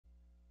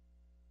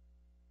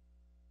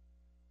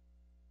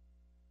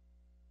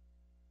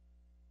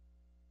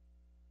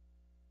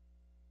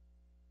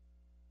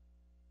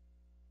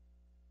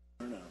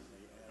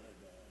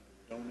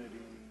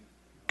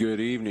Good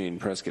evening,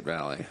 Prescott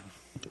Valley.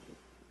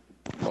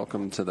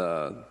 Welcome to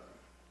the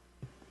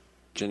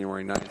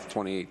January 9th,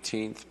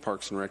 2018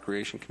 Parks and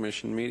Recreation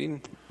Commission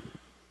meeting.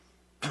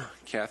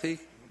 Kathy,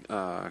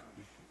 can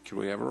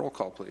we have a roll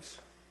call, please?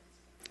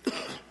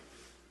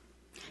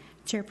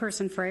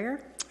 Chairperson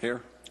Freyer.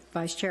 Here.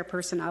 Vice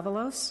Chairperson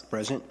Avalos.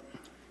 Present.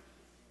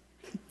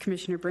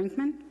 Commissioner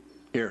Brinkman.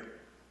 Here.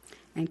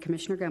 And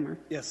Commissioner Gummer.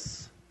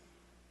 Yes.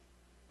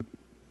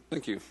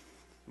 Thank you.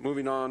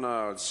 Moving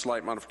on,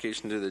 slight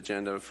modification to the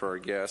agenda for our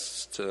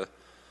guests to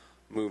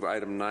move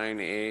item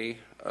 9A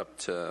up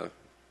to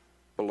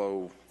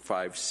below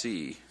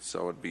 5C. So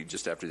it would be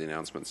just after the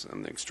announcements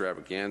and the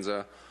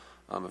extravaganza.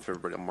 If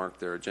everybody will mark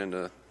their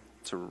agenda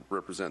to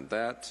represent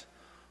that,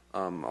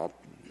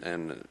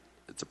 and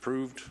it's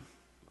approved,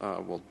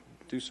 we'll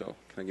do so.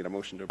 Can I get a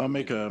motion to approve? I'll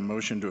make a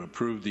motion to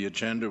approve the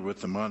agenda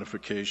with the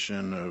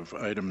modification of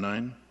item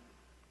 9.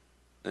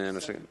 And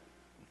a second.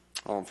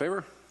 All in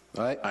favor?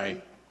 Aye.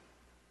 Aye.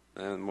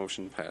 And the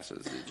motion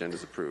passes. The agenda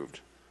is approved.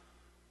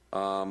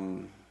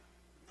 Approval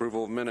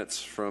of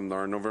minutes from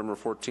our November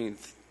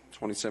 14th,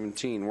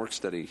 2017 work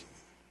study.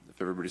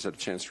 If everybody's had a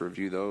chance to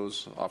review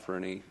those, offer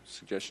any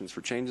suggestions for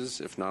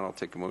changes. If not, I'll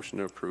take a motion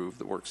to approve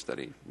the work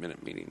study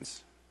minute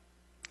meetings.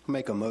 I'll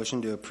make a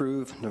motion to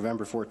approve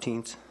November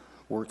 14th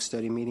work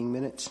study meeting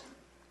minutes.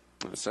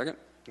 And a second.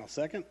 I'll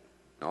second.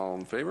 All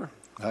in favor?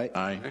 Aye.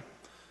 Aye. Okay.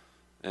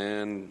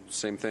 And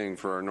same thing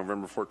for our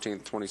November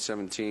 14th,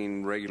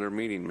 2017 regular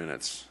meeting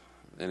minutes.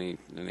 Any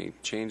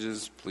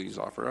changes, please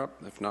offer up.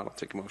 If not, I'll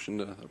take a motion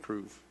to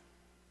approve.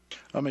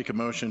 I'll make a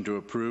motion to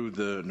approve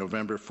the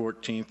November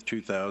 14th,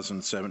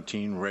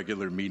 2017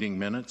 regular meeting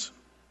minutes.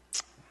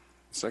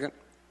 Second.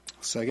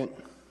 Second.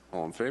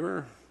 All in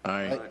favor?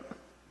 Aye.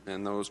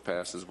 And those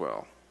pass as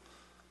well.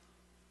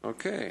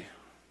 Okay,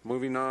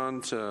 moving on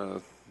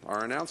to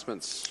our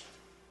announcements.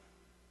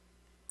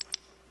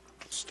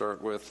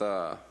 Start with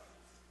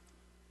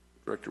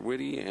Director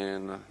Whitty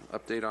and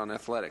update on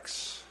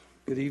athletics.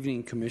 Good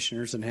evening,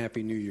 Commissioners, and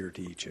Happy New Year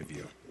to each of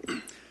you.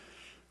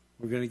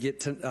 We're going to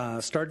get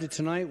started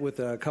tonight with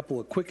a couple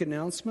of quick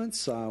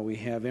announcements. We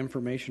have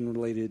information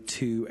related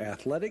to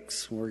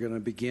athletics. We're going to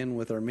begin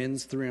with our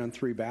men's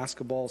 3-on-3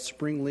 basketball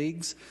spring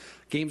leagues.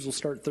 Games will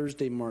start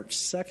Thursday, March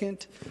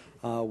 2nd,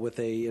 with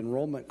a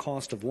enrollment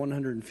cost of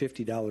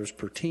 $150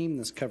 per team.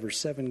 This covers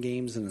 7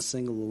 games in a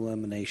single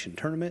elimination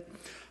tournament.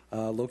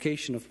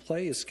 Location of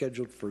play is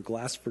scheduled for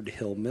Glassford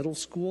Hill Middle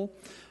School.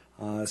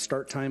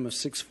 Start time of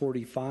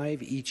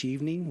 6:45 each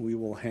evening. We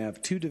will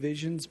have 2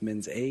 divisions,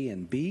 men's A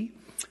and B.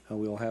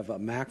 We will have a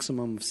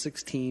maximum of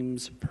 6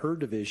 teams per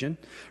division.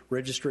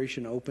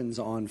 Registration opens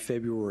on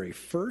February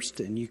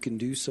 1st, and you can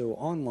do so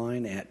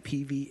online at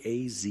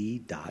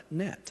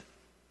pvaz.net.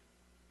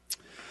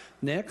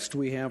 Next,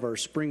 we have our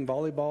spring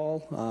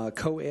volleyball,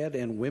 co-ed,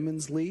 and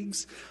women's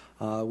leagues.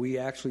 We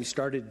actually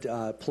started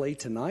play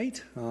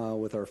tonight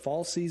with our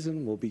fall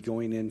season. We'll be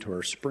going into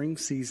our spring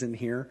season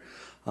here.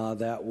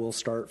 That will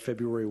start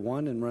February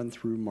 1 and run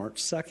through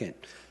March 2nd.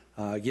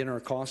 Again,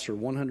 our costs are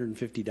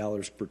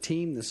 $150 per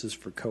team. This is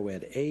for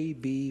co-ed A,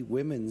 B,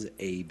 women's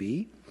A,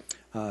 B.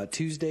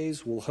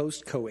 Tuesdays we'll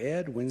host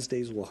co-ed.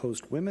 Wednesdays we'll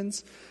host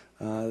women's.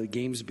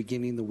 Games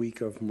beginning the week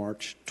of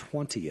March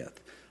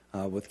 20th.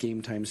 With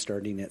game time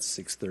starting at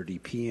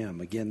 6:30 p.m.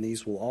 Again,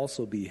 these will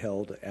also be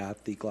held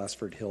at the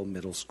Glassford Hill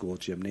Middle School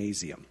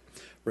Gymnasium.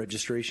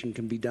 Registration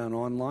can be done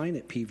online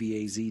at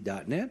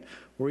pvaz.net,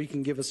 or you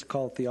can give us a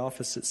call at the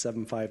office at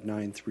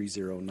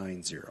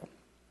 759-3090.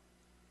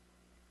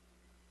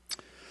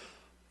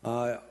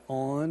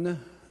 On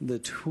the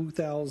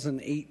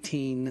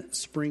 2018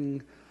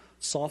 spring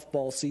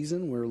softball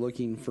season, we're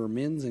looking for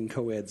men's and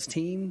co-eds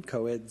team.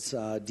 Co-eds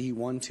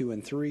D1, 2,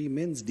 and 3,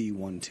 men's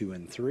D1, 2,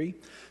 and 3.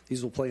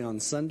 These will play on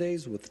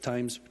Sundays with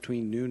times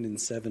between noon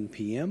and 7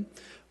 p.m.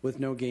 with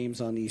no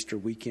games on Easter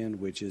weekend,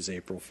 which is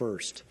April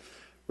 1st.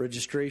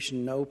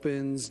 Registration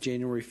opens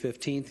January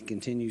 15th and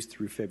continues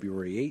through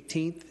February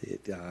 18th.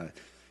 It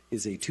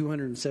is a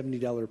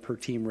 $270 per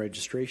team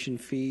registration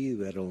fee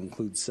that will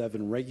include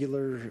 7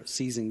 regular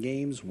season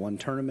games, 1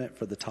 tournament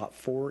for the top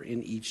 4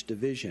 in each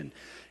division.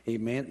 A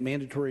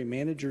mandatory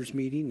managers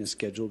meeting is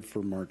scheduled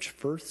for March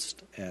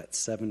 1st at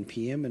 7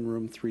 p.m. in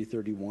room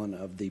 331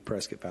 of the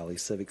Prescott Valley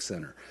Civic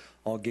Center.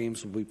 All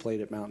games will be played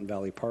at Mountain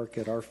Valley Park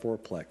at our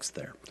fourplex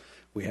there.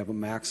 We have a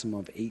maximum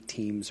of 8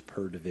 teams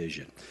per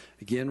division.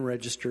 Again,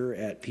 register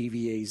at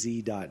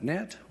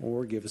pvaz.net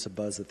or give us a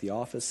buzz at the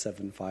office,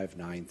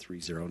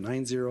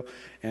 759-3090,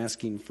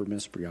 asking for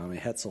Ms. Brianna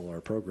Hetzel, our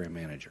program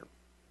manager.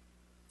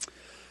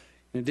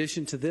 In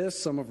addition to this,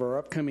 some of our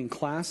upcoming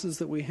classes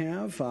that we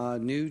have,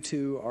 new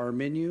to our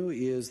menu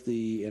is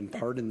and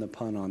pardon the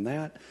pun on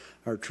that,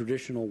 our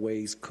Traditional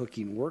Ways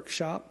Cooking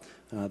Workshop.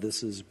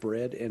 This is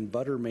bread and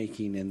butter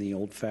making in the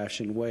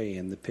old-fashioned way,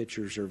 and the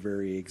pictures are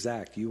very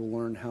exact. You will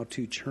learn how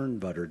to churn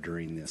butter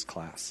during this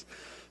class.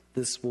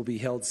 This will be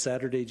held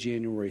Saturday,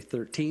 January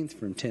 13th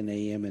from 10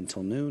 a.m.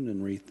 until noon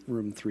in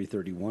room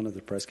 331 of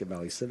the Prescott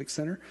Valley Civic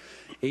Center.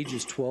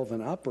 Ages 12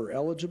 and up are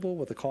eligible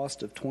with a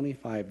cost of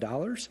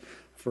 $25.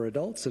 for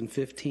adults and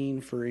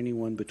 $15 for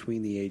anyone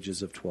between the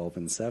ages of 12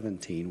 and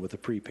 17 with a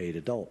prepaid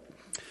adult.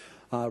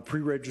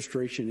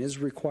 Pre-registration is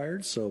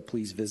required, so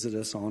please visit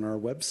us on our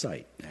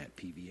website at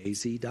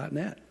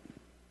pvaz.net.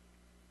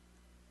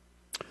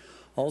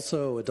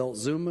 Also, Adult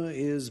Zuma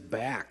is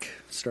back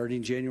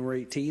starting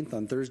January 18th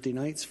on Thursday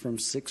nights from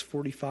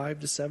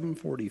 6:45 to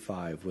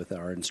 7:45 with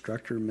our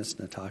instructor, Miss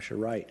Natasha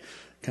Wright.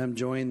 Come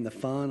join the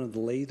fun of the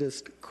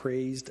latest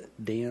crazed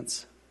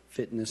dance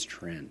fitness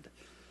trend.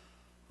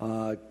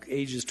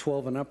 Ages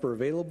 12 and up are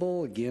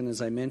available. Again,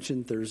 as I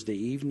mentioned, Thursday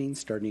evening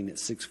starting at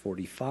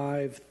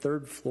 6:45.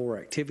 Third floor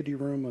activity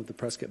room of the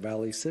Prescott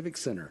Valley Civic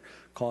Center.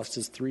 Cost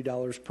is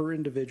 $3 per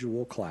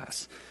individual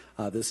class.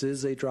 This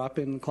is a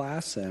drop-in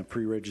class.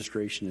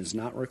 Pre-registration is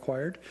not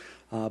required,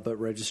 but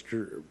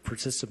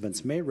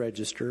participants may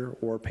register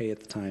or pay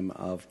at the time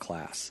of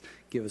class.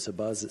 Give us a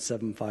buzz at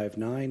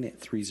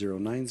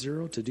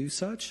 759-3090 to do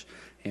such,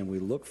 and we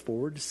look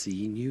forward to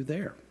seeing you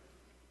there.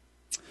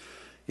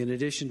 In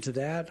addition to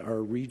that,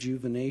 our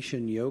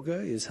Rejuvenation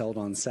Yoga is held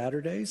on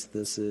Saturdays.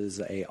 This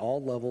is a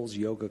all-levels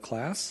yoga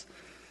class.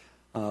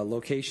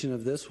 Location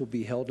of this will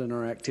be held in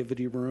our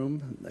activity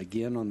room,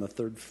 again on the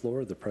third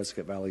floor of the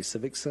Prescott Valley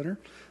Civic Center.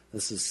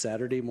 This is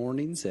Saturday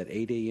mornings at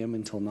 8 a.m.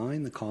 until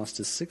 9. The cost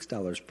is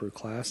 $6 per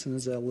class and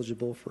is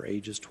eligible for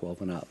ages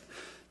 12 and up.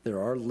 There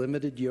are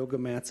limited yoga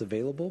mats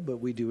available, but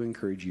we do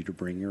encourage you to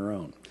bring your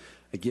own.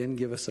 Again,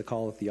 give us a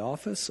call at the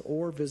office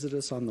or visit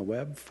us on the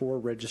web for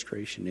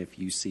registration if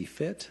you see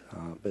fit,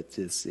 but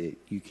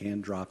you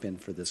can drop in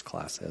for this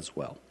class as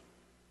well.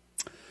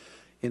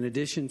 In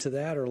addition to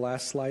that, our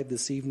last slide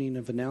this evening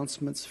of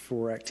announcements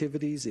for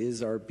activities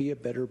is our Be a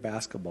Better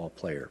Basketball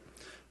Player.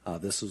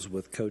 This is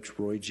with Coach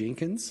Roy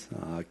Jenkins.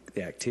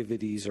 The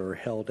activities are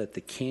held at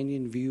the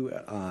Canyon View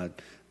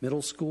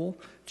Middle School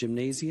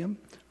Gymnasium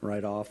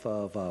right off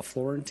of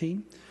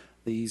Florentine.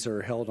 These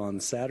are held on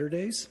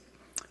Saturdays.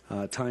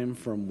 Time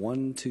from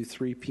 1 to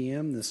 3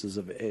 p.m. This is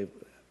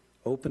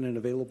open and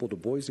available to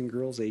boys and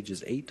girls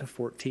ages 8 to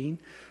 14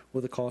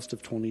 with a cost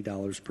of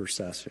 $20 per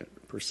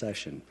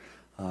session.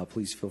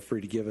 Please feel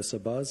free to give us a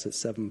buzz at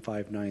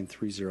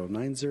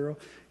 759-3090.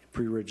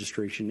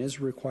 Pre-registration is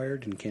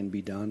required and can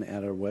be done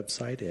at our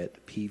website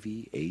at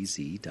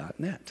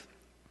pvaz.net.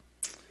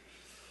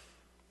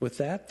 With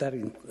that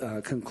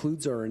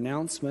concludes our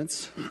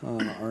announcements.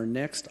 Our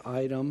next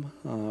item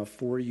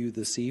for you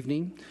this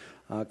evening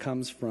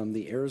comes from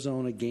the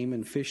Arizona Game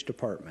and Fish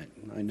Department.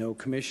 I know,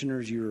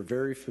 Commissioners, you are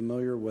very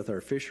familiar with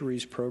our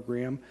fisheries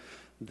program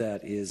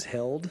that is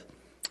held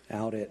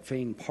out at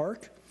Fane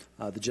Park.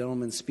 The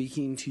gentlemen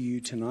speaking to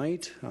you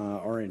tonight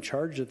are in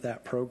charge of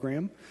that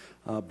program,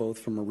 both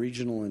from a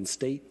regional and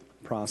state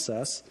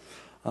process.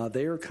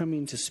 They are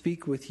coming to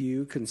speak with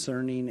you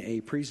concerning a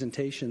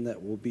presentation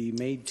that will be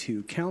made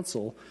to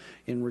Council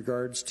in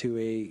regards to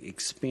a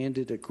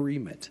expanded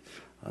agreement.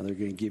 They're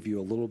going to give you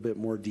a little bit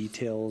more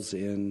details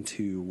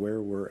into where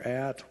we're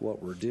at,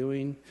 what we're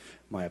doing.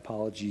 My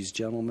apologies,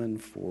 gentlemen,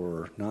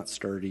 for not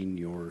starting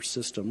your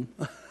system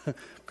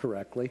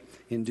correctly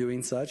in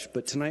doing such.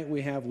 But tonight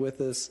we have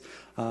with us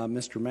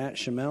Mr. Matt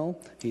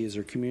Schimmel. He is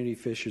our Community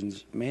Fishing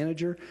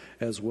Manager,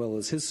 as well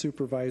as his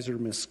supervisor,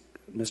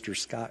 Mr.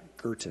 Scott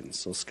Gerton.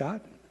 So,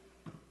 Scott?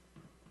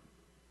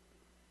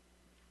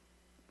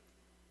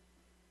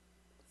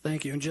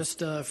 Thank you. And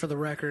just for the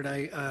record,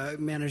 I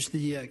manage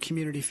the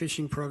community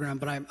fishing program,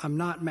 but I'm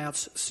not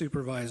Matt's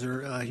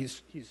supervisor.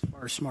 He's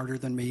far smarter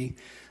than me.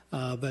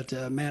 But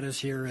Matt is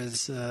here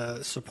as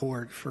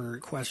support for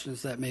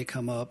questions that may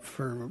come up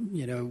for,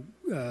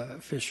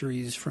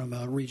 fisheries from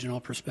a regional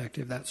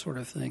perspective, that sort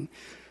of thing,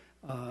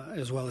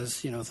 as well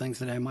as, things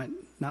that I might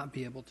not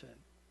be able to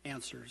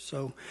answer.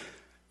 So,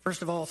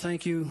 first of all,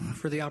 thank you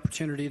for the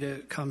opportunity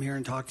to come here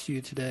and talk to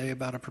you today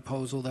about a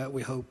proposal that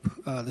we hope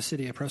the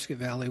City of Prescott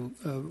Valley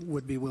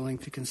would be willing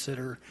to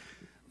consider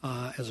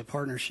as a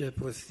partnership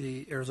with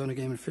the Arizona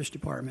Game and Fish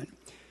Department.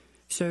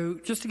 So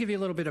just to give you a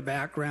little bit of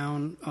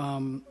background,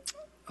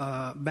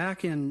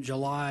 back in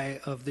July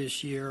of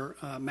this year,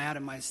 Matt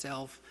and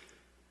myself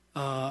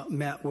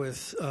met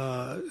with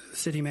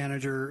City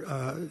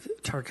Manager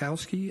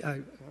Tarkowski,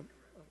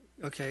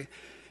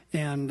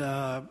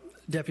 and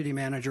Deputy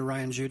Manager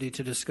Ryan Judy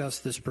to discuss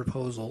this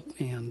proposal,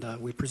 and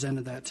we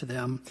presented that to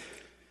them.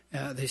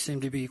 They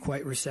seemed to be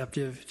quite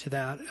receptive to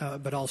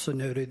that, but also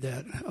noted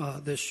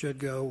that this should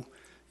go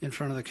in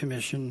front of the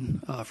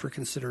Commission for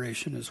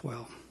consideration as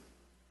well.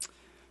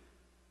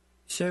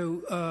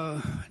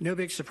 So, no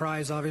big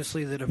surprise,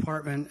 obviously the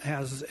Department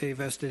has a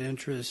vested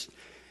interest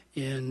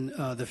in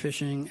the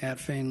fishing at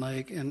Fane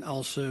Lake and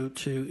also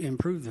to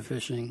improve the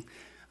fishing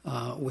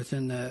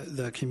within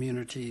the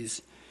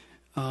communities.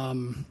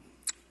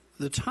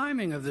 The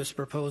timing of this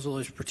proposal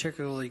is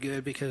particularly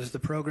good because the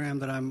program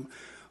that I'm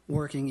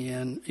working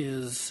in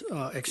is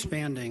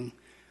expanding,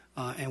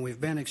 and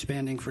we've been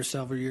expanding for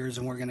several years,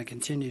 and we're going to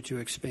continue to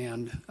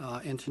expand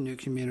into new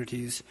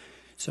communities.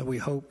 So we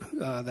hope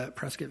that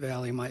Prescott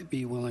Valley might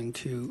be willing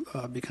to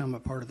become a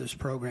part of this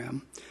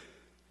program.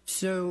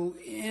 So,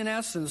 in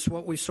essence,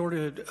 what we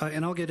sorted,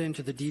 and I'll get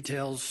into the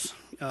details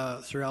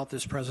throughout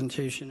this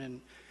presentation,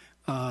 and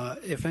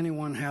if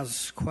anyone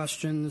has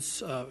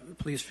questions,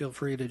 please feel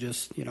free to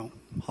just,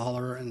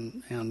 holler,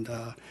 and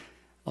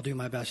I'll do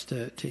my best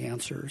to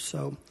answer.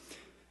 So,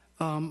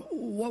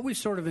 what we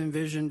sort of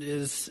envisioned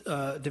is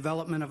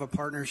development of a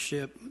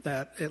partnership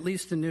that, at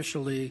least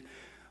initially,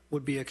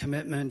 would be a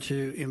commitment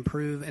to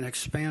improve and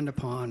expand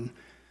upon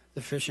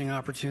the fishing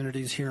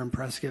opportunities here in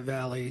Prescott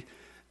Valley,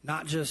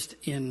 not just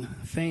in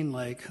Fain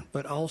Lake,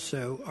 but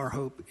also our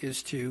hope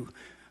is to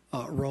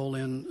roll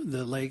in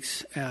the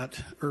lakes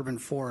at Urban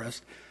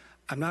Forest.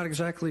 I'm not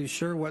exactly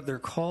sure what they're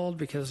called,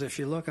 because if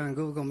you look on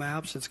Google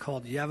Maps, it's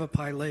called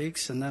Yavapai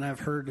Lakes, and then I've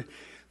heard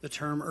the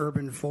term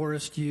Urban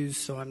Forest used,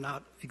 so I'm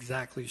not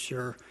exactly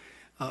sure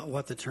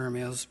what the term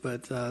is,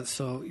 but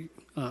so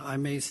I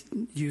may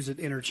use it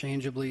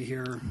interchangeably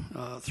here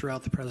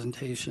throughout the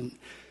presentation.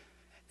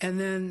 And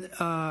then,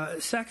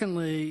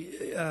 secondly,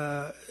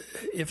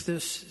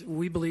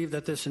 we believe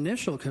that this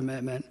initial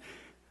commitment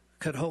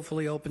could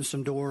hopefully open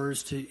some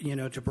doors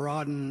to, to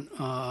broaden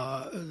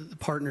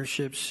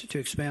partnerships, to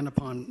expand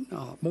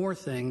upon more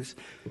things,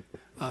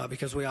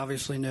 because we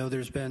obviously know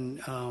there's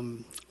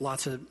been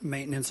lots of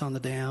maintenance on the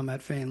dam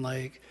at Fain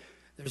Lake.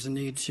 There's a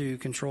need to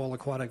control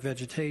aquatic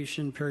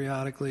vegetation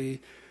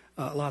periodically,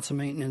 lots of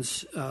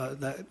maintenance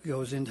that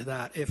goes into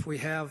that. If we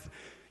have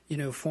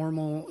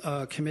formal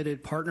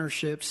committed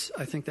partnerships,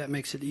 I think that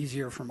makes it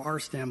easier from our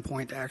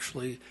standpoint to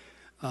actually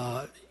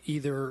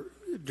either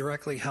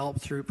directly help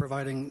through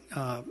providing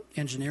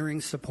engineering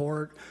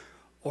support,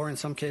 or in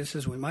some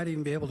cases we might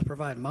even be able to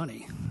provide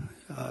money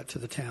to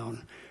the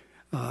town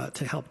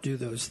to help do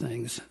those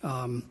things.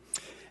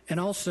 And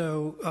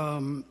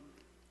also,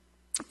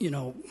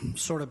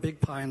 sort of big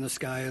pie in the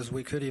sky is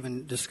we could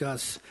even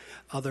discuss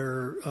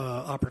other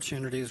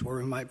opportunities where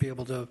we might be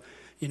able to,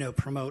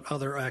 promote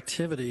other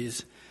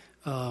activities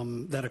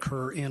that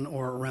occur in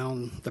or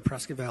around the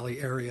Prescott Valley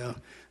area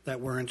that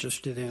we're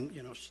interested in,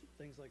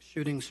 things like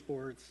shooting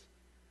sports,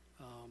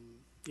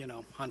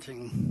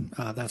 hunting,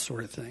 that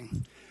sort of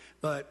thing.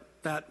 But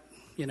that,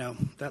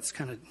 that's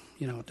kind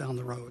of, down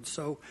the road.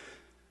 So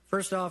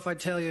first off, I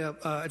tell you,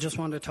 I just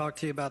wanted to talk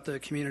to you about the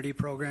community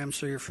program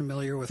so you're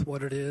familiar with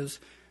what it is,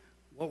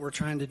 what we're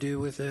trying to do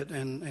with it,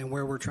 and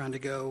where we're trying to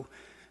go.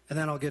 And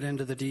then I'll get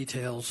into the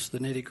details, the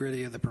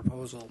nitty-gritty of the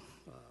proposal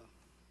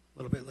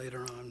a little bit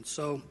later on.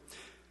 So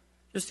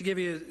just to give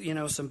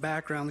you, some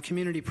background, the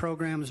community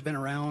program has been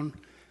around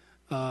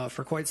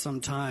for quite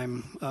some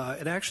time.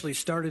 It actually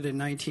started in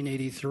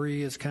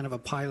 1983 as kind of a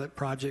pilot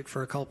project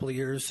for a couple of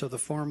years, so the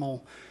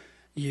formal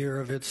year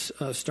of its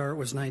start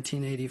was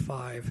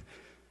 1985.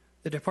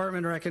 The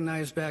department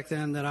recognized back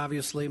then that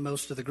obviously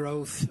most of the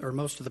growth or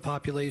most of the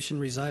population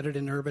resided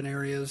in urban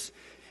areas,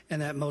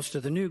 and that most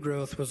of the new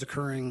growth was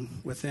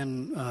occurring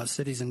within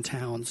cities and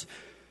towns.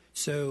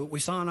 So we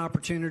saw an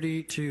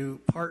opportunity to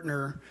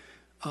partner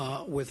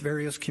with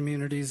various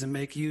communities and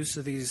make use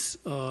of these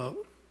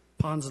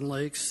ponds and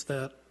lakes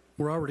that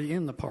were already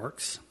in the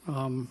parks.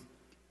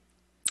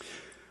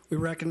 We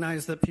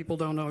recognize that people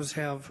don't always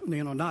have,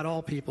 not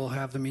all people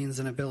have the means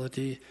and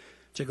ability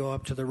to go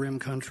up to the rim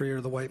country or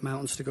the White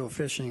Mountains to go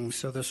fishing.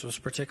 So this was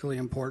particularly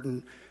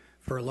important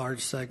for a large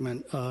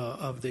segment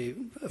of the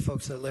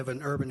folks that live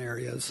in urban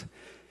areas.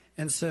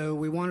 And so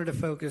we wanted to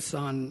focus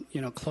on,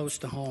 close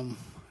to home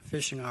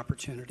fishing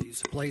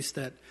opportunities, a place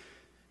that,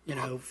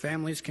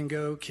 families can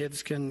go,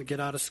 kids can get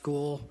out of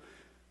school,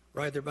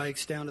 ride their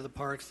bikes down to the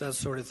parks, that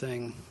sort of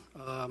thing.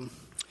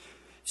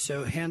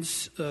 So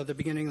hence the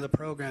beginning of the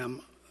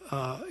program.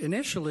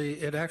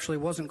 Initially, it actually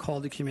wasn't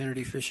called the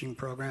Community Fishing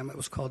Program. It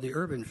was called the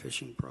Urban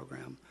Fishing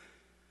Program.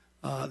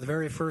 The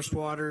very first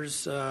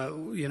waters,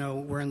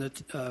 were in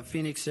the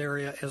Phoenix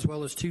area as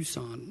well as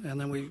Tucson. And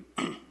then we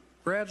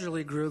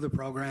gradually grew the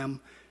program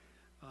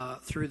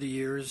through the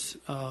years.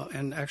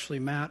 And actually,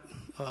 Matt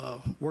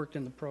worked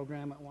in the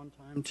program at one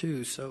time,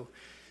 too. So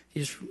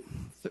he's,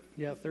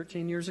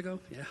 13 years ago?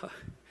 Yeah.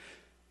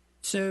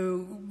 So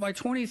by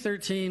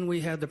 2013,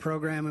 we had the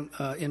program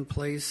in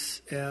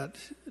place at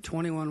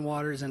 21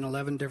 waters in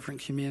 11 different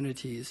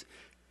communities.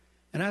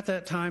 And at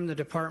that time, the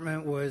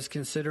department was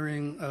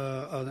considering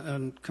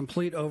a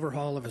complete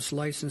overhaul of its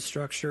license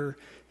structure,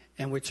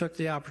 and we took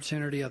the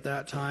opportunity at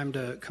that time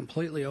to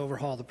completely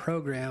overhaul the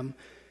program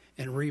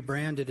and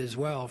rebrand it as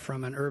well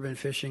from an urban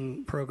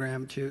fishing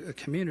program to a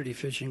community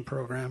fishing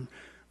program,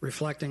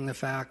 reflecting the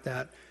fact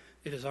that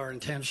it is our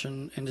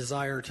intention and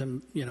desire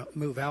to,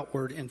 move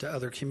outward into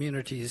other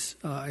communities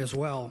as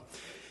well.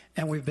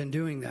 And we've been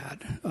doing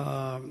that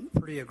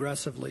pretty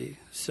aggressively.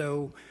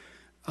 So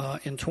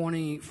in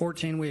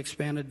 2014, we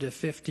expanded to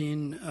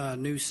 15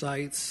 new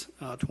sites.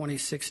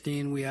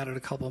 2016, we added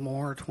a couple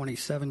more.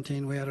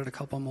 2017, we added a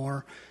couple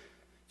more.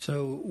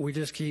 So we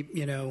just keep,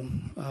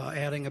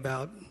 adding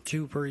about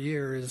 2 per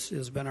year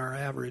has been our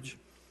average.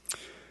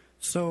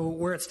 So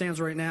where it stands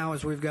right now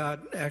is we've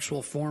got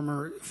actual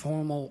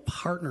formal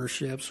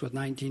partnerships with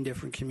 19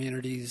 different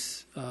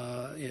communities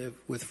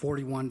with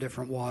 41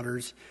 different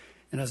waters.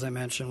 And as I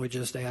mentioned, we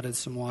just added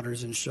some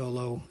waters in Show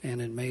Low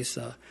and in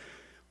Mesa.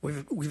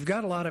 We've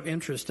got a lot of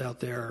interest out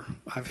there.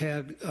 I've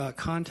had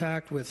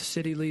contact with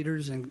city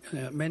leaders in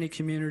many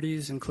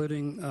communities,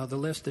 including the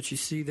list that you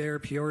see there,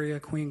 Peoria,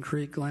 Queen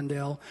Creek,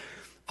 Glendale.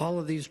 All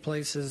of these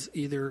places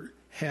either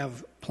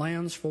have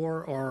plans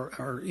for or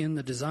are in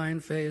the design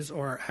phase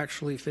or are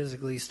actually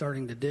physically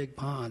starting to dig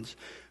ponds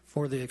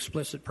for the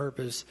explicit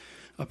purpose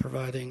of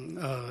providing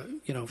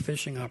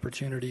fishing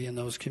opportunity in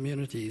those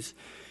communities.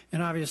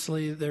 And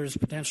obviously, there's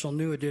potential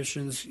new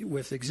additions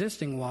with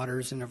existing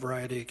waters in a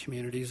variety of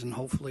communities, and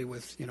hopefully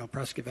with,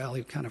 Prescott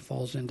Valley kind of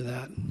falls into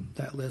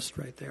that list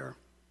right there.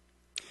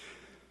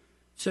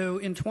 So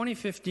in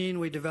 2015,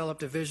 we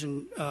developed a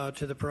vision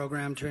to the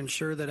program to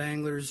ensure that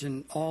anglers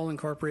in all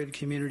incorporated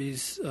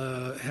communities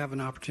have an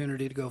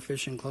opportunity to go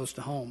fishing close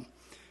to home.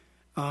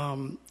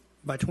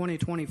 By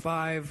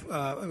 2025,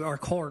 our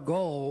core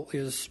goal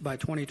is by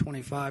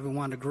 2025, we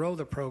want to grow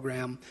the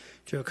program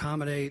to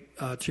accommodate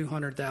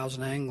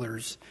 200,000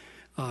 anglers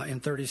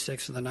in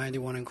 36 of the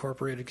 91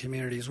 incorporated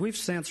communities. We've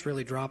since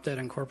really dropped that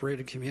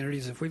incorporated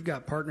communities. If we've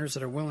got partners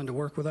that are willing to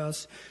work with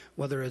us,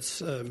 whether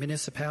it's a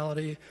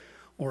municipality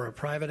or a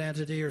private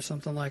entity or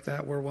something like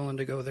that, we're willing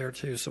to go there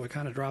too. So we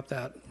kind of dropped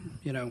that,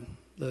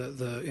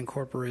 the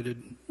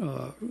incorporated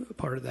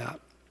part of that.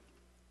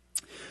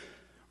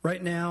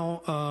 Right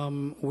now,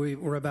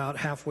 we're about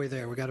halfway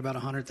there. We've got about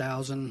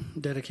 100,000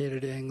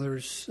 dedicated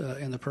anglers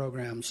in the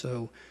program,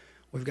 so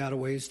we've got a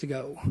ways to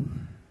go.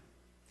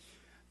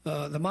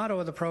 The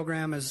motto of the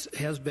program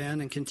has been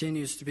and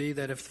continues to be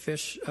that if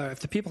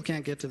the people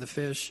can't get to the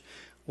fish,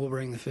 we'll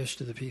bring the fish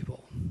to the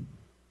people.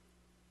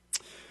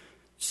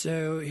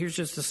 So here's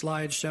just a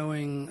slide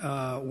showing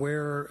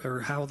where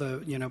or how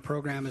the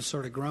program has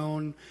sort of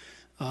grown.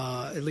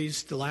 At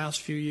least the last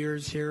few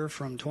years here,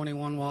 from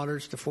 21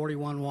 waters to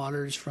 41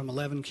 waters, from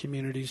 11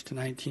 communities to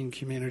 19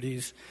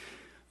 communities.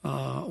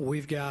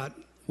 We've got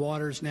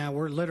waters now.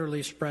 We're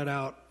literally spread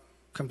out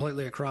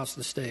completely across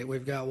the state.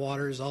 We've got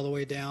waters all the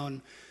way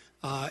down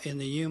in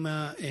the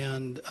Yuma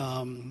and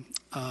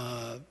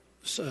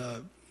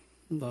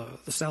the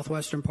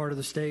southwestern part of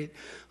the state,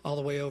 all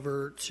the way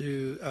over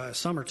to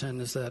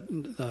Somerton is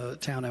that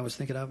town I was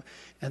thinking of,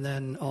 and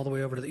then all the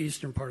way over to the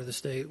eastern part of the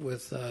state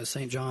with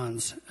St.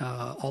 John's,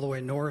 all the way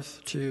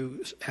north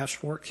to Ash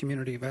Fork,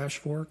 community of Ash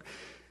Fork,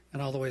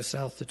 and all the way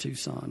south to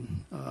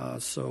Tucson.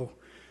 So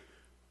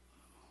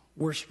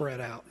we're spread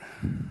out.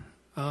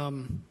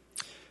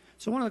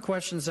 So one of the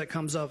questions that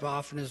comes up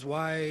often is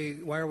why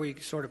are we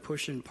sort of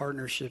pushing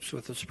partnerships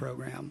with this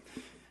program?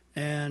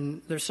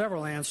 And there's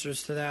several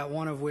answers to that,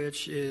 one of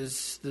which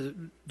is the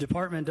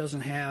department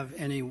doesn't have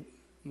any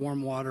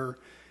warm water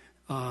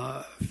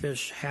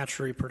fish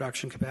hatchery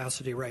production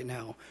capacity right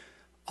now.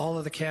 All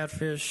of the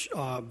catfish,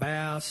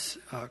 bass,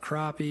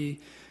 crappie,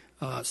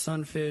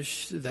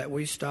 sunfish that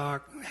we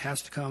stock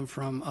has to come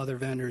from other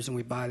vendors, and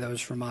we buy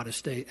those from out of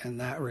state, and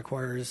that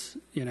requires,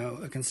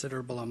 a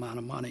considerable amount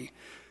of money.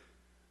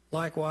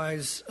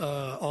 Likewise,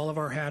 all of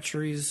our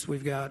hatcheries,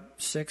 we've got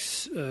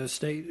 6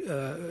 state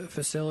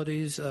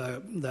facilities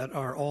that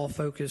are all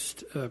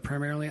focused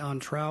primarily on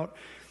trout,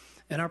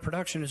 and our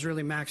production is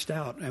really maxed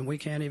out, and we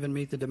can't even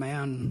meet the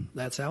demand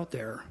that's out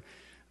there.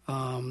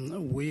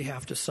 We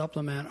have to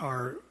supplement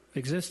our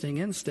existing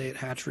in-state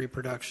hatchery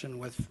production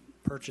with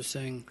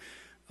purchasing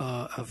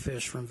of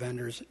fish from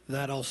vendors.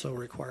 That also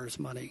requires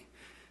money.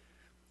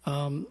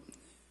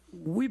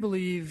 We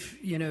believe,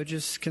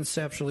 just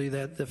conceptually,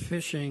 that the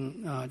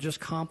fishing just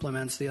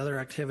complements the other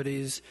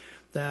activities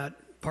that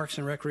Parks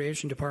and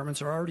Recreation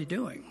departments are already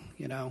doing,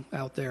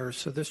 out there.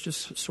 So this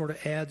just sort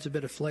of adds a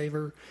bit of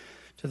flavor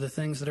to the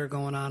things that are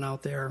going on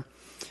out there.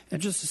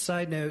 And just a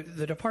side note,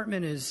 the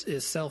department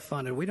is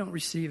self-funded. We don't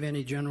receive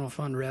any general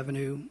fund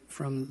revenue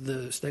from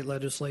the state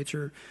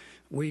legislature.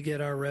 We get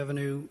our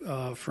revenue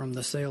from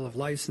the sale of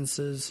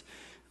licenses,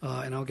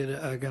 and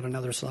I got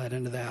another slide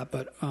into that.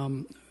 But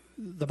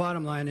the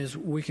bottom line is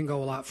we can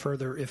go a lot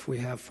further if we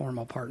have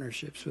formal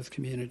partnerships with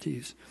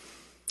communities.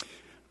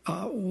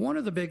 One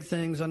of the big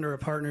things under a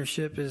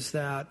partnership is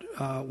that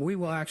we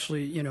will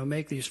actually,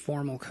 make these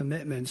formal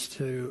commitments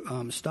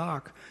to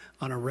stock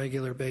on a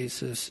regular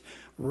basis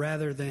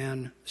rather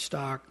than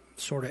stock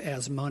sort of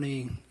as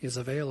money is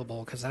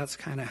available, because that's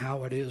kind of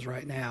how it is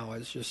right now.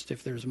 It's just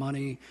if there's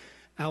money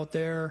out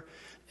there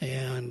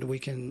and we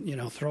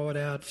can, throw it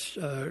at,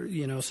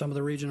 some of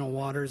the regional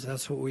waters,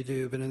 that's what we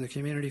do. But in the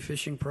community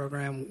fishing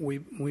program,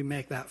 we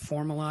make that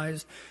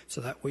formalized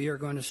so that we are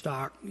going to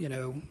stock,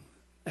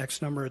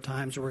 X number of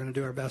times, or we're going to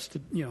do our best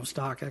to,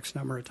 stock X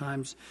number of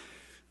times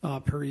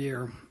per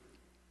year.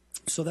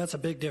 So that's a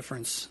big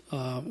difference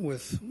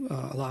with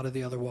a lot of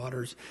the other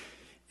waters.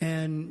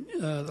 And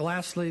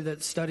lastly,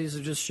 that studies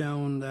have just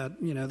shown that,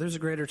 there's a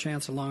greater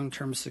chance of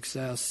long-term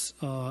success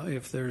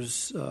if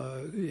there's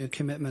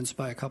commitments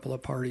by a couple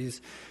of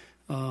parties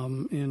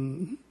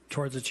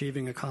towards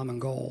achieving a common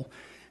goal.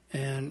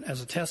 And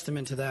as a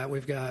testament to that,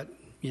 we've got,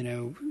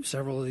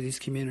 several of these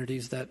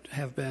communities that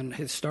have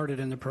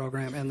started in the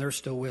program, and they're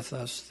still with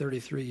us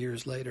 33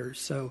 years later.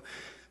 So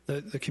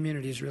the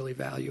communities really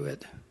value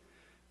it.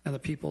 and the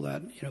people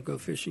that go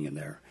fishing in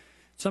there.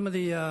 Some of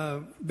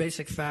the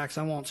basic facts,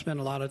 I won't spend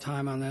a lot of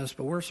time on this,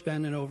 but we're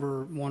spending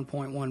over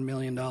 $1.1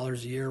 million a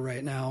year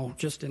right now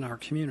just in our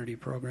community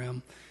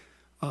program,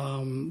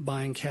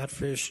 buying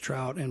catfish,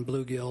 trout, and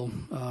bluegill,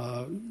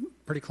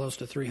 pretty close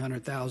to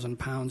 300,000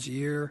 pounds a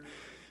year.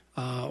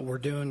 We're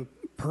doing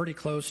pretty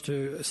close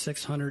to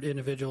 600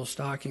 individual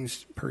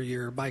stockings per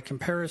year. By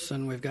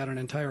comparison, we've got an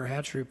entire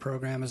hatchery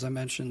program, as I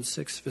mentioned,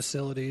 6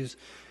 facilities,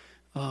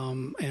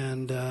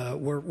 and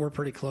we're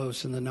pretty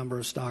close in the number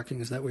of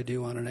stockings that we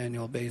do on an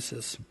annual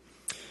basis.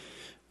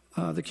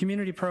 The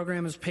community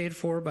program is paid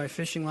for by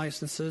fishing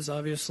licenses,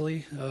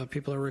 obviously.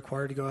 People are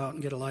required to go out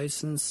and get a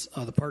license.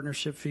 The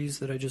partnership fees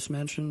that I just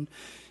mentioned.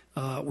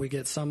 We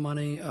get some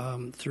money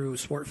through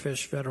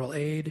Sportfish Federal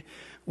Aid,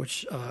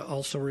 which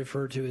also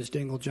referred to as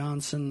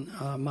Dingell-Johnson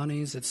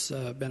monies. It's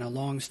been a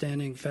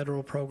long-standing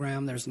federal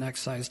program. There's an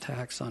excise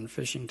tax on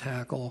fishing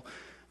tackle,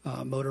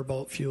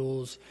 motorboat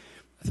fuels,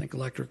 I think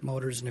electric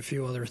motors and a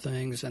few other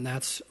things, and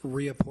that's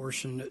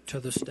reapportioned to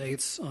the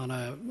states on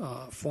a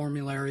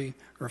formulary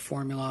or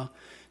formula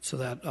so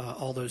that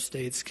all those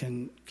states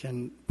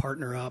can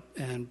partner up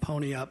and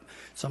pony up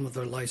some of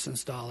their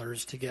license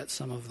dollars to get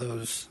some of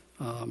those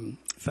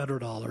federal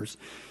dollars.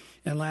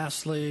 And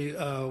lastly,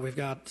 we've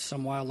got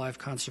some wildlife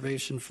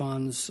conservation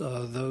funds.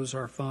 Those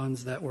are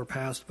funds that were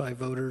passed by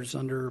voters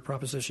under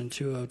Proposition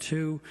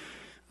 202.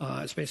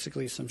 It's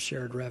basically some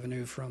shared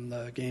revenue from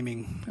the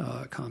gaming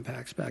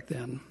compacts back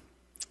then.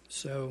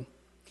 So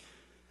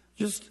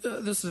just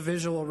this is a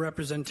visual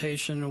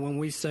representation. When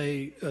we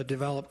say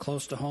develop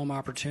close to home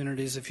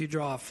opportunities, if you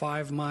draw a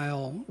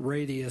 5-mile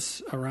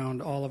radius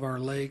around all of our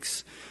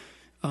lakes,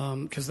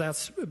 because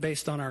that's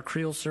based on our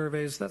Creel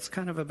surveys, that's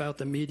kind of about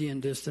the median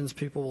distance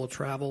people will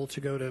travel to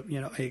go to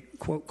a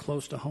quote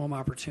close to home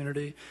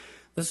opportunity.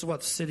 This is what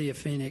the city of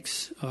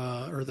Phoenix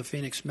or the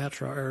Phoenix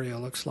metro area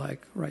looks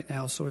like right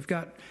now. So we've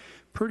got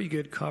pretty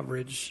good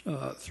coverage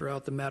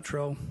throughout the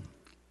metro.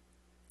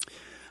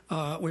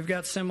 We've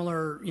got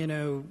similar,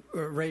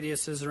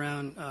 radiuses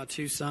around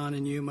Tucson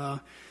and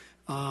Yuma.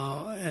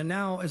 And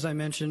now, as I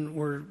mentioned,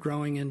 we're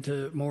growing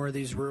into more of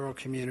these rural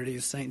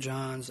communities, St.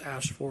 John's,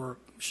 Ash Fork,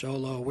 Show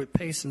Low.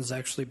 Payson's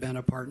actually been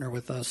a partner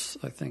with us,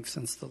 I think,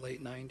 since the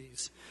late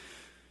 90s.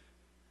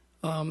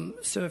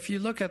 So if you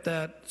look at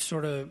that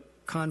sort of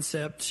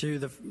concept to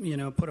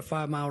put a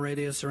 5-mile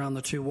radius around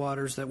the 2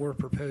 waters that we're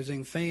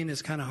proposing. Fane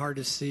is kind of hard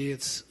to see.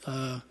 It's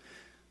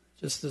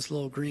just this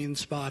little green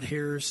spot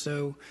here.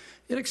 So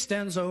it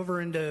extends over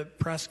into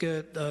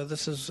Prescott.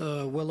 This is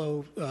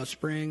Willow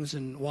Springs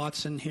and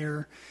Watson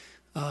here.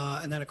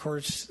 And then, of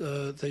course,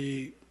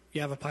 the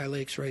Yavapai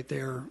Lake's right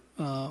there.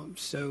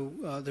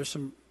 So there's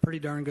some pretty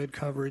darn good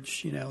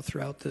coverage,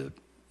 throughout the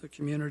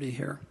community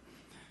here.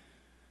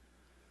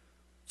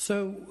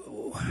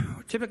 So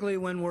typically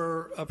when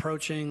we're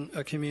approaching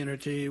a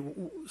community,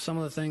 some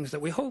of the things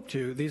that we hope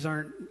to, these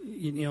aren't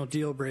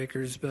deal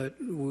breakers, but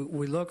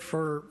we look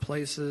for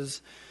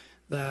places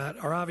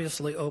that are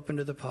obviously open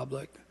to the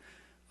public.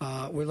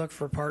 We look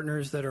for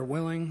partners that are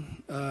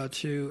willing or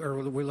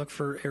we look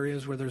for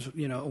areas where there's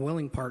a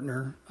willing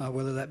partner,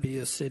 whether that be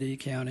a city,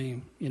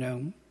 county,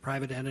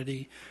 private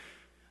entity.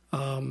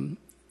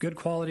 Good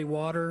quality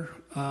water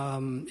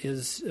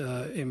is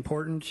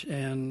important,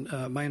 and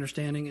my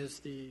understanding is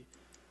the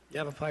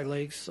Yavapai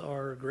Lakes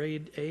are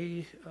grade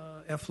A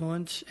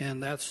effluent,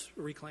 and that's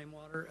reclaimed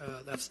water.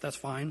 That's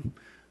fine.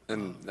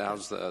 And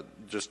how's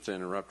just to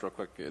interrupt real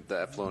quick,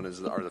 the effluent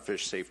are the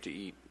fish safe to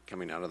eat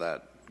coming out of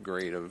that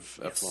grade of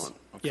effluent?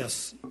 Okay.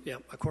 Yes. Yeah.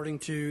 According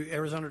to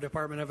Arizona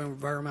Department of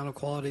Environmental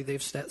Quality,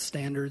 they've set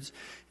standards,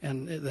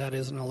 and that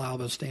is an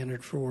allowable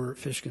standard for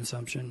fish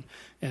consumption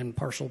and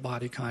partial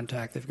body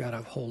contact. They've got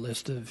a whole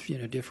list of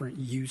different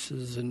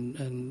uses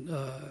and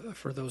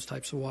for those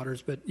types of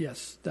waters. But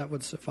yes, that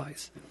would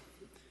suffice.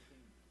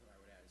 What I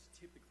would add is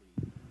typically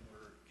when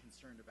we're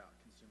concerned about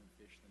consuming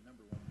fish, the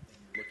number one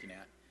thing we're looking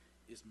at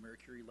is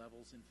mercury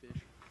levels in fish,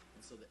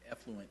 and so the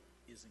effluent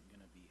isn't going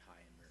to be high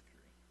in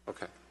mercury.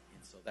 Okay.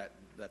 So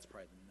that's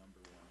probably the number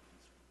one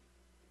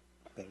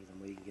concern. Better than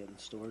we can get in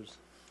the stores.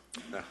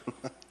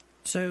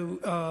 So,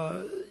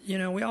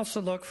 we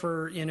also look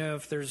for,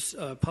 if there's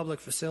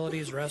public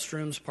facilities,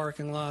 restrooms,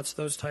 parking lots,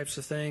 those types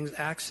of things,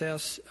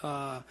 access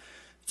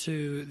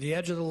to the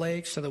edge of the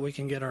lake so that we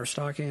can get our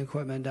stocking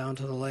equipment down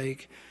to the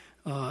lake,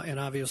 and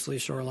obviously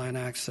shoreline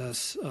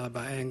access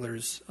by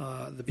anglers.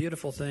 The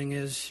beautiful thing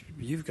is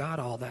you've got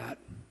all that.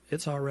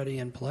 It's already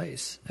in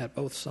place at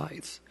both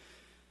sites.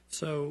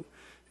 So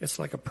it's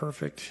like a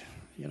perfect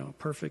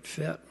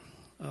fit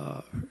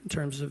in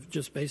terms of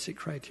just basic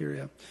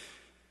criteria.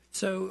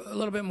 So a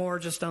little bit more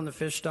just on the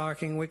fish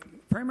stocking. We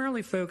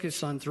primarily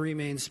focus on 3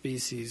 main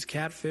species: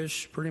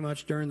 catfish, pretty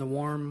much during the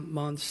warm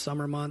months,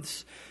 summer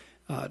months;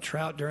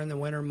 trout during the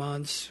winter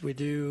months. We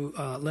do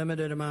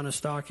limited amount of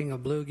stocking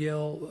of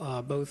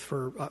bluegill, both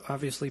for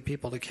obviously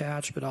people to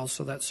catch, but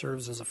also that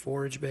serves as a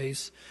forage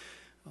base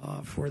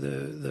for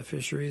the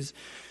fisheries.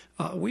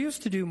 We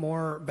used to do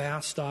more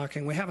bass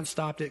stocking. We haven't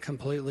stopped it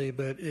completely,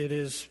 but it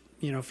is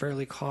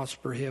fairly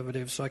cost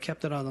prohibitive. So I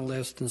kept it on the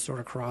list and sort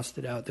of crossed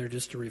it out there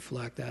just to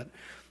reflect that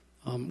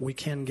we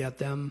can get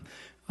them,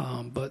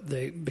 but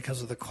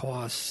because of the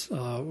costs,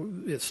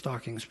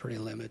 stocking's pretty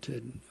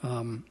limited.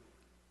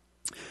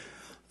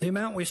 The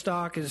amount we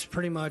stock is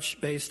pretty much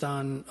based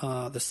on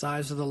the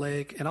size of the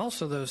lake and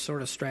also the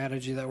sort of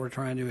strategy that we're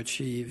trying to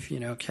achieve.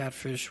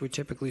 Catfish, we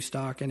typically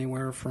stock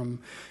anywhere from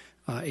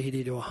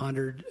 80 to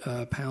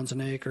 100 pounds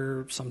an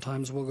acre.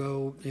 Sometimes we'll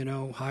go,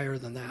 higher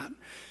than that.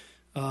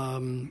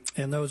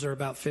 And those are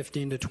about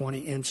 15 to 20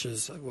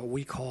 inches, what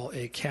we call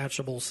a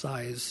catchable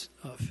size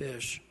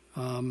fish.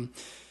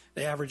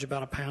 They average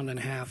about 1.5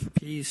 pounds a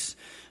piece.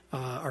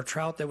 Our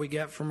trout that we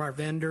get from our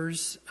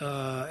vendors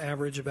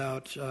average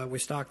about, we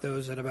stock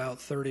those at about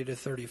 30 to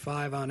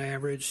 35 on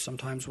average.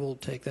 Sometimes we'll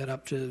take that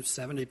up to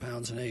 70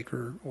 pounds an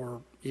acre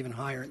or even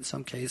higher in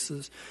some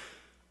cases.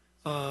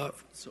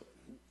 So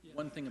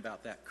one thing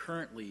about that,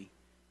 currently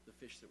the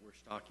fish that we're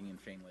stocking in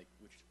Fane Lake,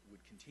 which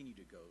would continue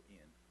to go in,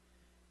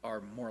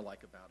 are more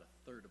like about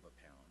 1/3 of a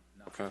pound,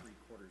 not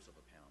 3/4 of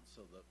a pound.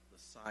 So the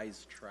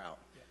size trout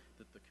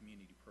that the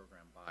community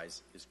program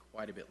buys is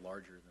quite a bit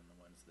larger than the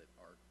ones that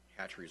our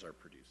hatcheries are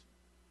producing.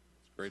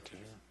 It's great to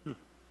hear.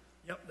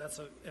 Yep, that's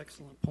an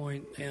excellent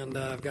point. And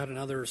I've got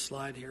another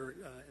slide here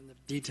in the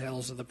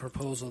details of the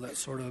proposal that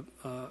sort of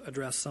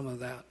address some of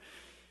that.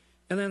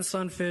 And then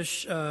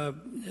sunfish,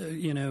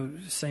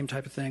 same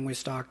type of thing. We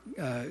stock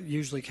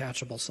usually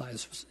catchable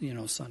size,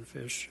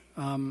 sunfish.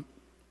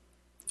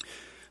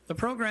 The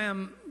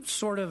program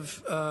sort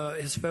of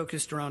is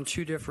focused around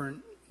two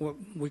different, what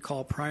we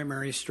call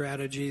primary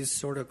strategies,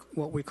 sort of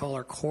what we call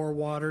our core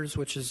waters,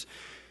 which is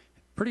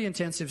pretty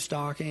intensive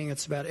stocking.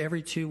 It's about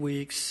every 2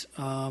 weeks.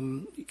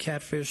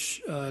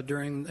 Catfish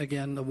during,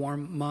 again, the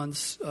warm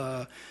months,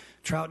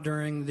 trout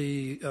during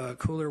the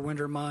cooler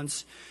winter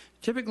months.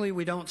 Typically,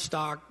 we don't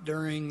stock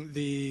during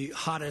the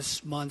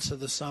hottest months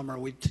of the summer.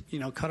 We,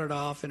 cut it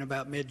off in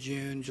about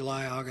mid-June,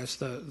 July,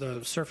 August.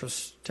 The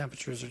surface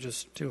temperatures are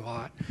just too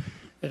hot,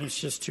 and it's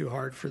just too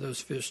hard for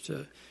those fish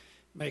to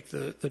make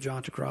the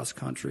jaunt across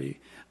country.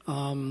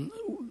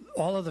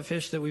 All of the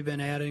fish that we've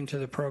been adding to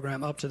the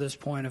program up to this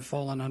point have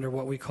fallen under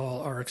what we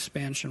call our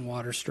expansion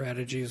water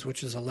strategies,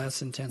 which is a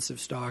less intensive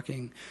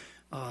stocking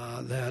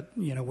that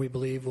we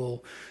believe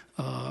will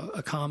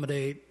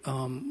accommodate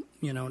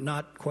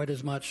not quite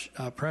as much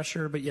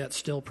pressure, but yet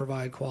still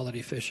provide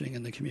quality fishing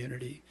in the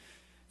community.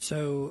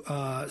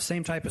 So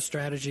same type of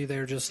strategy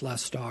there, just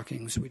less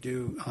stockings. We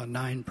do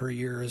 9 per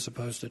year as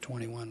opposed to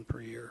 21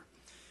 per year.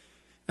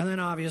 And then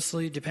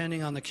obviously,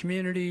 depending on the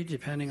community,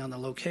 depending on the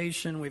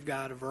location, we've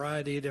got a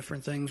variety of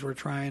different things we're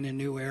trying in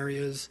new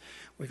areas.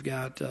 We've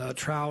got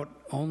trout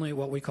only,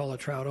 what we call a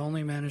trout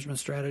only management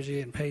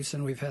strategy in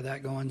Payson. We've had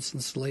that going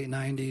since the late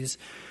 90s.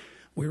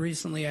 We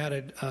recently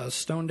added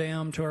Stone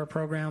Dam to our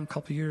program a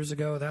couple years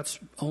ago. That's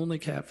only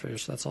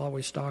catfish. That's all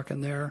we stock in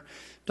there.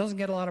 Doesn't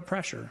get a lot of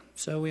pressure,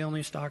 so we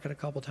only stock it a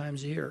couple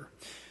times a year.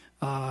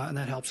 And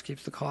that helps keep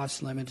the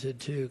costs limited,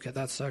 too, because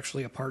that's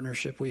actually a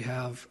partnership we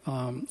have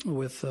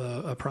with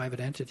a private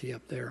entity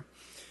up there.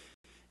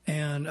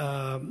 And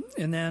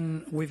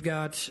then we've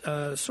got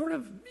since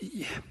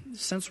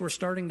we're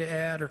starting to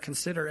add or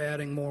consider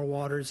adding more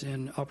waters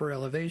in upper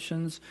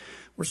elevations,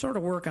 we're sort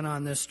of working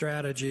on this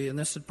strategy, and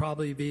this would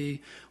probably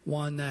be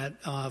one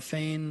that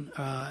Fane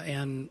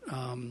and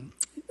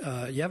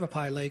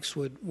Yavapai Lakes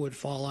would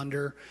fall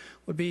under,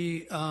 would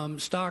be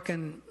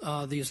stocking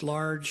these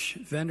large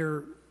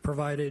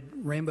vendor-provided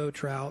rainbow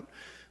trout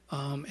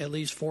at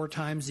least 4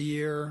 times a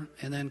year,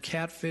 and then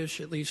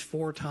catfish at least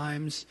 4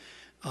 times.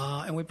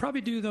 And we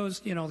probably do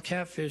those,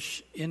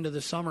 catfish into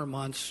the summer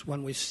months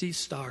when we cease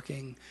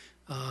stocking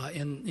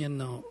in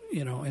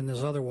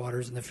those other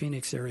waters, in the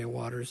Phoenix area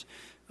waters,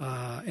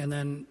 and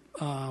then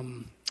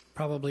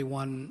probably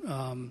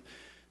one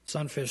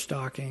sunfish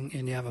stocking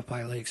in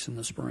Yavapai Lakes in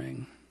the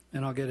spring.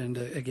 And I'll get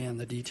into again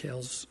the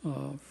details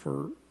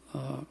for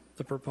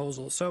the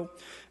proposal. So,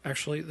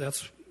 actually,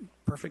 that's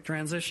perfect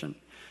transition.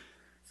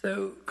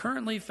 So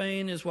currently,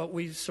 Fane is what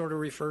we sort of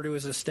refer to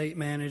as a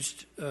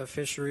state-managed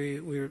fishery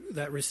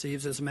that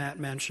receives, as Matt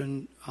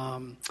mentioned,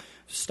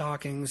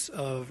 stockings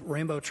of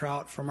rainbow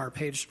trout from our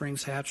Page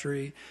Springs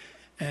hatchery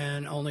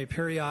and only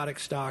periodic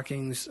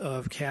stockings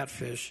of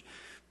catfish.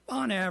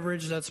 On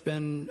average, that's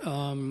been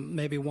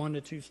maybe 1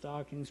 to 2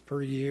 stockings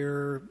per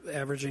year,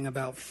 averaging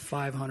about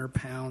 500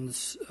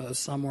 pounds,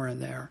 somewhere in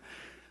there.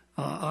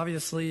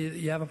 Obviously,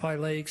 Yavapai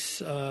Lakes,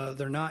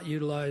 they're not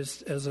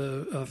utilized as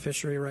a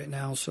fishery right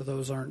now, so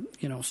those aren't,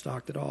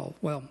 stocked at all.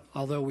 Well,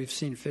 although we've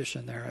seen fish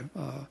in there.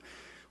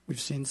 We've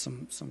seen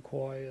some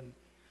koi and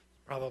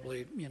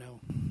probably,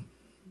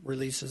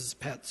 releases,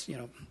 pets,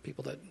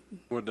 people that...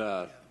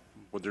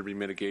 Would there be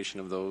mitigation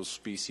of those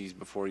species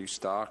before you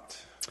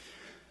stocked?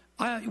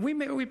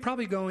 We'd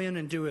probably go in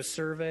and do a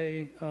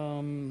survey.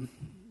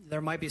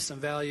 There might be some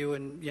value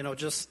in,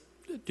 just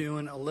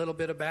doing a little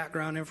bit of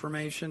background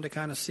information to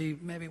kind of see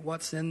maybe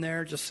what's in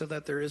there, just so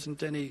that there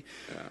isn't any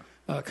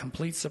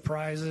complete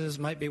surprises.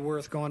 Might be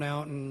worth going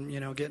out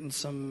and getting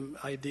some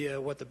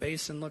idea what the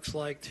basin looks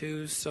like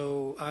too.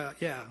 So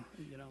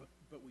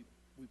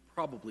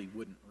probably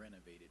wouldn't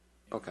renovate it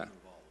and Okay.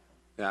 remove all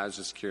of them. Yeah, I was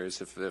just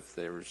curious if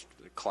there was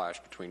a clash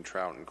between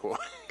trout and koi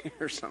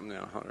or something.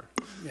 Or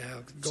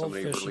Yeah,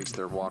 somebody goldfish released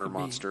their water would be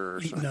monster or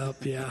eaten something.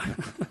 up, yeah.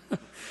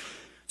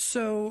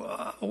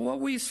 So what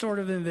we sort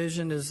of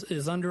envisioned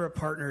is under a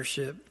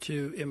partnership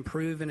to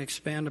improve and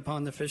expand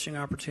upon the fishing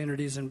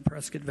opportunities in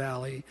Prescott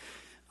Valley.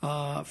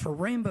 For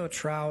rainbow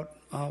trout,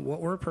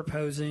 what we're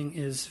proposing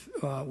is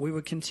we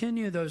would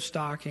continue those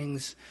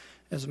stockings,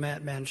 as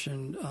Matt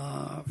mentioned,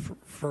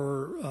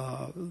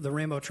 for the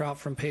rainbow trout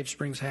from Page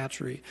Springs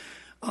Hatchery.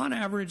 On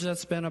average,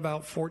 that's been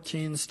about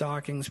 14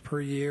 stockings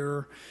per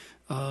year.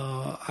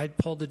 I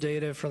pulled the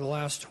data for the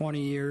last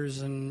 20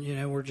 years, and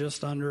we're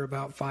just under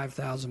about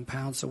 5,000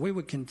 pounds. So we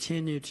would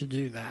continue to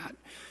do that.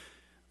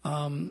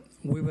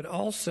 We would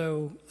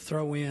also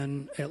throw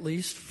in at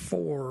least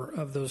 4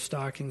 of those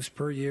stockings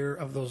per year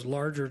of those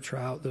larger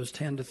trout, those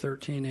 10 to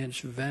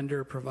 13-inch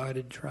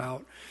vendor-provided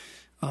trout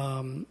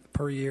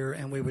per year,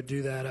 and we would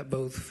do that at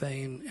both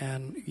Fane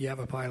and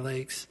Yavapai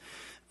Lakes.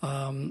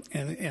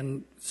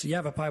 And so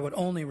Yavapai would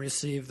only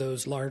receive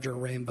those larger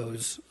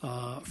rainbows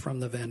from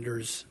the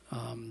vendors.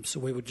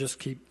 So we would just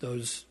keep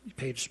those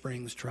Page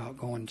Springs trout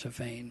going to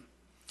Fane.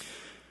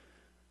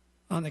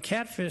 On the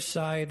catfish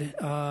side,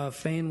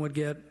 Fane would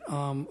get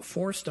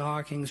 4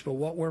 stockings, but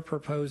what we're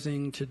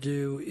proposing to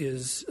do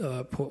is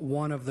put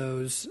one of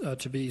those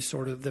to be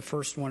sort of the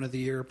first one of the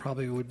year,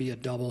 probably would be a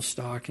double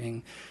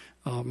stocking.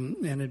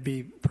 And it'd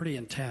be pretty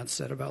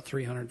intense at about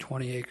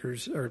 320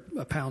 acres or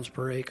pounds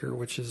per acre,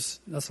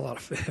 that's a lot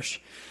of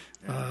fish.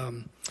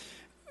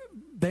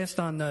 Based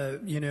on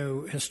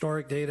the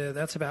historic data,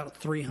 that's about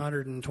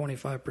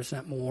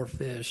 325% more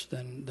fish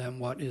than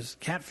what is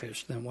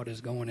catfish than what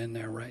is going in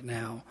there right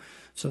now.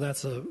 So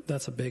that's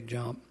a big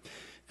jump.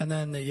 And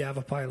then the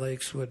Yavapai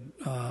Lakes would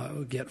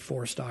get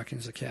 4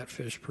 stockings of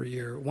catfish per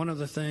year. One of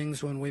the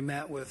things when we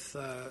met with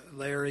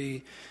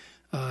Larry.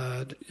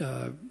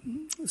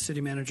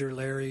 City Manager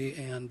Larry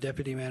and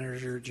Deputy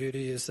Manager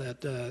Judy is that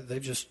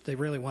they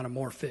really wanted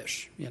more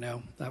fish.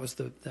 That was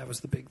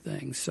the big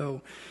thing.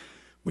 So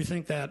we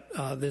think that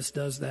this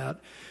does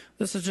that.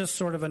 This is just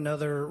sort of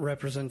another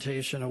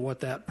representation of what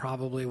that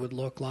probably would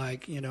look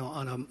like,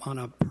 on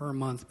a per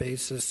month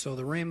basis. So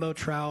the rainbow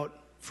trout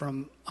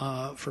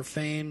for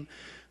Fane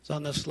is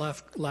on this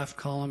left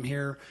column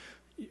here.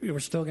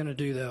 We're still going to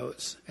do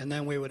those. And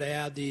then we would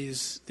add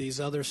these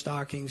other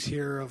stockings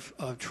here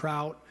of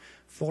trout,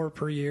 4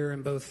 per year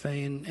in both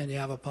Fane and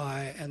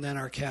Yavapai, and then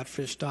our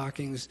catfish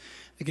stockings.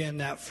 Again,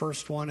 that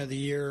first one of the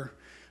year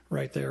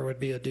right there would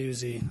be a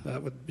doozy.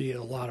 That would be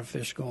a lot of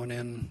fish going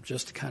in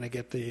just to kind of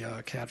get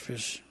the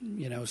catfish,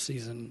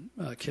 season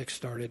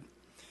kick-started.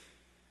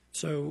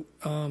 So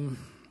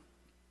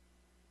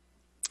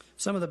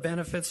some of the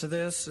benefits of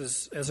this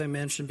is, as I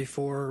mentioned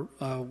before,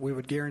 we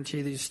would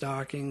guarantee these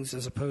stockings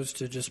as opposed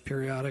to just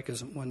periodic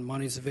as when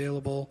money's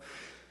available.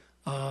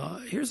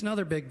 Here's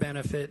another big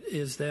benefit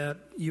is that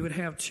you would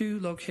have 2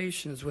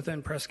 locations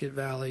within Prescott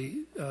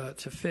Valley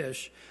to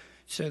fish,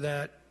 so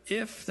that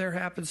if there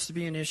happens to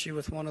be an issue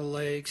with one of the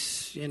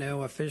lakes,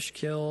 a fish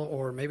kill,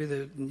 or maybe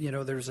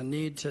there's a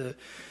need to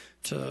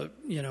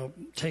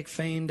take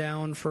Fane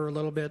down for a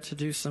little bit to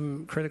do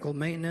some critical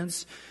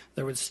maintenance,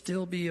 there would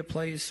still be a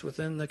place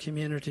within the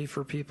community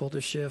for people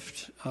to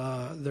shift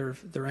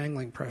their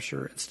angling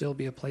pressure. It'd still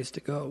be a place to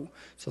go,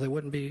 so they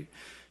wouldn't be,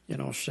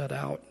 shut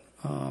out.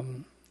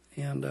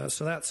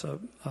 So that's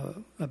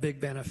a big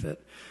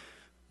benefit.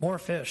 More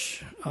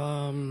fish.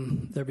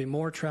 There'd be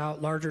more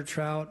trout, larger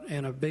trout,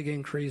 and a big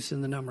increase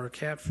in the number of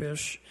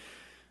catfish.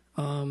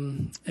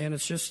 And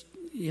it's just,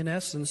 in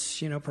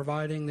essence,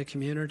 providing the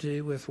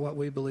community with what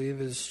we believe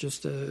is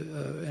just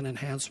an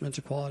enhancement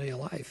to quality of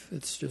life.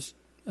 It's just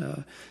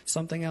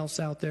something else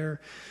out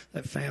there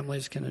that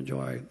families can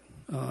enjoy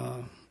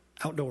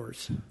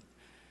outdoors.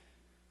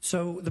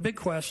 So the big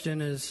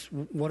question is,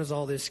 what is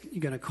all this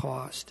going to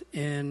cost?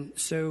 And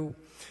so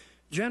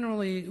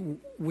generally,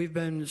 we've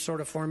been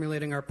sort of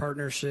formulating our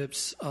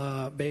partnerships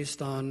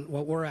based on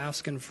what we're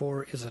asking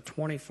for is a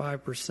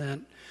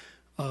 25%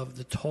 of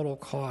the total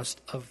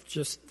cost of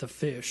just the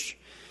fish.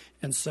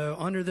 And so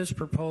under this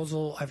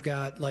proposal, I've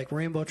got like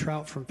rainbow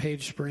trout from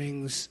Page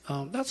Springs.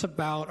 That's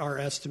about our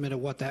estimate of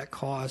what that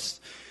costs.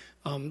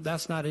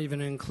 That's not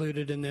even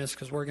included in this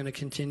because we're going to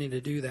continue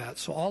to do that.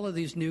 So all of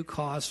these new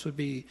costs would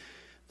be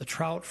the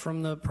trout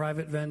from the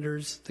private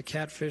vendors, the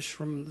catfish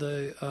from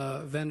the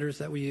vendors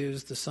that we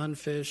use, the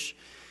sunfish.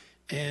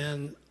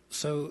 And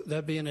so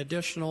that'd be an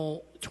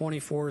additional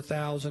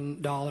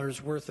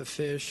 $24,000 worth of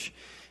fish.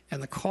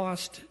 And the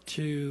cost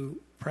to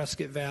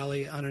Prescott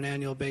Valley on an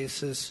annual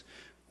basis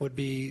would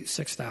be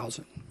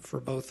 $6,000 for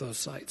both those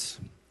sites.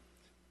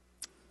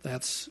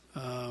 That's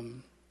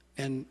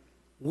and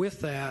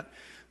with that,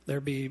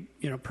 there'd be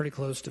pretty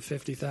close to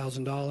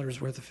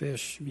 $50,000 worth of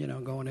fish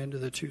going into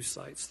the 2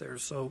 sites there.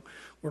 So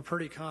we're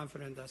pretty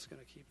confident that's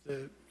going to keep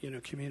the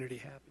community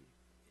happy.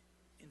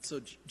 And so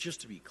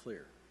just to be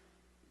clear,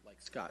 like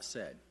Scott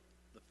said,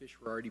 the fish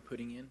we're already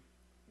putting in,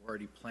 we're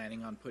already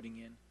planning on putting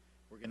in,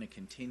 we're going to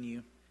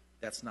continue.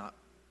 That's not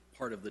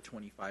part of the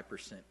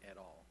 25% at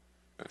all.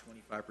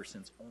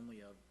 25% is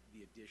only of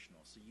the additional,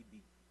 so you'd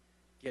be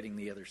getting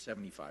the other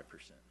 75%.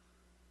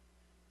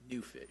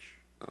 New fish.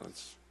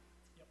 It's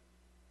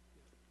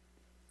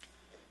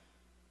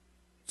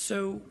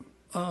So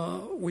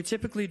we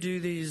typically do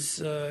these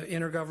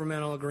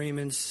intergovernmental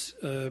agreements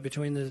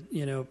between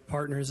the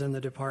partners in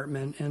the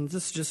department, and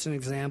this is just an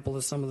example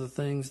of some of the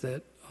things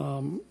that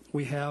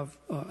we have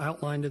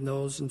outlined in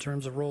those in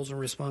terms of roles and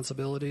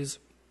responsibilities.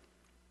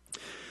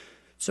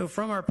 So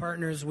from our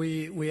partners,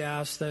 we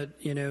ask that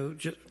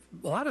just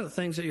a lot of the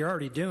things that you're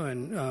already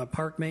doing,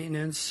 park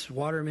maintenance,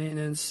 water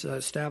maintenance,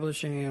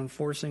 establishing and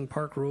enforcing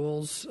park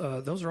rules,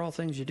 those are all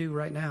things you do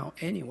right now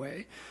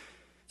anyway.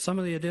 Some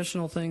of the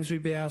additional things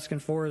we'd be asking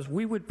for is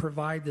we would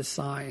provide the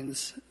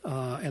signs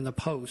and the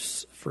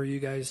posts for you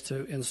guys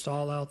to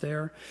install out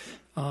there.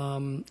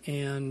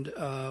 And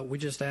we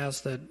just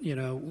ask that,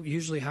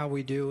 usually how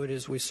we do it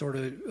is we sort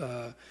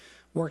of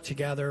work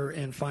together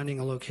in finding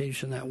a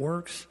location that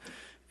works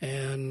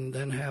and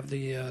then have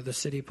the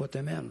city put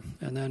them in.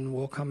 And then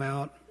we'll come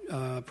out,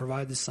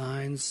 provide the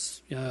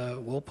signs,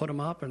 we'll put them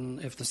up, and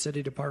if the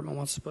city department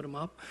wants to put them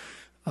up,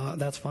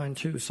 that's fine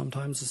too.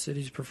 Sometimes the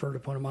cities prefer to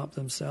put them up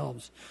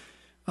themselves.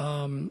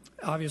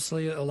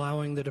 Obviously,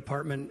 allowing the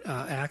department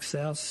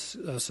access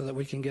so that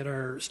we can get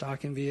our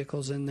stocking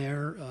vehicles in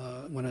there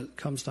when it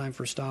comes time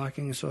for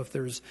stocking. So if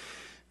there's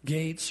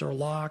gates or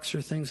locks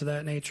or things of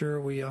that nature,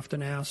 we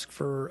often ask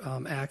for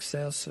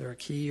access or a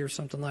key or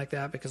something like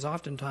that, because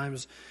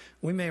oftentimes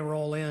we may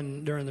roll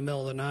in during the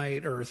middle of the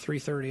night or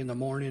 3:30 in the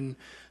morning,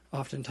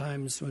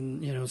 oftentimes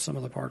when some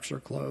of the parks are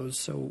closed.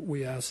 So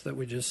we ask that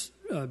we just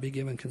be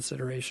given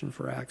consideration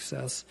for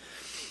access.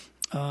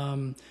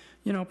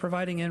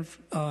 Providing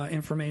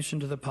information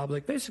to the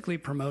public, basically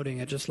promoting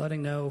it, just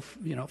letting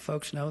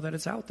folks know that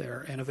it's out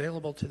there and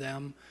available to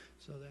them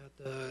so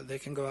that they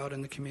can go out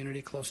in the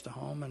community close to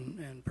home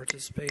and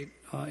participate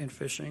in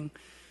fishing.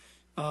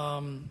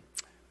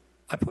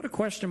 I put a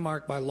question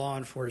mark by law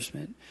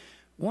enforcement.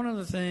 One of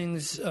the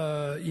things,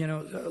 a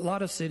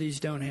lot of cities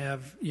don't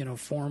have,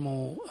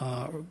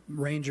 formal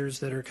rangers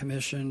that are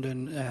commissioned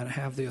and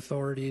have the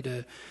authority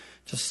to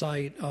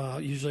cite.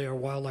 Usually our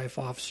wildlife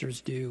officers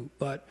do.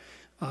 But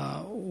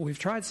we've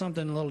tried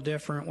something a little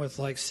different with,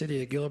 like,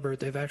 City of Gilbert.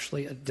 They've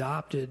actually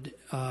adopted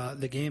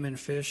the Game and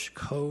Fish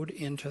Code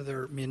into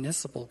their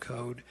municipal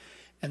code.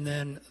 And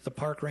then the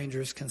park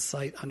rangers can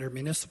cite under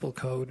municipal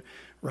code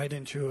right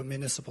into a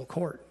municipal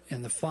court.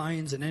 And the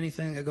fines and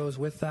anything that goes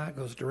with that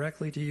goes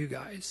directly to you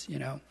guys,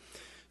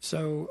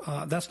 So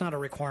that's not a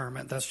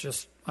requirement.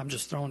 I'm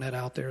just throwing that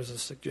out there as a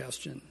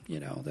suggestion,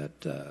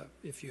 that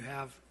if you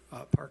have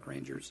park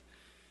rangers,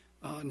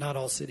 not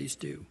all cities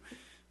do.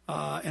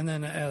 And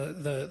then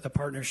the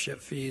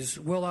partnership fees.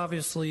 We'll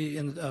obviously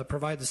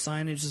provide the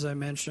signage, as I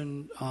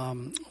mentioned.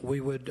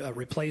 We would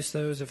replace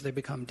those if they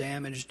become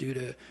damaged due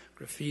to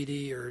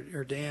graffiti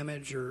or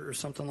damage or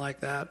something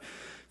like that.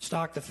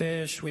 Stock the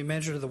fish. We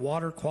measure the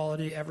water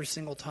quality every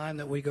single time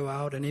that we go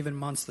out, and even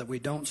months that we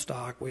don't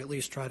stock, we at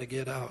least try to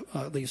get out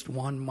at least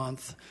 1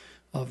 month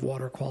of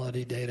water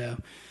quality data.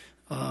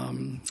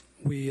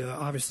 We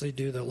obviously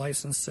do the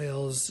license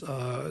sales.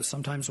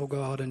 Sometimes we'll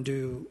go out and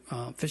do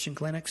fishing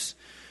clinics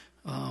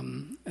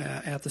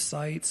at the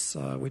sites.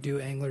 We do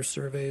angler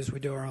surveys.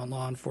 We do our own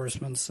law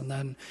enforcements. And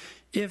then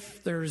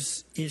if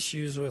there's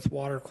issues with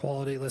water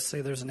quality, let's say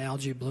there's an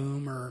algae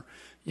bloom or,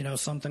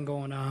 something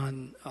going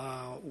on,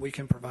 we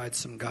can provide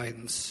some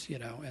guidance,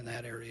 in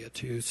that area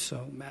too.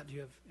 So, Matt, do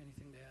you have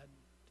anything to add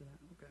to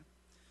that? Okay.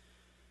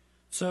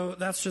 So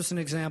that's just an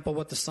example of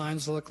what the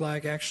signs look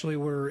like. Actually,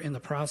 we're in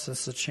the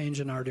process of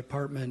changing our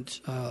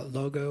department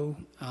logo.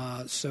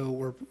 So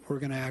we're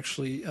going to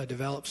actually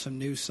develop some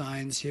new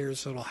signs here,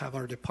 so it'll have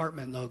our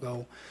department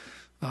logo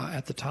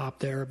at the top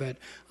there. But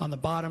on the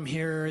bottom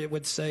here, it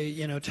would say,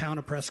 Town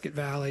of Prescott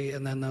Valley,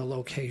 and then the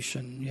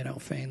location,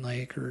 Fain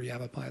Lake or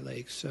Yavapai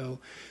Lake. So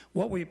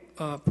what we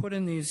put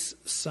in these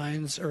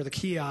signs, or the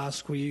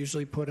kiosk, we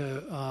usually put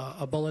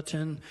a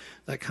bulletin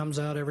that comes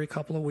out every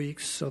couple of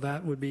weeks. So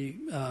that would be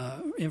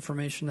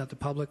information that the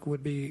public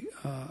would be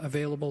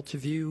available to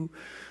view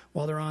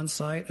while they're on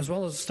site, as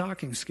well as a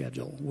stocking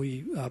schedule.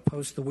 We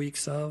post the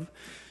weeks of,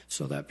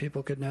 so that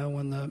people could know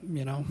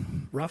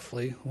when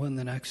roughly when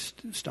the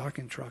next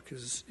stocking truck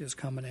is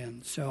coming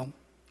in. So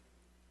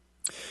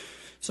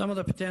some of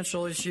the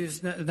potential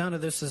issues, none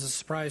of this is a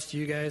surprise to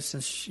you guys,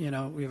 since,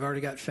 we've already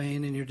got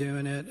Fain and you're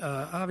doing it.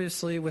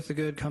 Obviously, with the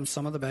good comes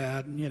some of the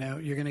bad.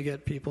 You're going to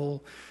get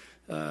people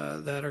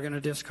that are going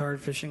to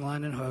discard fishing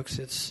line and hooks.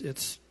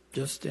 It's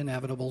just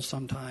inevitable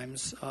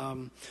sometimes.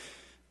 An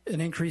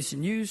increase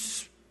in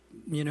use,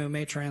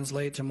 may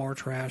translate to more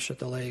trash at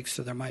the lake.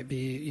 So there might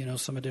be,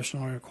 some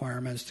additional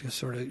requirements to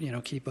sort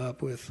of, keep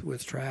up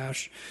with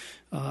trash.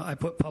 I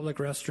put public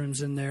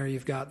restrooms in there.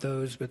 You've got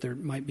those, but there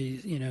might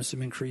be,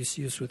 some increased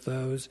use with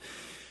those.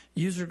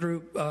 User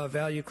group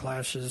value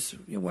clashes.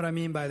 What I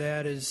mean by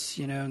that is,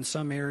 in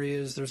some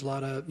areas there's a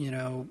lot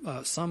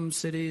of, some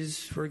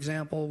cities, for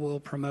example, will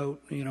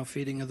promote,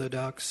 feeding of the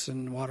ducks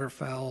and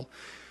waterfowl.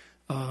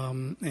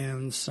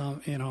 And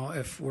some,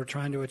 if we're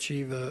trying to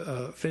achieve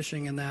a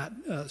fishing in that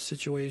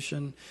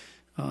situation,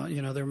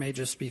 there may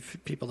just be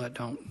people that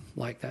don't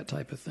like that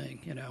type of thing,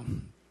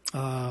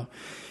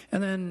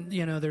 and then,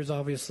 there's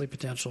obviously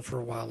potential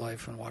for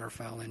wildlife and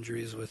waterfowl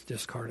injuries with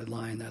discarded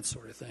line, that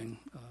sort of thing.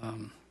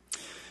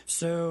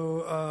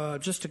 So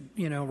just to,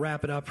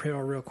 wrap it up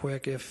here real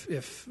quick, if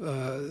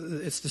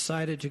it's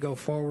decided to go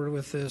forward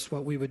with this,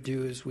 what we would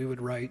do is we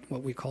would write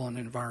what we call an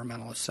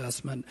environmental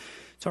assessment.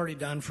 It's already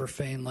done for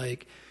Fain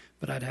Lake,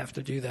 but I'd have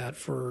to do that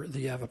for the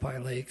Yavapai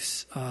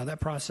Lakes.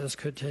 That process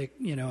could take,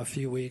 a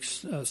few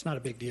weeks. It's not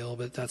a big deal,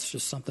 but that's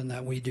just something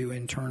that we do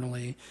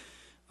internally.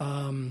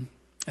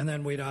 And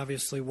then we'd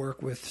obviously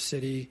work with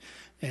city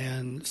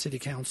and city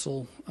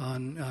council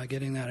on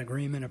getting that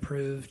agreement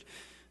approved.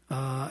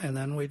 And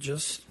then we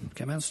just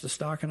commence the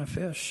stocking of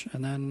fish.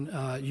 And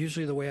then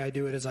usually the way I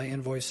do it is I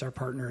invoice our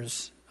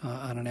partners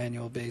on an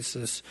annual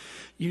basis,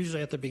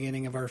 usually at the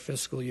beginning of our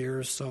fiscal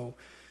years. So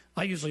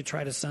I usually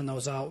try to send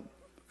those out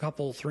a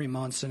couple, 3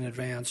 months in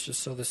advance, just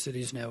so the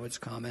cities know it's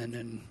coming,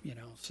 and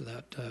so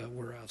that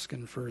we're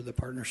asking for the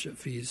partnership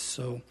fees.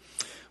 So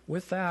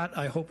with that,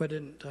 I hope I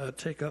didn't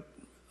take up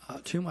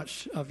too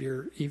much of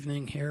your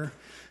evening here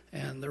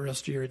and the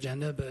rest of your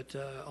agenda, but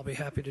I'll be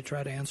happy to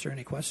try to answer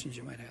any questions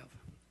you might have.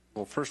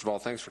 Well, first of all,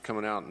 thanks for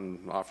coming out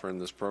and offering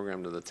this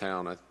program to the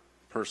town. I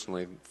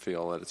personally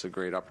feel that it's a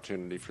great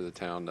opportunity for the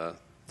town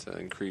to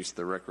increase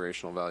the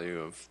recreational value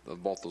of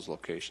both those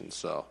locations.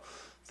 So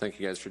thank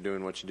you guys for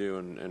doing what you do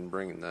and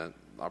bringing that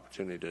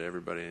opportunity to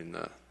everybody in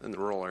the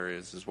rural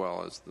areas as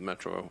well as the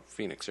Metro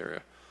Phoenix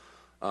area.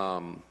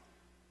 The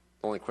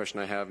only question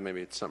I have,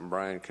 maybe it's something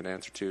Brian could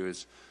answer to,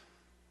 is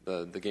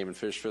the Game and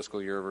Fish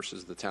fiscal year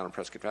versus the town of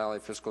Prescott Valley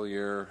fiscal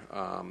year.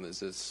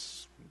 Is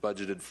this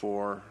budgeted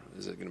for?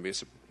 Is it going to be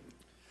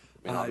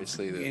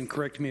obviously and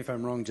correct me if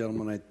I'm wrong,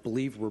 gentlemen, I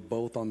believe we're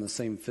both on the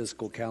same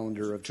fiscal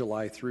calendar of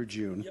July through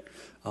June.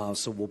 Yep.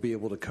 So we'll be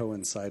able to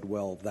coincide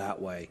well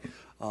that way.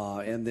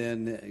 And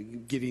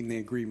then getting the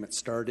agreement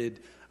started,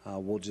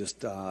 we'll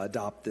just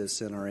adopt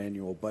this in our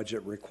annual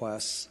budget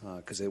requests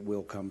because it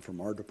will come from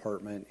our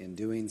department in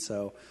doing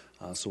so.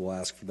 So we'll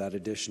ask for that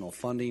additional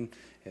funding.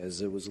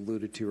 As it was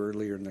alluded to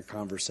earlier in the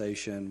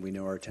conversation, we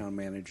know our town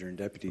manager and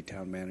deputy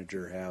town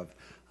manager have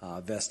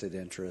vested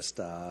interest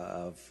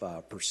of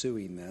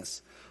pursuing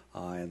this.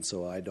 And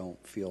so I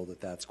don't feel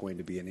that that's going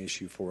to be an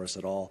issue for us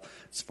at all.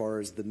 As far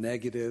as the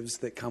negatives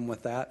that come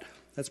with that,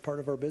 that's part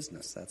of our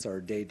business. That's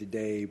our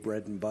day-to-day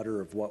bread and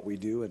butter of what we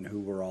do and who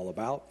we're all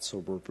about. So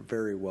we're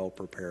very well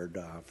prepared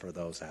for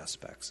those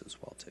aspects as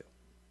well, too.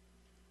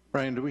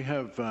 Brian, do we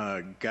have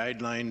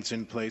guidelines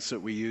in place that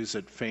we use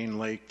at Fain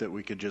Lake that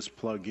we could just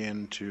plug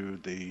into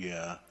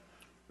the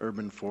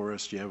urban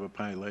forest,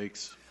 Yavapai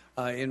Lakes?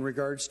 In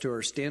regards to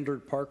our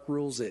standard park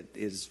rules, it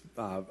is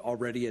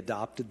already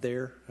adopted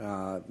there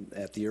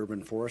at the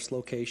urban forest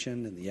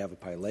location in the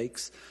Yavapai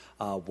Lakes.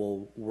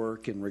 We'll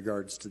work in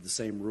regards to the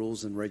same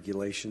rules and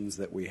regulations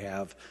that we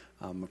have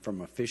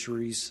from a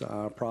fisheries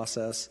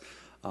process.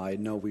 I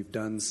know we've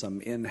done some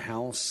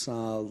in-house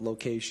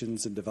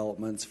locations and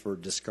developments for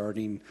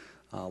discarding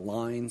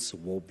lines, so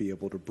we'll be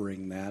able to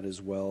bring that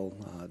as well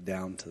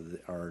down to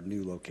our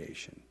new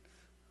location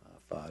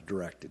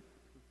directed.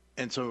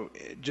 And so,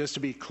 just to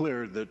be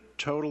clear, the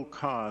total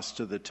cost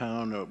to the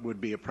town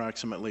would be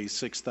approximately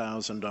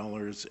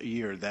 $6,000 a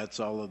year. That's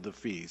all of the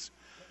fees.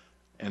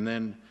 And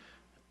then,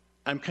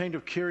 I'm kind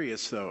of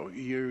curious, though.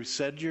 You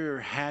said your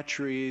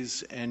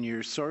hatcheries and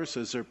your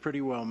sources are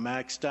pretty well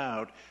maxed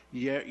out,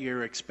 yet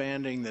you're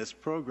expanding this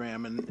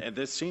program, and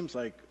this seems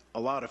like a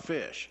lot of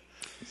fish.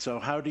 So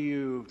how do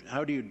you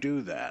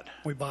do that?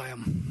 We buy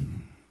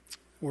them.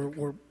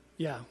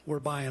 We're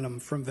buying them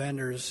from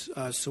vendors.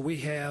 So we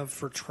have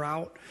for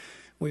trout,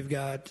 we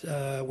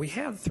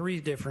have 3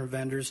 different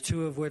vendors,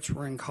 2 of which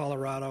were in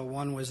Colorado.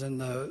 One was in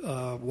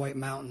the White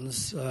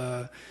Mountains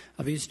of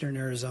eastern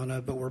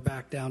Arizona, but we're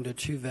back down to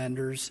 2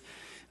 vendors.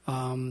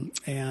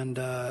 And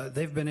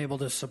they've been able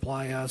to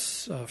supply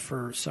us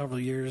for several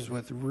years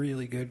with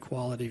really good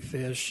quality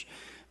fish.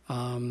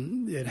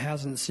 It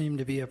hasn't seemed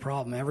to be a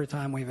problem. Every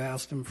time we've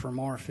asked them for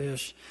more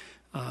fish,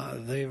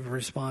 they've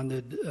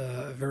responded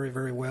very,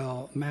 very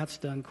well. Matt's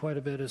done quite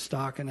a bit of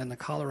stocking in the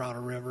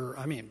Colorado River.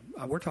 I mean,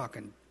 we're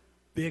talking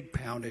big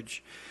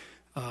poundage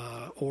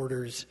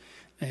orders,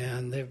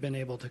 and they've been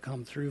able to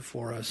come through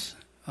for us.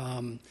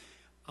 On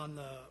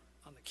the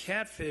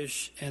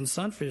catfish and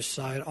sunfish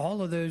side,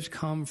 all of those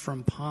come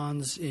from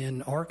ponds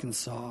in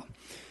Arkansas.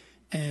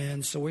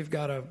 And so we've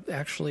got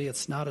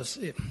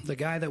the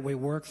guy that we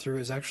work through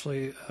is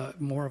actually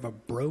more of a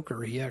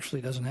broker. He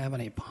actually doesn't have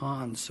any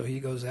ponds, so he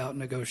goes out and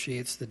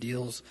negotiates the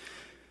deals,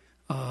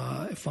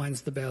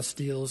 finds the best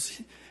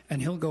deals,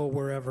 and he'll go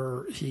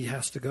wherever he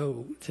has to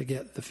go to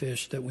get the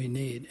fish that we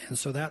need. And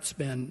so that's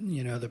been,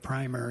 the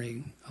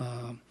primary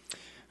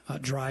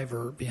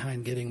driver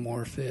behind getting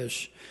more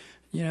fish.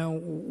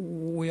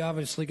 We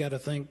obviously got to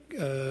think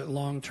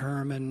long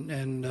term,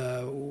 and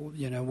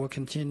we'll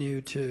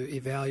continue to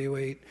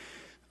evaluate,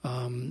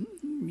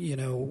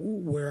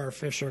 where our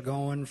fish are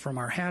going from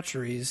our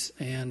hatcheries,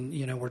 and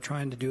we're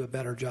trying to do a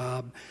better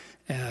job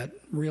at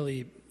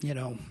really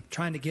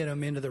trying to get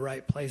them into the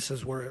right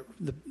places where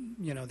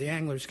the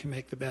anglers can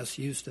make the best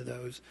use of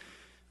those.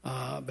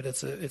 But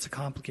it's a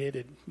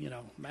complicated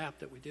map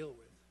that we deal with.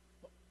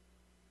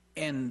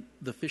 And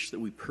the fish that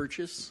we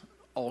purchase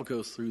all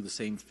goes through the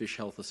same fish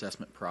health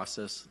assessment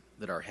process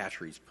that our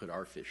hatcheries put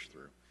our fish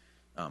through.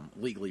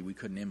 Legally, we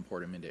couldn't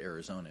import them into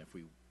Arizona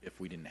if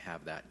we didn't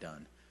have that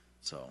done.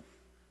 So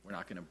we're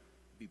not going to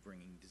be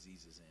bringing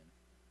diseases in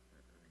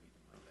or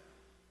anything like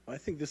that. I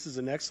think this is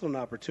an excellent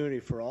opportunity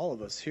for all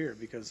of us here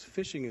because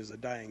fishing is a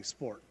dying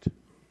sport.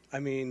 I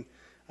mean,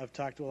 I've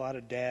talked to a lot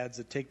of dads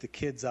that take the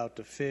kids out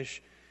to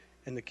fish,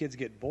 and the kids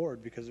get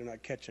bored because they're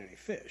not catching any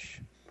fish.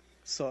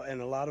 So,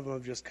 and a lot of them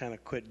have just kind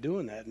of quit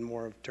doing that and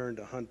more have turned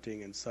to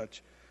hunting and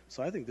such.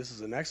 So I think this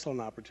is an excellent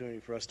opportunity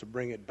for us to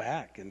bring it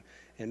back and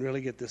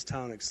really get this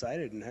town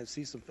excited and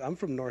see some. I'm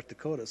from North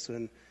Dakota, so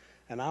in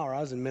an hour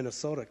I was in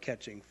Minnesota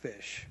catching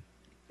fish,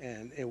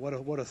 and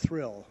what a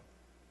thrill.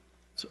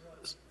 So,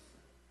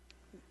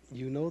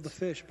 the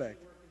fish back.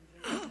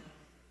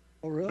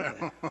 Oh, really?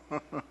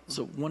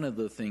 So one of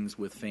the things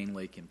with Fane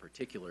Lake in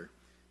particular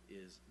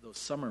is those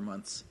summer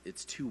months,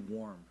 it's too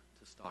warm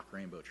to stock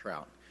rainbow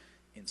trout.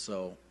 And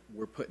so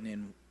we're putting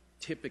in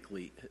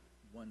typically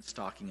one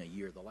stocking a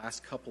year. The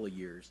last couple of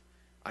years,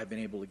 I've been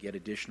able to get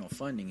additional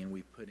funding, and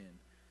we put in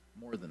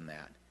more than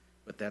that.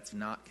 But that's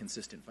not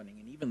consistent funding.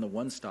 And even the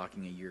one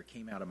stocking a year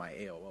came out of my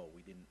AOO.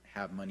 We didn't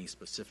have money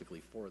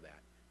specifically for that,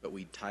 but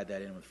we tied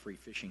that in with Free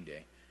Fishing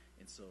Day.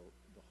 And so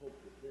the hope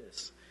with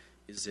this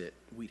is that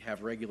we'd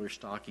have regular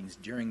stockings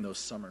during those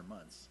summer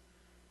months.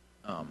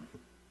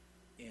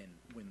 And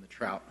when the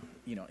trout,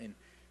 and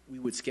we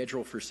would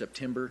schedule for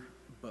September,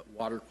 but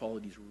water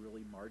quality is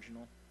really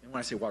marginal. And when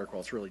I say water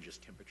quality, it's really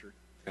just temperature.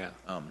 Yeah.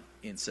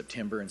 In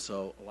September, and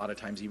so a lot of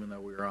times, even though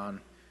we were on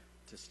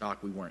to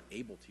stock, we weren't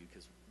able to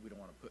because we don't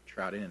want to put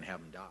trout in and have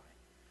them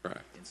die. Right.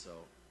 And so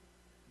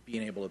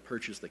being able to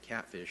purchase the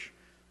catfish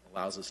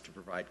allows us to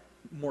provide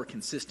more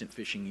consistent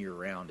fishing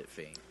year-round at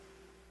Fane.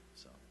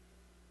 So.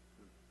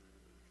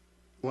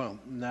 Well,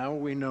 now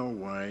we know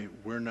why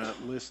we're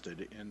not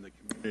listed in the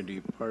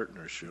community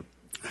partnership.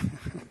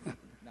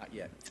 Not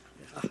yet.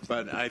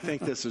 But I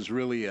think this is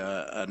really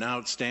an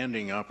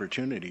outstanding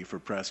opportunity for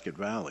Prescott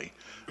Valley.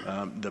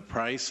 The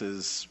price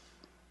is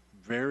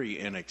very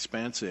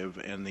inexpensive,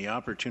 and the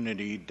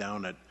opportunity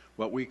down at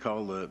what we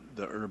call the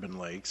urban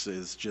lakes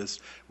is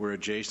just, we're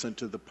adjacent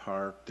to the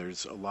park.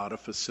 There's a lot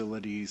of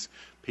facilities.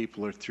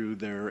 People are through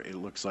there. It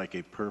looks like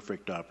a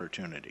perfect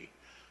opportunity.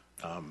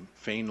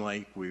 Fane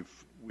Lake,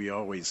 we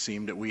always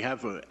seem to, we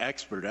have an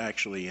expert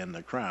actually in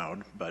the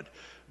crowd, but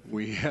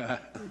we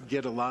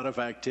get a lot of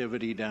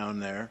activity down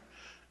there.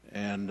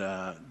 And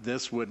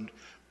this would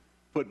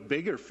put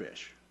bigger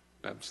fish.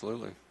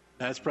 Absolutely.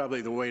 That's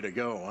probably the way to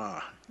go,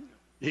 huh?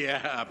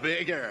 Yeah,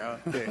 bigger.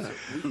 Okay.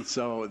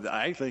 So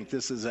I think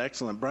this is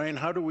excellent. Brian,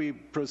 how do we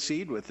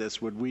proceed with this?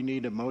 Would we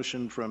need a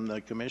motion from the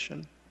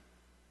commission?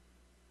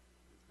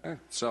 Okay.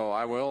 So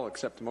I will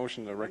accept the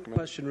motion to recommend.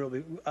 Question,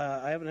 really.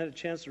 I haven't had a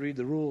chance to read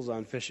the rules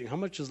on fishing. How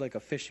much does like a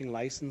fishing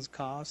license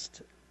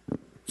cost?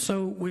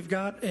 So we've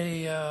got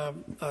a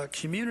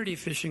community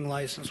fishing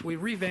license. We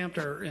revamped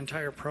our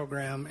entire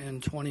program in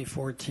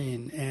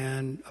 2014,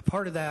 and a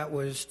part of that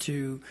was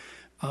to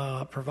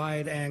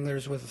provide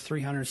anglers with a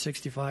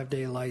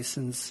 365-day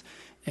license,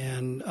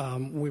 and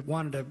we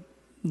wanted to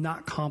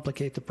not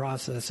complicate the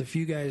process. If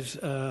you guys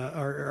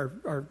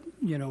are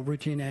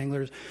routine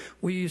anglers,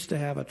 we used to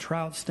have a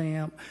trout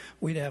stamp,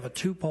 we'd have a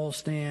two-pole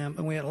stamp,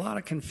 and we had a lot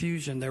of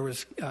confusion. There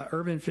was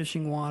urban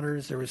fishing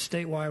waters, there was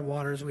statewide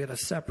waters, we had a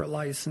separate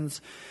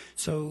license.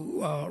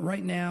 So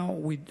right now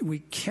we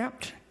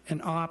kept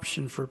an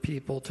option for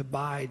people to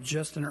buy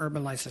just an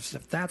urban license.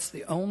 If that's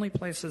the only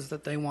places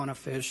that they want to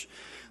fish,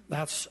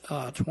 that's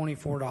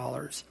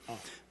 $24.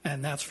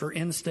 And that's for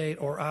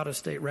in-state or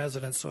out-of-state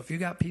residents. So if you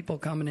got people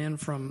coming in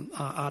from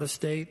out of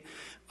state,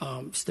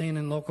 staying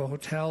in local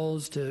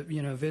hotels to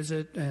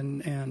visit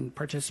and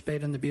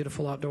participate in the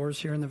beautiful outdoors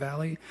here in the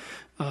valley,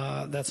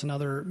 that's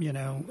another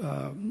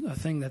a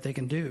thing that they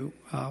can do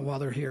while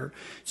they're here.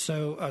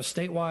 So a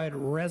statewide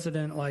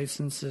resident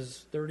license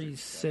is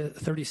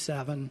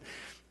 $37.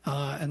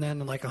 And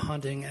then like a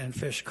hunting and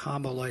fish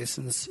combo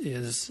license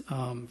is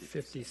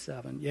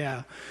 $57.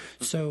 Yeah.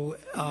 So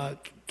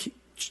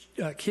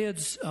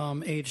kids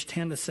age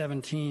 10 to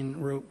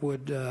 17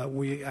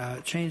 we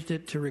changed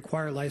it to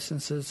require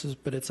licenses,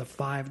 but it's a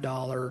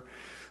 $5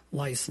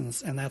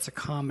 license, and that's a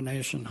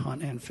combination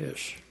hunt and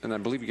fish. And I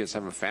believe you guys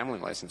have a family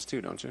license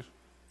too, don't you?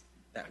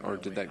 Or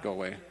did that go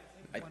away?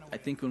 I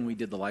think when we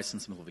did the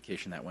license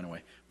simplification, that went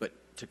away. But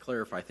to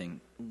clarify, I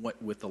think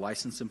with the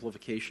license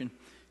simplification,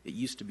 it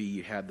used to be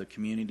you had the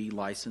community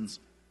license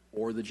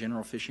or the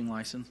general fishing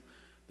license.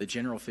 The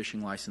general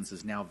fishing license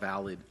is now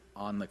valid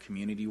on the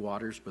community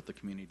waters, but the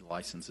community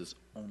license is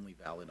only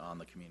valid on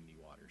the community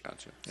waters.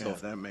 Gotcha. So So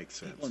if that makes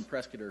sense. people in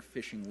Prescott are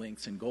fishing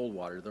lynx and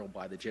goldwater, they'll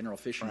buy the general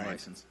fishing Right.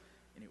 license,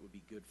 and it would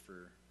be good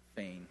for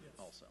Fane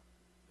also.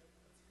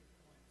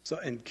 So,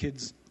 and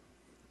kids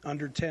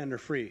under 10 are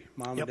free.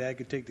 Mom Yep. and dad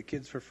could take the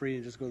kids for free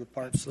and just go to the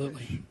park. and fish.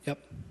 Absolutely. Yep.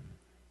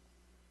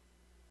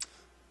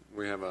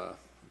 We have a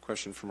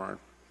question from our.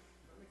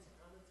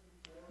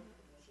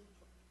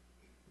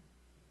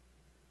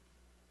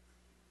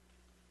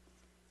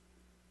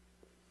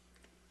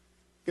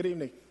 Good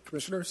evening,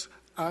 Commissioners.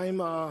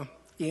 I'm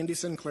Andy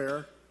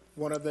Sinclair,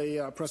 one of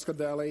the Prescott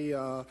Valley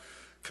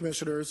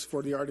Commissioners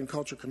for the Art and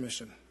Culture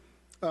Commission.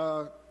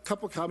 A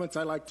couple comments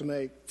I'd like to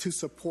make to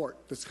support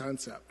this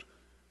concept.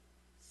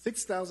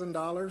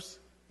 $6,000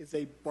 is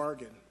a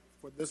bargain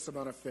for this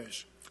amount of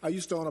fish. I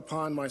used to own a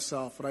pond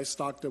myself, and I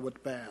stocked it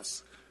with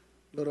bass,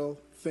 little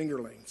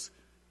fingerlings.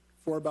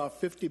 For about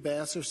 50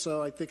 bass or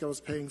so, I think I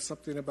was paying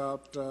something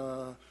about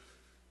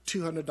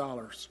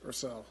 $200 or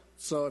so.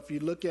 So if you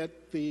look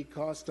at the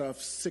cost of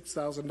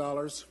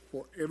 $6,000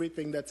 for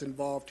everything that's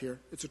involved here,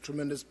 it's a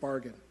tremendous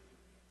bargain.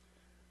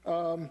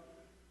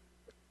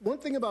 One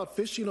thing about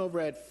fishing over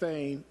at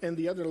Fane and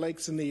the other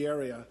lakes in the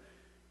area,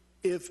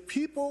 if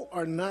people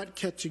are not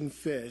catching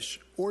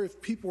fish, or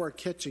if people are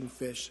catching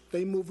fish,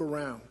 they move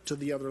around to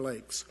the other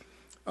lakes.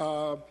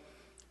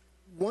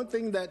 One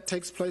thing that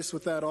takes place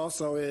with that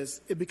also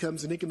is it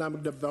becomes an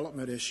economic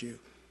development issue.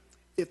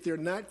 If they're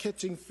not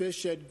catching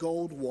fish at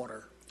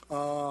Goldwater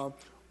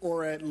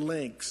or at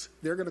Lynx,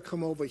 they're going to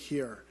come over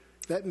here.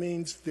 That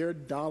means their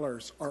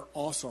dollars are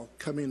also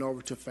coming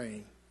over to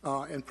Fane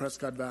and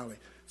Prescott Valley.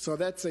 So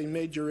that's a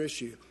major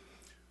issue.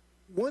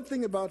 One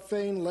thing about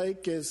Fane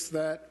Lake is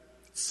that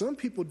some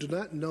people do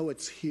not know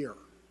it's here.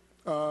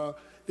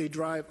 They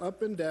drive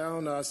up and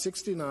down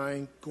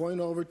 69,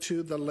 going over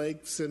to the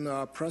lakes in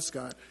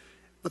Prescott,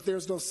 but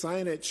there's no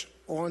signage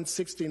on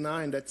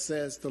 69 that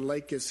says the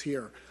lake is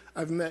here.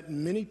 I've met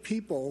many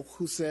people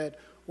who said,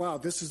 wow,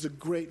 this is a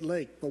great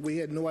lake, but we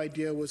had no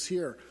idea it was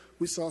here.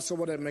 We saw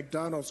someone at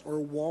McDonald's or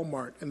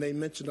Walmart, and they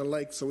mentioned a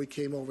lake, so we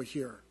came over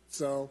here.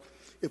 So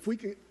if we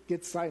could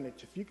get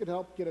signage, if you could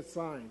help get a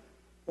sign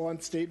on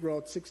State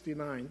Road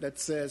 69 that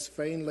says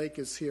Fane Lake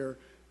is here,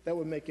 that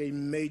would make a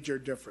major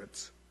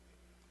difference.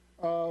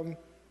 One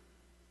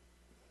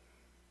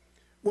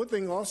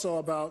thing also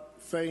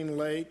about Fane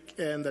Lake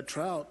and the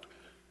trout,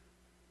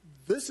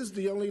 this is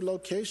the only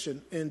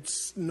location in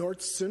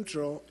north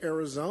central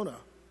Arizona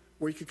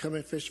where you could come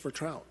and fish for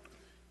trout.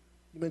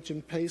 You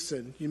mentioned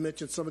Payson, you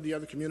mentioned some of the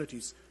other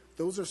communities.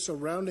 Those are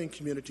surrounding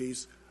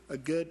communities, a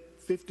good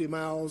 50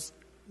 miles,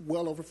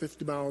 well over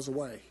 50 miles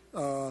away.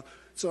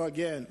 So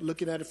again,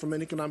 looking at it from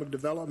an economic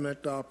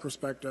development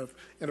perspective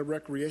and a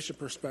recreation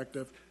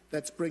perspective,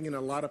 that's bringing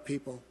a lot of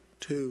people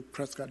to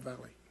Prescott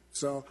Valley.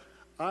 So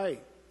I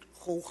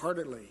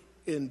wholeheartedly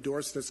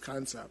endorse this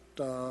concept.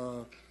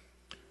 The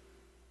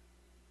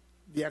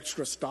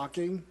extra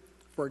stocking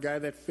for a guy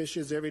that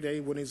fishes every day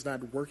when he's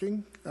not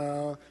working,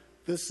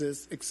 this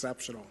is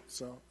exceptional.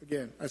 So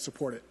again, I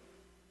support it.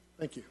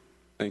 Thank you.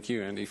 Thank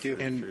you, Andy, for your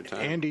And time.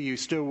 Andy, you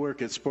still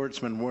work at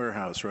Sportsman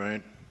Warehouse,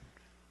 right?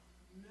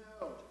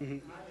 No, I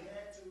had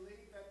to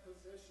leave that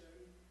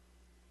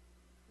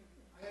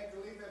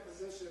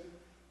position.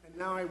 And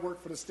now I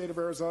work for the state of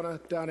Arizona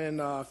down in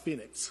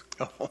Phoenix.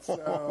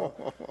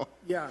 So,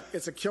 yeah,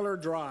 it's a killer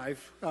drive.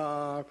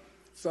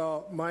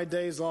 So my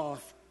days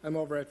off, I'm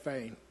over at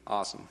Fane.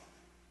 Awesome.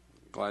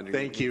 Glad you're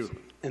Thank you.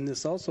 And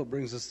this also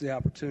brings us the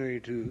opportunity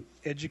to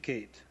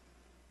educate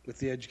with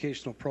the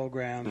educational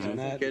programs and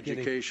that.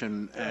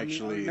 Education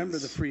actually I remember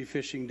is- the free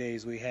fishing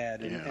days we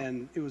had,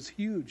 and it was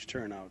huge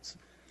turnouts.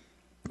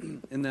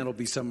 And that'll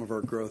be some of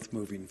our growth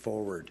moving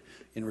forward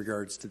in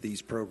regards to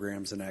these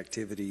programs and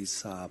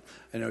activities. I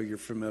know you're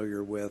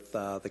familiar with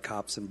the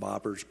Cops and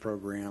Bobbers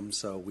program,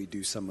 so we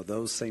do some of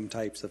those same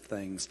types of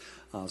things.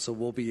 So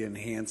we'll be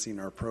enhancing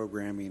our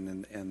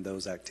programming and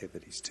those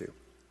activities too.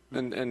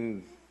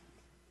 And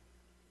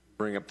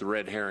bring up the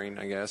red herring,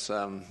 I guess,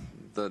 the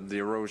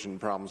erosion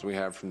problems we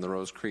have from the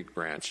Rose Creek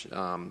branch.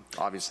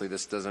 Obviously,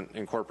 this doesn't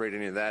incorporate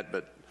any of that,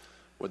 but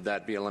would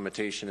that be a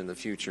limitation in the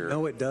future?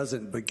 No, it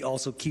doesn't, but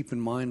also keep in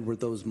mind where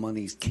those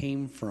monies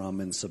came from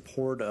in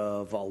support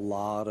of a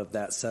lot of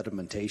that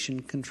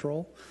sedimentation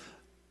control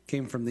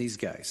came from these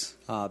guys.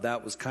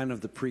 That was kind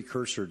of the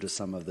precursor to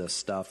some of this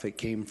stuff. It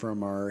came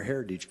from our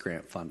Heritage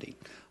Grant funding.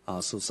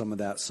 So some of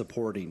that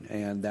supporting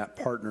and that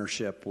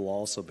partnership will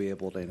also be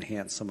able to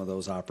enhance some of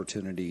those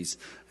opportunities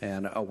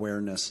and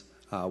awareness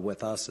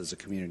with us as a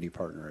community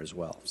partner as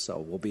well. So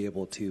we'll be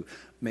able to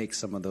make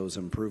some of those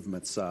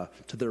improvements to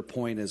their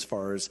point as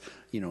far as,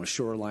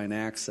 shoreline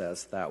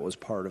access. That was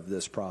part of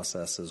this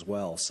process as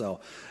well. So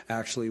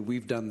actually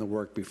we've done the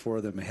work before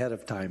them ahead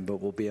of time,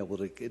 but we'll be able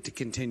to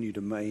continue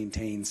to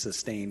maintain,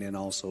 sustain, and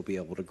also be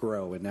able to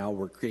grow. And now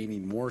we're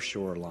gaining more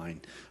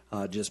shoreline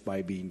just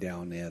by being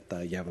down at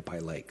Yavapai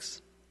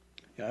Lakes.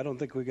 Yeah, I don't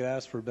think we could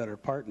ask for a better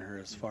partner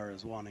as far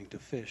as wanting to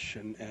fish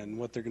and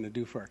what they're going to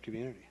do for our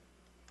community.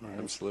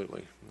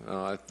 Absolutely.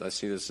 I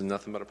see this as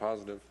nothing but a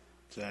positive.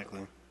 Exactly.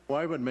 Well,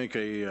 I would make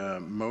a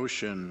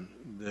motion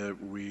that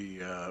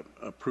we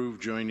approve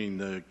joining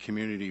the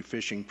community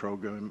fishing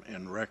program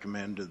and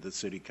recommend to the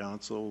city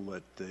council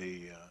that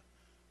they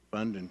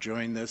fund and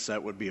join this.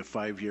 That would be a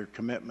 5-year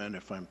commitment,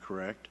 if I'm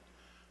correct.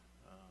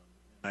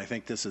 I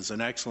think this is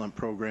an excellent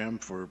program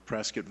for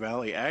Prescott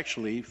Valley,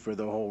 actually for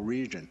the whole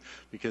region,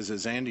 because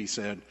as Andy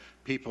said,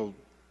 people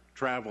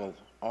travel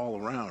all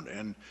around,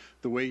 and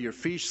the way your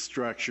fee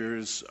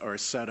structures are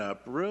set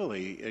up,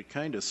 really, it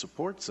kind of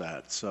supports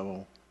that.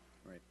 So,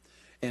 Right.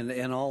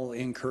 And I'll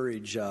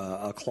encourage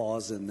a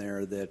clause in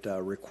there that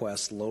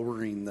requests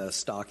lowering the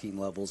stocking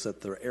levels at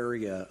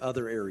the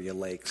other area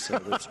lakes. So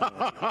there's more.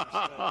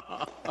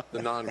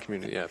 The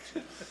non-community, yes.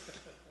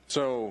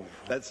 So,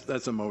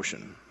 that's a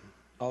motion.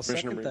 I'll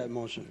Commissioner second that Brinkman,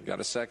 motion. got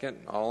a second?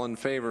 All in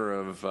favor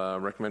of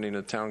recommending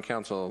to town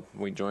council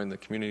we join the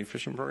community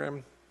fishing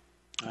program?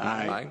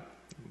 Aye.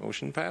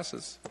 Motion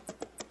passes.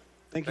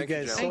 Thank you Thank you,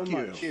 guys so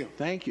gentlemen. much.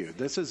 Thank you.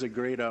 This is a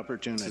great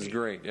opportunity. This is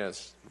great,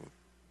 yes.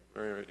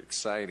 Very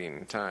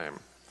exciting time.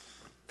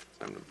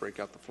 Time to break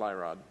out the fly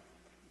rod.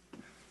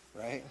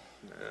 Right?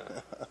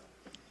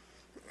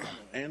 Yeah.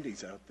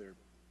 Andy's out there.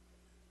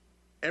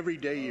 Every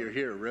day you're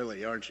here,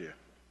 really, aren't you?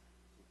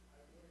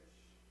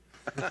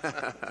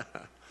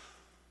 Have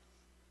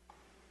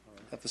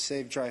a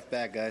safe drive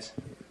back, guys.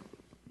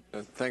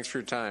 Thanks for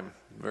your time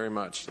very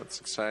much.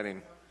 That's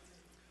exciting.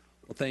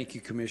 Well, thank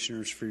you,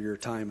 commissioners, for your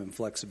time and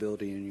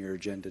flexibility in your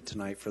agenda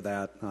tonight for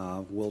that.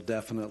 We'll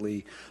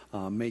definitely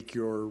make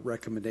your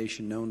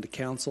recommendation known to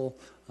council.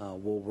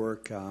 We'll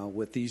work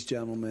with these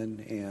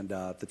gentlemen and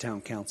the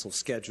town council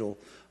schedule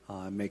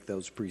and make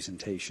those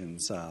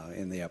presentations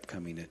in the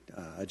upcoming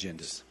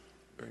agendas.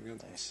 Very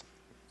good.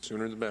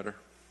 Sooner the better.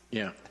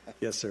 Yeah.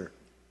 Yes, sir.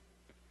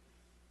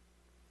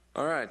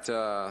 All right.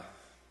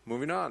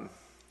 Moving on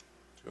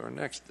to our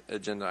next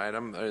agenda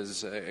item.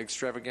 Is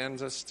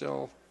extravaganza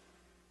still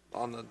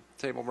on the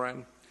table,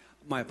 Brian?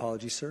 My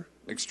apologies, sir.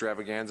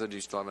 Extravaganza. Do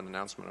you still have an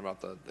announcement about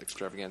the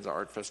Extravaganza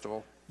Art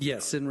Festival?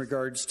 Yes, in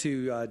regards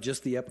to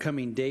just the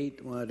upcoming date,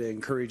 I want to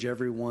encourage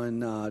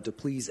everyone to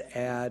please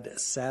add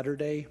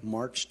Saturday,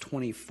 March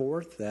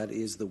 24th. That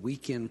is the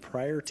weekend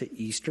prior to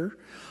Easter,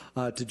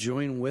 to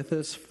join with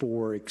us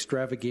for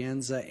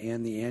Extravaganza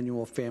and the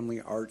annual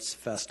Family Arts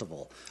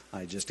Festival.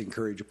 I just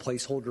encourage a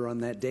placeholder on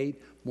that date.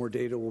 More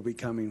data will be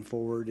coming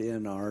forward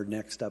in our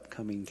next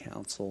upcoming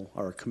council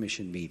or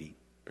commission meeting.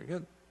 Very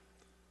good.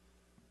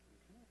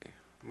 Okay.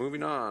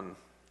 Moving on.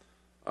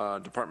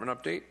 Department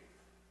update.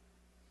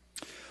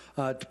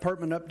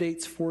 Department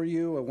updates for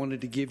you. I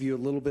wanted to give you a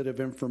little bit of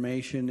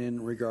information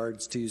in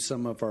regards to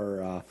some of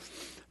our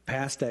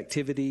past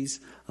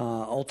activities.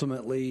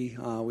 Ultimately,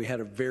 we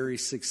had a very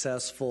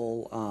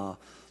successful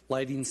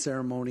lighting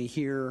ceremony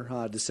here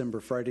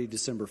Friday,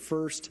 December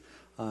 1st.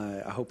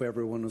 I hope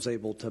everyone was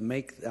able to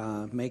make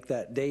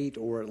that date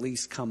or at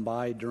least come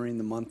by during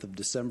the month of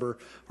December.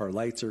 Our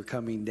lights are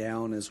coming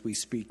down as we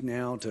speak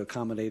now to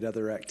accommodate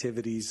other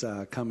activities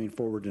coming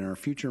forward in our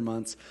future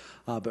months,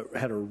 but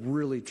had a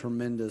really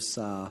tremendous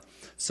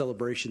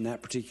celebration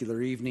that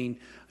particular evening.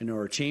 I know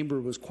our chamber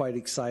was quite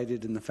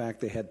excited in the fact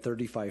they had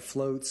 35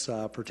 floats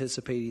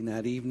participating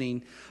that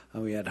evening.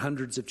 We had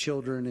hundreds of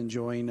children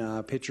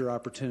enjoying picture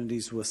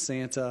opportunities with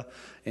Santa,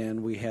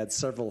 and we had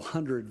several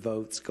hundred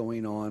votes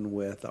going on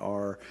with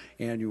our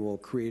annual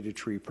Create a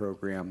Tree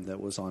program that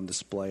was on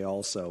display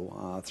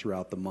also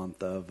throughout the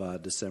month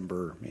of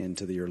December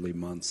into the early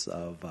months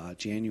of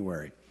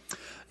January.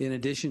 In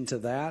addition to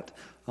that,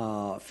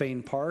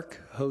 Fane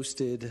Park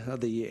hosted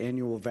the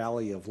annual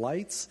Valley of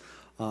Lights.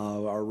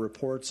 Our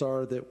reports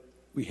are that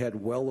we had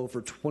well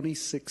over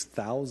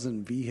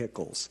 26,000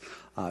 vehicles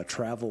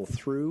travel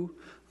through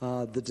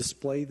the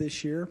display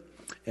this year,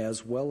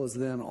 as well as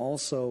then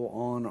also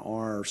on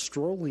our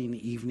strolling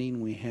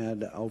evening, we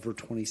had over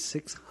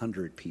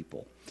 2,600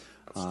 people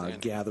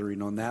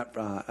gathering on that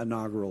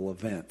inaugural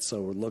event.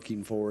 So we're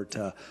looking forward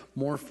to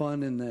more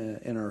fun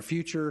in our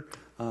future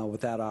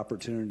with that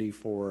opportunity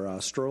for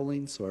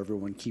strolling. So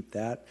everyone keep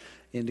that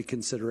into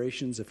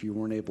considerations. If you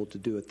weren't able to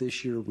do it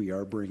this year, we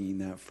are bringing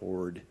that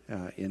forward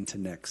into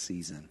next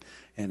season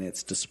and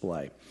its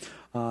display.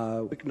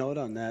 Quick note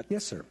on that.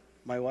 Yes, sir.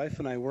 My wife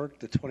and I worked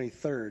the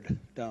 23rd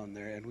down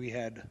there, and we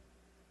had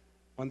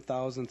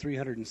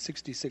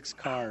 1,366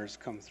 cars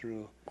come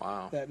through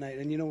that night.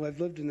 And, you know, I've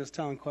lived in this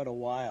town quite a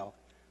while.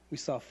 We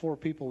saw 4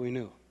 people we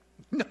knew.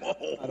 No.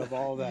 Out of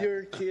all that.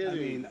 You're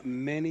kidding. I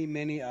mean,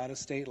 many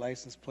out-of-state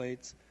license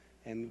plates.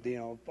 And, you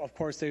know, of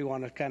course they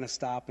want to kind of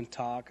stop and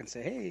talk and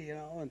say, hey, you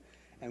know,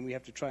 and we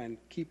have to try and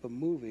keep them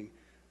moving.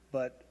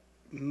 But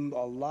a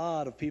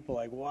lot of people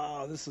like,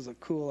 wow, this is a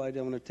cool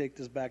idea. I'm going to take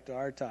this back to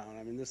our town.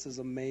 I mean, this is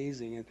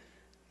amazing. And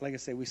like I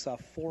say, we saw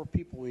 4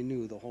 people we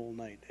knew the whole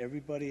night.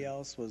 Everybody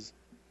else was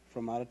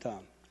from out of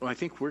town. Well, I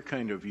think we're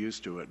kind of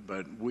used to it,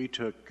 but we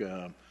took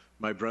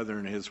my brother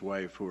and his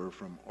wife, who were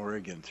from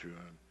Oregon, through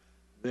it.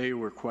 They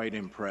were quite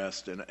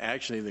impressed, and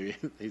actually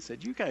they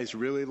said, you guys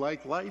really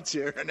like lights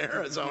here in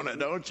Arizona,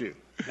 don't you?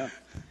 Yeah.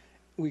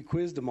 We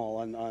quizzed them all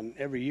on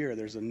every year.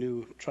 There's a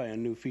new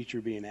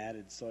feature being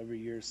added. So every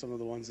year, some of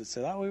the ones that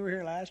said, oh, we were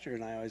here last year,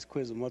 and I always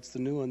quiz them, what's the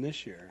new one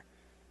this year?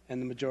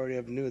 And the majority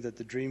of them knew that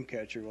the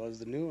Dreamcatcher was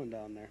the new one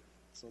down there.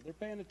 So they're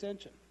paying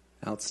attention.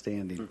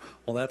 Outstanding.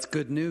 Well, that's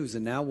good news,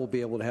 and now we'll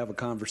be able to have a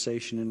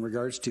conversation in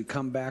regards to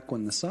come back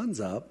when the sun's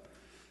up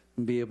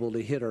and be able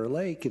to hit our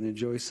lake and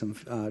enjoy some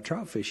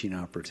trout fishing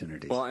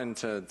opportunities. Well, and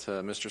to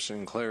Mr.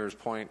 Sinclair's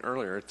point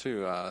earlier,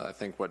 too, I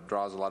think what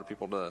draws a lot of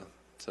people to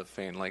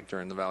Fain Lake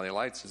during the Valley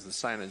Lights is the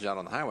signage out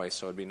on the highway,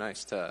 so it'd be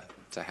nice to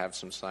have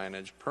some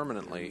signage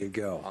permanently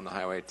on the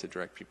highway to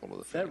direct people to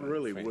the Fain That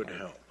really Fain would Lake.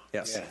 help.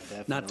 Yes.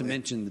 Yeah, Not to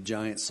mention the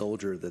giant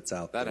soldier that's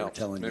out That there helps.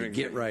 telling Maybe you,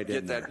 get right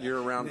in there. Get that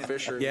year-round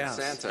fisher Yes.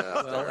 Santa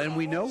out Well, there. and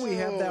we know we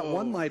have that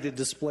one lighted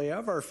display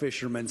of our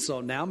fishermen,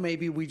 so now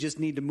maybe we just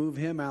need to move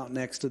him out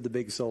next to the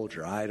big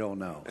soldier. I don't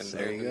know. And So-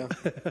 there you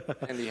go.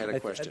 Andy had a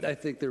question. I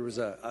think there was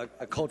a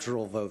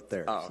cultural vote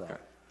there. Oh, so. okay.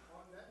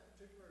 On that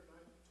particular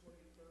night, the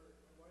 23rd,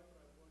 my wife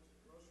and I went to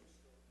the grocery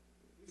store.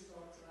 We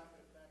saw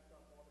traffic backed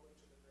up all the way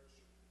to the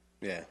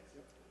nursery. Yeah.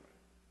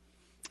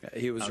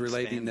 He was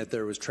relating that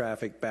there was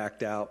traffic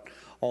backed out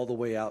all the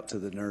way out to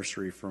the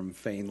nursery from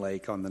Fain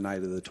Lake on the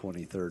night of the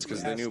 23rd.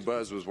 Because they knew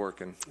Buzz was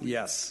working.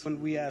 Yes.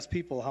 When we asked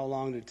people how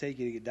long did it take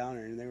you to get down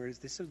there, and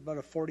they said about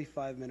a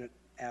 45-minute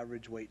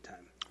average wait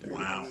time.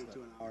 Wow.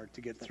 To an hour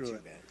to get through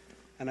it.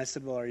 And I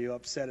said, well, are you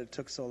upset it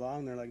took so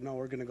long? They're like, no,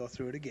 we're going to go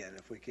through it again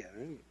if we can.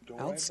 And go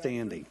right back.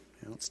 Outstanding.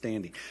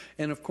 Outstanding.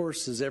 And of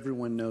course, as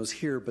everyone knows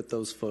here, but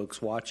those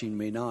folks watching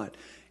may not,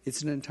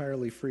 it's an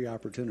entirely free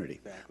opportunity.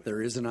 Exactly.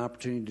 There is an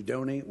opportunity to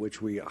donate,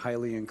 which we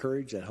highly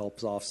encourage. That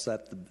helps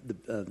offset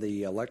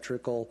the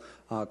electrical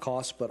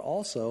costs, but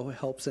also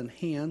helps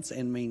enhance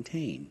and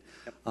maintain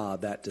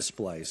that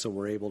display. So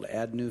we're able to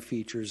add new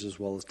features as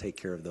well as take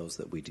care of those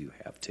that we do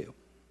have too.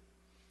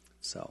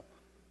 So,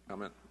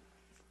 Comment?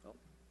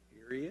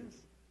 here he is.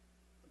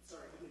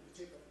 Sorry, I need to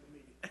take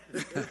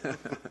over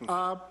the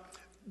meeting.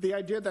 The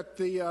idea that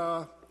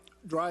the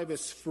drive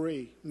is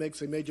free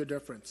makes a major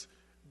difference.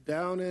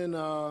 Down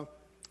in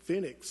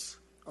Phoenix,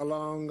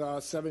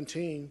 along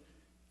 17,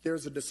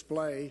 there's a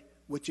display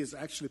which is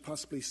actually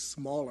possibly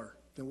smaller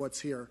than what's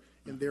here,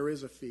 and there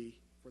is a fee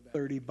for that.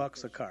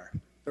 $30 a car.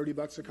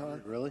 $30 a car?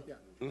 Really? Yeah,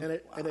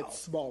 and it's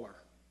smaller.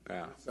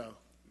 Yeah. So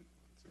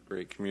It's a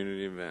great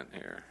community event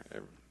here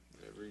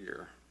every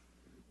year.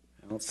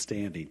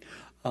 Outstanding.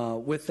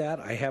 With that,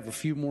 I have a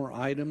few more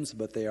items,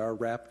 but they are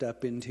wrapped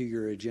up into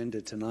your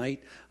agenda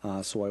tonight,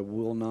 so I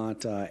will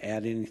not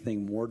add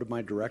anything more to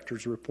my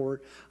director's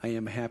report. I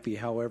am happy,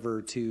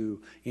 however,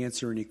 to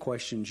answer any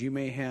questions you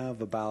may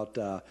have about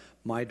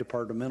my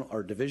departmental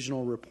or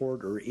divisional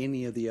report or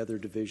any of the other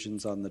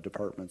divisions on the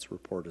department's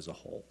report as a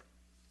whole.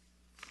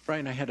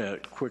 Brian, I had a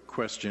quick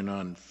question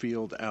on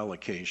field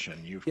allocation.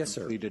 You've Yes,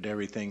 sir. completed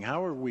everything.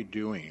 How are we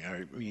doing?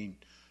 I mean,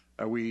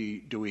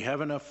 do we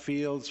have enough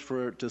fields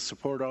to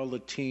support all the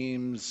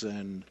teams?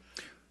 And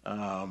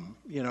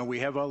we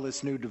have all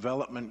this new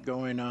development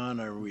going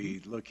on. Are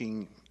we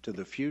looking to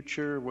the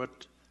future?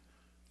 What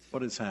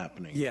is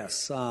happening?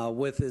 Yes,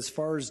 with as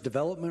far as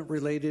development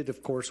related,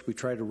 of course, we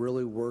try to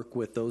really work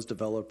with those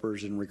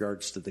developers in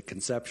regards to the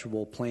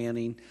conceptual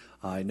planning.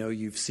 I know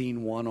you've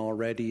seen one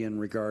already in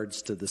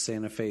regards to the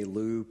Santa Fe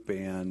Loop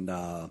and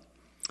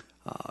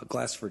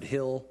Glassford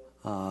Hill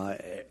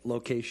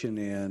location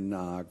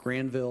in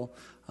Granville.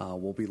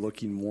 We'll be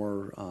looking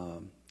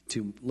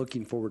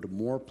forward to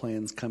more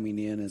plans coming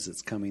in as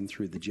it's coming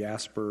through the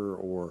Jasper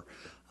or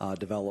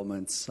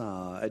developments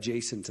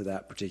adjacent to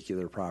that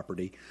particular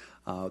property.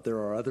 There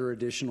are other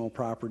additional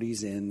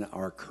properties in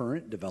our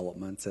current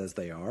developments as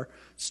they are.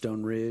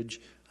 Stone Ridge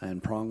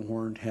and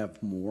Pronghorn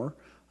have more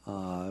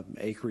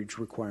acreage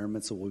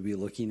requirements that we'll be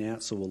looking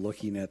at. So we're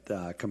looking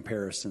at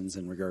comparisons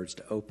in regards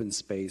to open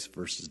space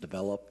versus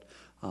developed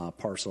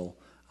parcel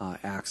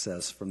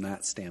access from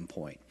that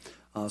standpoint.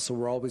 So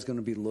we're always going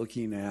to be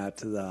looking at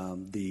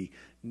the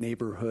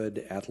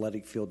neighborhood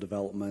athletic field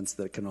developments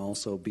that can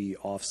also be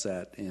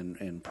offset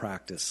in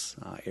practice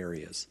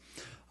areas.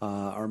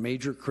 Our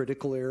major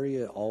critical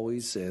area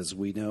always, as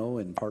we know,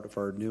 and part of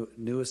our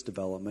newest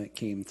development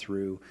came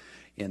through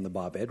in the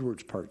Bob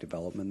Edwards Park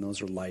development.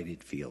 Those are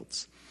lighted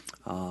fields.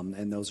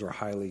 And those are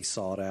highly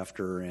sought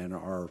after and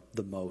are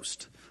the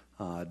most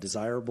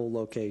desirable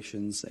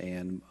locations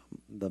and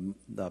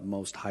the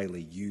most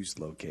highly used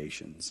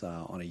locations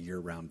on a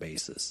year-round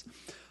basis.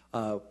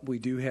 We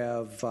do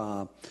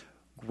have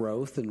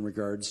growth in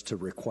regards to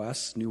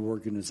requests, new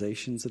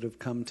organizations that have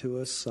come to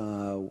us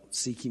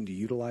seeking to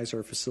utilize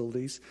our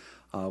facilities.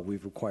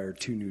 We've acquired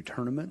 2 new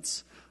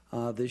tournaments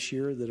this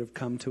year that have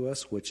come to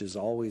us, which is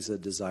always a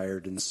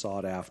desired and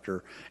sought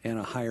after and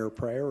a higher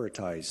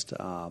prioritized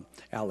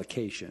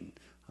allocation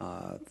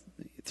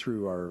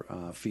through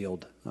our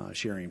field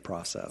sharing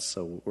process.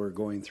 So we're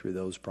going through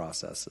those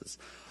processes.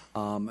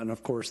 And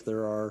of course,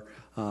 there are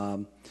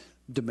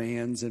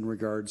demands in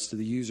regards to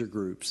the user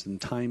groups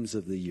and times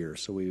of the year.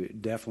 So we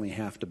definitely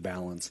have to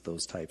balance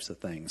those types of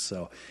things.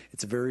 So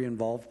it's a very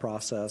involved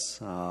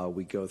process.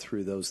 We go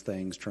through those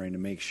things trying to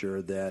make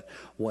sure that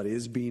what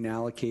is being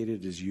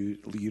allocated is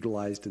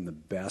utilized in the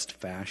best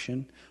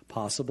fashion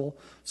possible.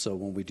 So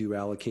when we do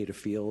allocate a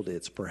field,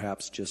 it's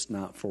perhaps just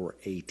not for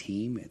a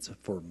team. It's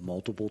for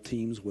multiple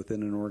teams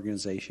within an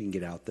organization.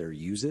 Get out there,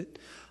 use it.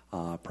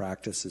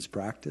 Practice is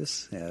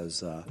practice,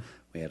 as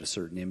We had a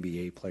certain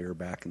NBA player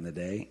back in the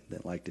day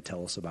that liked to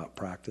tell us about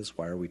practice.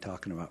 Why are we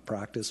talking about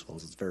practice? Well,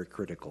 it's very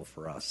critical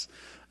for us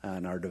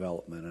and our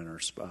development and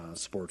our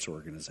sports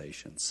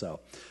organization. So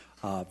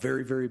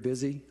very, very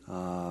busy.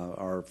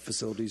 Our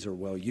facilities are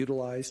well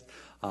utilized,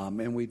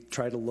 and we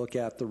try to look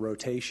at the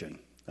rotation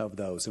of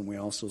those, and we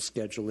also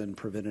schedule in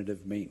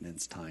preventative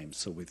maintenance times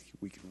so we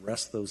can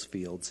rest those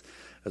fields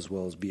as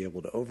well as be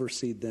able to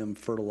overseed them,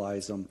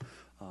 fertilize them,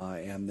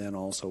 and then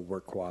also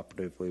work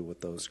cooperatively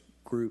with those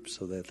groups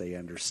so that they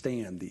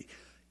understand the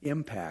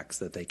impacts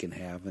that they can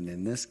have, and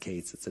in this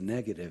case it's a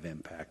negative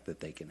impact that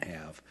they can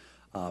have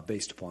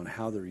based upon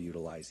how they're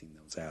utilizing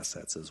those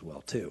assets as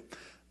well too,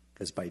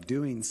 because by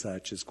doing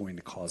such is going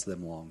to cause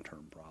them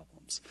long-term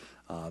problems.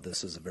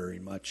 This is very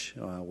much,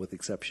 with the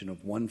exception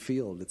of one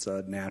field, it's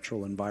a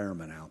natural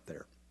environment out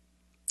there.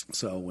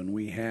 So when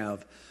we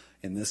have,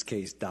 in this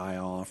case,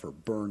 die-off or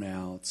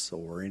burnouts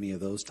or any of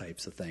those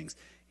types of things,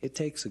 it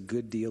takes a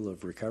good deal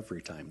of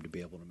recovery time to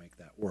be able to make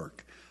that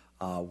work.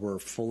 We're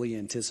fully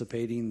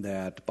anticipating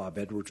that Bob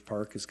Edwards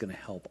Park is going to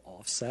help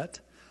offset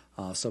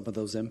some of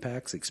those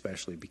impacts,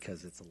 especially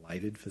because it's a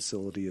lighted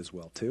facility as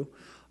well too.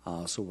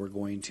 So we're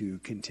going to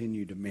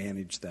continue to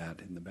manage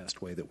that in the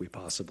best way that we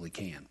possibly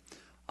can.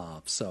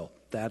 So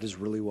that is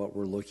really what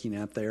we're looking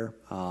at there.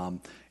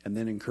 And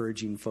then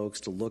encouraging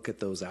folks to look at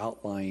those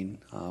outlying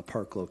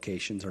park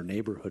locations or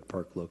neighborhood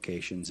park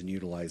locations and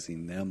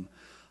utilizing them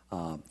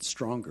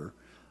stronger.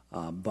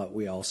 But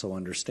we also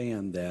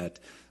understand that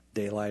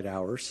daylight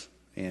hours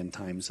and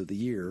times of the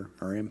year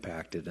are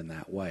impacted in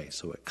that way.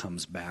 So it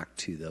comes back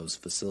to those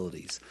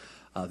facilities.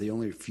 The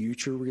only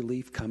future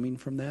relief coming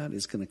from that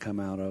is going to come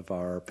out of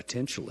our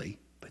potentially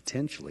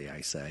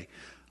I say,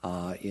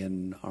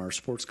 in our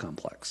sports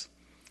complex.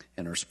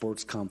 And our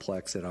sports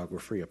complex at Agua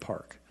Fria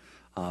Park.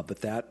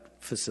 But that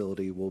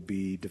facility will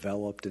be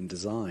developed and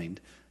designed,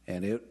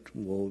 and it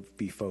will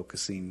be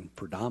focusing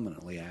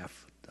predominantly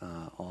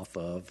off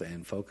of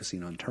and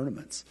focusing on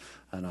tournaments,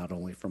 not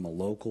only from a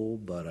local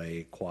but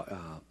a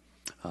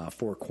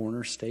Four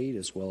Corner state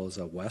as well as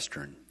a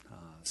Western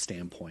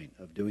standpoint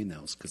of doing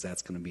those, because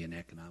that's going to be an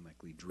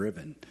economically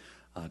driven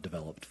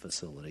developed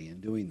facility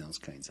and doing those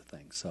kinds of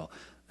things. So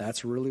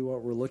that's really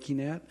what we're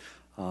looking at.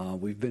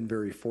 We've been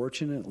very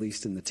fortunate, at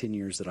least in the 10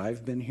 years that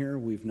I've been here,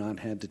 we've not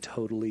had to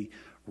totally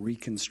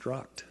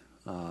reconstruct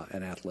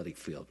an athletic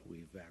field.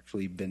 We've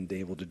actually been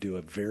able to do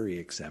a very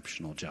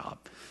exceptional job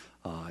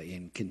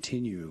in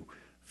continue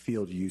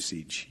field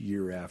usage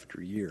year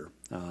after year,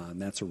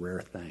 and that's a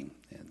rare thing.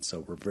 And so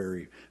we're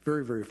very,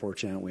 very, very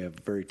fortunate. We have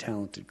a very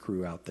talented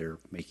crew out there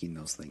making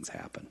those things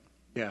happen.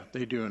 Yeah,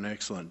 they do an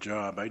excellent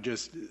job.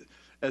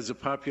 As the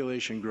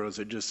population grows,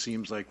 it just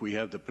seems like we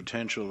have the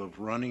potential of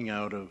running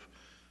out of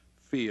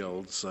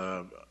fields.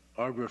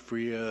 Agua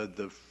Fria,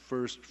 the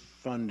first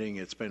funding,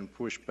 it's been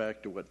pushed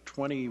back to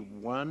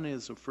 21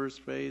 is the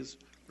first phase?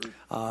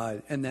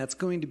 And that's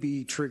going to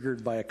be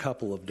triggered by a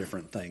couple of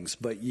different things.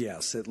 But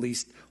yes, at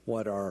least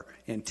what our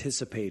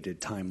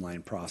anticipated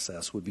timeline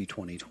process would be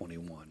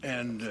 2021.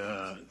 And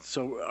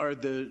so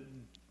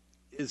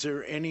is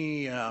there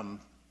any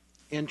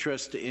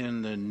interest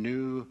in the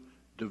new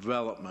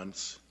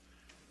developments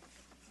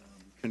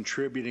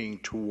contributing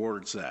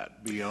towards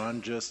that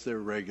beyond just their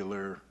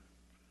regular,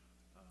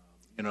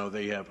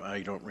 they have,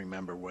 I don't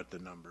remember what the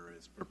number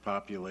is per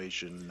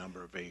population,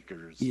 number of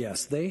acres.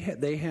 Yes, they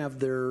have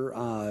their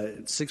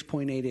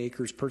 6.8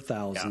 acres per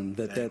thousand.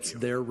 That's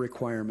their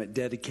requirement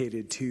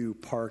dedicated to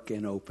park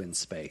and open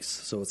space.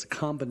 So it's a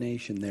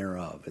combination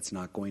thereof. It's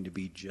not going to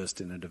be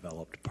just in a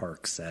developed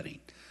park setting.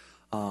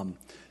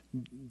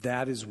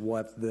 That is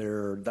what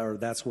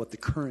that's what the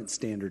current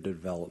standard of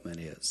development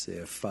is.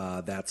 If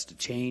that's to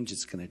change,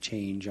 it's going to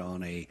change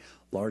on a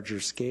larger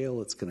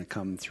scale. It's going to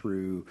come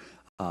through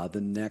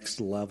the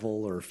next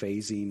level or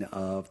phasing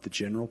of the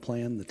general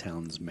plan, the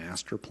town's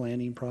master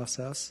planning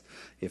process,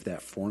 if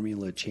that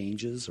formula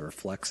changes or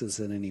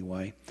flexes in any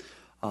way.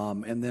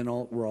 And then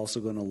we're also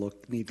going to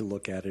need to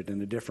look at it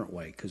in a different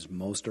way, because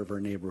most of our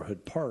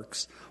neighborhood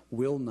parks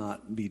will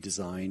not be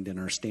designed, and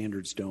our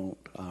standards don't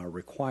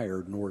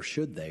require, nor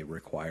should they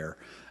require,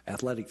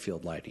 athletic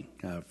field lighting.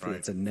 Right.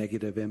 It's a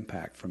negative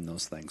impact from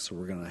those things. So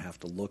we're going to have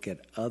to look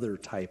at other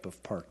type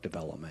of park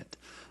development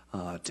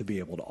to be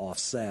able to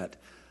offset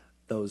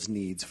those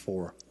needs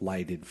for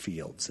lighted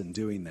fields. And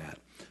doing that,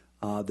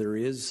 there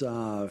is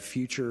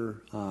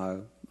future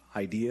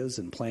ideas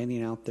and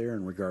planning out there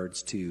in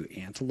regards to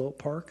Antelope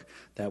Park.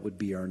 That would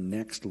be our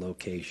next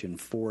location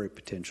for a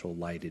potential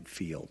lighted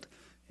field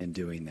in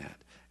doing that.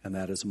 And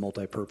that is a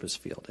multi-purpose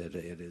field.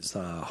 It is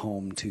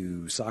home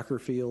to soccer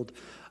field,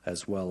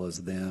 as well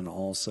as then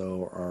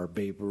also our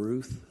Babe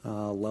Ruth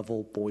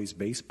level boys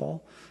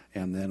baseball.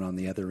 And then on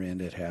the other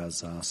end, it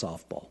has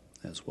softball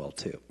as well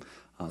too.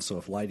 So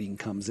if lighting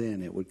comes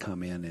in, it would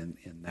come in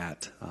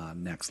that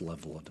next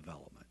level of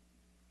development.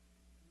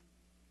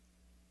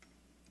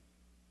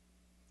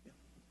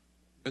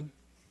 Good.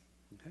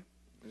 Okay.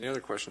 Any other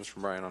questions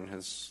from Brian on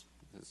his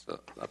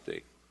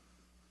update?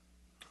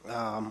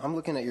 I'm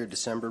looking at your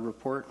December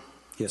report.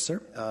 Yes,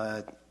 sir.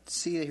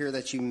 see here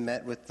that you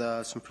met with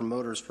some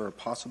promoters for a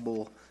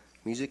possible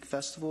music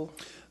festival.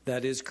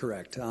 That is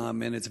correct,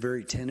 and it's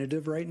very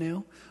tentative right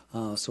now.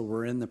 So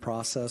we're in the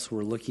process.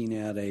 We're looking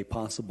at a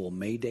possible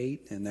May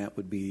date, and that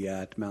would be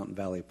at Mountain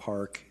Valley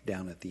Park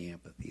down at the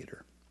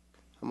amphitheater.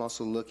 I'm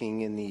also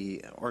looking in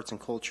the arts and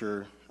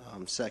culture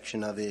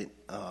section of it.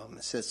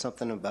 It says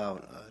something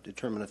about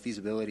determine the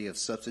feasibility of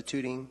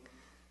substituting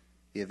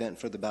the event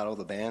for the Battle of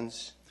the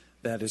Bands.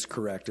 That is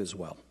correct as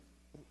well.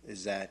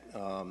 Is that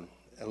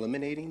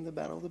eliminating the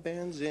Battle of the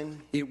Bands in?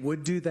 It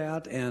would do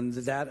that, and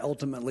that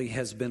ultimately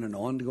has been an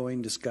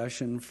ongoing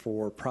discussion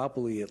for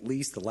probably at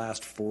least the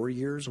last 4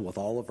 years with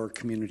all of our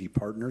community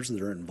partners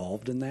that are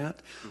involved in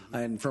that. Mm-hmm.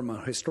 And from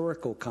a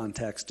historical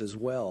context as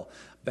well,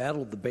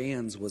 Battle of the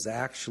Bands was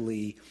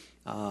actually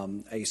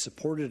a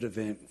supported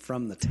event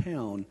from the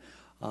town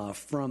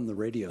from the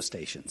radio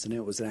stations, and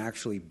it was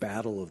actually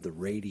Battle of the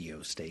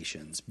Radio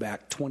Stations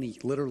back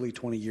literally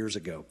 20 years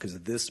ago, because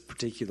this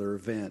particular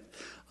event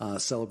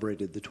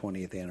celebrated the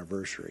 20th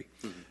anniversary.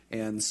 Mm-hmm.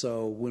 And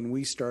so when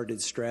we started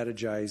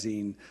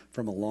strategizing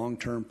from a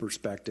long-term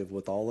perspective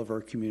with all of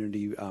our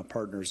community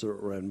partners that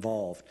were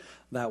involved,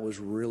 that was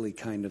really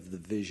kind of the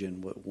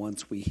vision.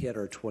 Once we hit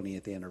our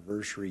 20th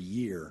anniversary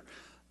year,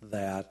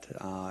 that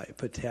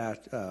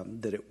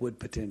it would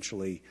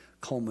potentially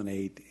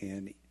culminate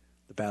in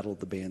the Battle of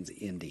the Bands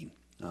ending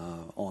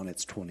on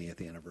its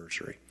 20th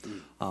anniversary.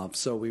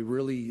 So we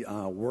really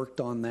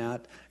worked on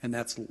that, and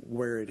that's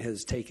where it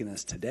has taken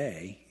us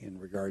today in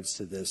regards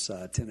to this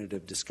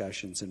tentative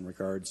discussions in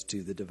regards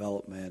to the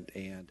development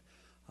and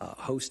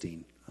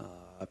hosting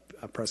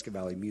a Prescott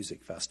Valley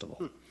Music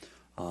Festival.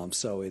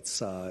 So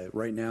it's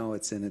right now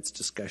it's in its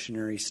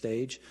discussionary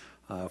stage.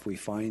 If we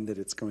find that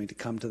it's going to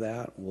come to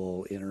that,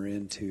 we'll enter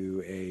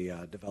into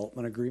a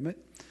development agreement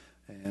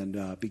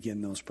and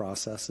begin those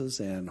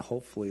processes, and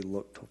hopefully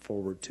look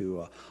forward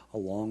to a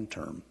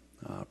long-term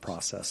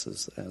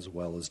processes as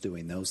well as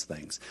doing those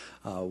things.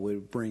 We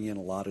bring in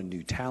a lot of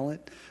new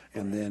talent,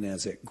 and then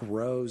as it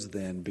grows,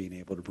 then being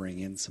able to bring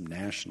in some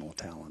national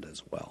talent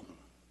as well.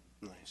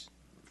 Nice.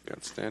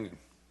 Outstanding.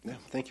 Yeah,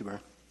 thank you,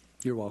 Mayor.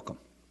 You're welcome.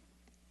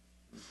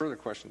 Further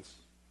questions?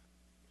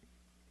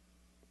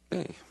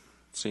 Okay.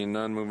 Seeing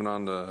none, moving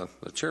on to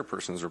the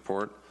chairperson's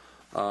report.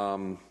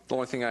 The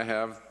only thing I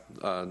have,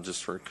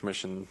 just for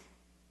commission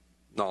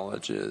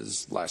knowledge,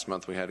 is last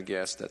month we had a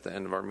guest at the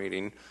end of our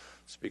meeting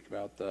speak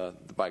about the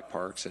bike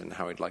parks and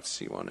how he'd like to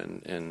see one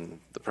in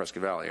the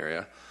Prescott Valley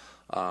area,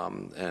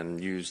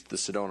 and used the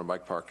Sedona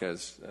Bike Park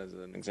as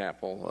an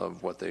example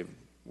of what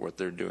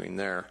they're doing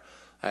there.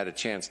 I had a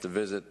chance to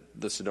visit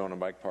the Sedona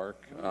Bike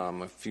Park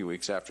a few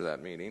weeks after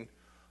that meeting,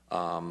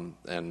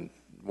 and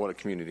what a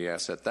community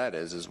asset that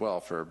is as well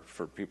for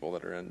people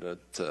that are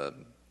into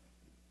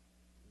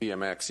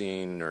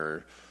BMXing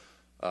or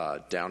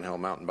downhill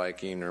mountain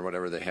biking or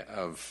whatever they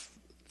have.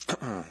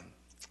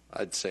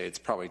 I'd say it's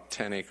probably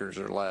 10 acres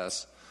or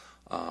less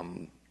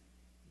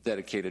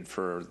dedicated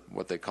for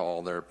what they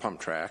call their pump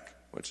track,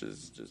 which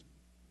is just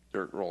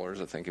dirt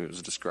rollers. I think it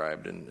was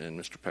described in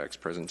Mr. Peck's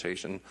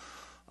presentation.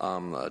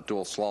 A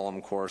dual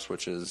slalom course,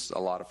 which is a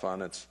lot of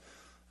fun. It's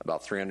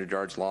about 300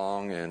 yards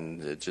long,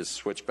 and it just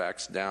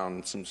switchbacks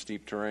down some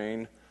steep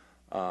terrain,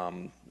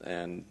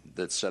 and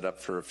that's set up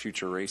for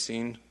future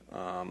racing.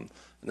 And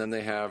then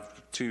they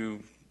have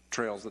two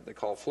trails that they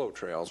call flow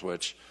trails,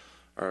 which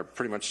are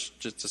pretty much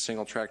just a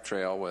single track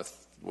trail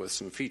with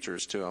some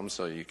features to them.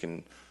 So you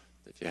can,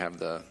 if you have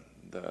the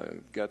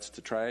guts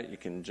to try it, you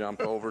can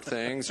jump over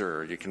things,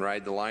 or you can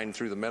ride the line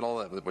through the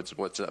middle,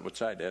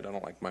 which I did. I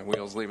don't like my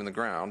wheels leaving the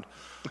ground.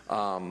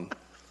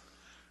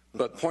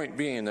 But point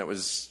being, that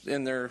was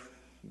in their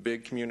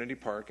big community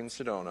park in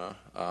Sedona,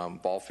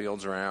 ball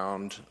fields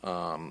around,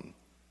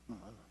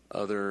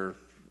 other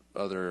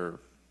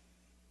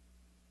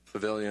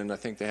pavilion. I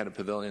think they had a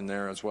pavilion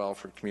there as well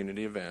for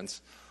community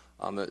events.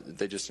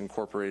 They just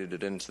incorporated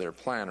it into their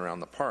plan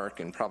around the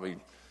park, and probably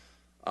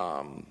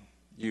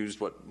used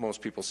what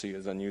most people see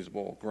as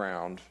unusable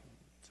ground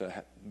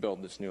to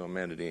build this new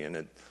amenity, and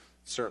it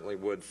certainly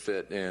would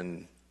fit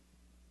in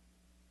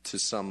to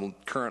some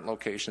current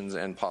locations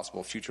and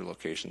possible future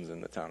locations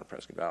in the town of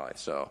Prescott Valley.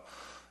 So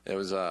it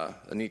was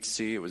neat to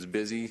see. It was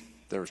busy.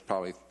 There was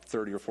probably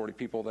 30 or 40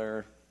 people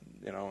there,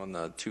 in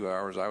the 2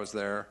 hours I was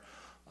there.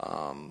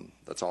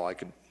 That's all I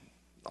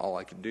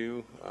could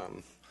do.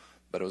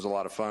 But it was a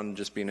lot of fun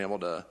just being able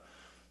to,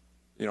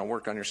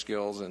 work on your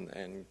skills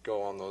and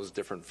go on those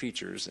different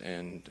features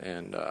and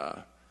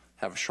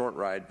have a short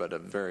ride, but a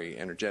very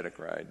energetic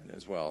ride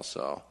as well.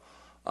 So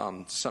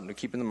something to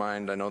keep in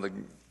mind. I know that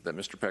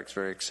Mr. Peck's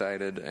very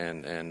excited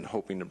and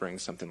hoping to bring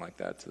something like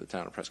that to the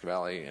town of Prescott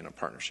Valley in a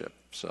partnership.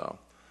 So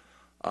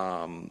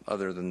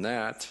other than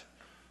that,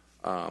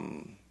 I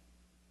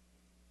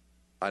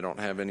don't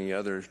have any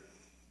other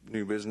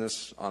new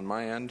business on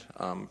my end.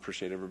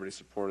 Appreciate everybody's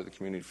support of the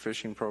community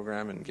fishing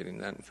program and getting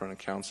that in front of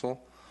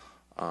council.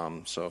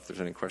 So if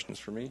there's any questions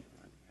for me,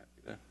 I'd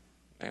be happy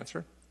to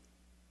answer.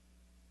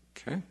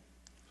 Okay.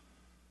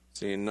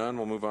 Seeing none,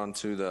 we'll move on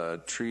to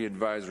the Tree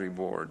Advisory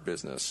Board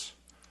business.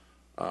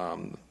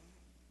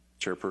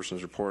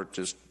 Chairperson's report,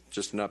 just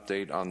an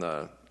update on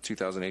the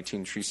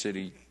 2018 Tree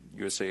City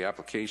USA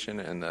application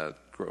and the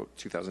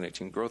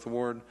 2018 Growth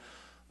Award.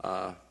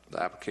 The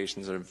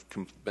applications have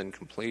been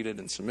completed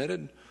and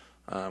submitted.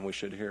 We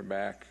should hear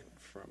back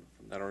from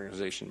that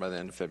organization by the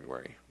end of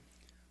February.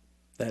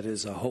 That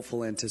is a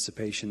hopeful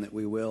anticipation that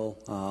we will.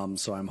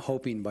 So I'm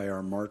hoping by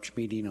our March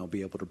meeting I'll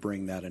be able to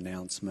bring that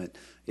announcement,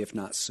 if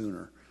not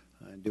sooner,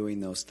 doing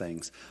those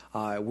things.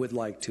 I would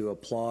like to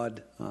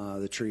applaud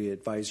the Tree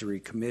Advisory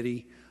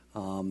Committee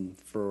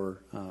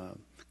for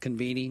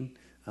convening,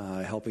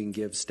 helping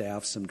give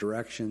staff some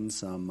direction,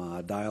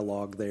 some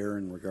dialogue there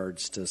in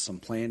regards to some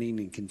planning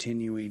and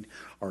continuing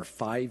our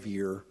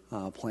 5-year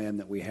plan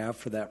that we have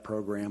for that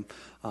program.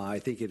 I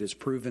think it has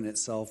proven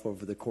itself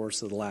over the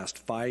course of the last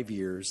 5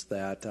 years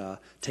that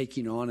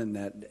taking on in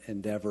that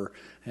endeavor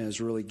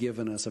has really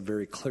given us a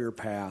very clear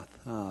path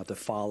to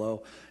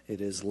follow.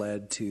 It has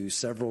led to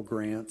several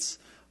grants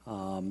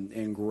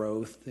and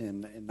growth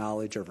and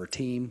knowledge of our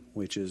team,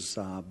 which is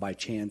by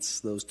chance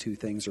those two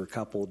things are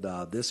coupled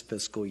this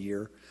fiscal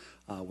year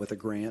with a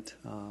grant.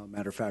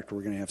 Matter of fact,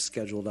 we're going to have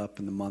scheduled up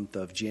in the month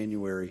of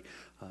January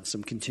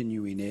some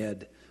continuing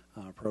ed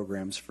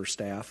programs for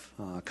staff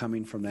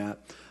coming from that.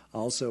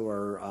 Also,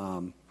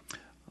 our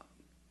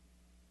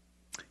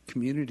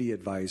community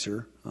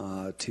advisor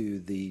to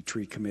the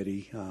tree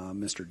committee,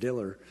 Mr.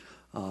 Diller,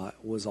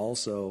 was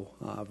also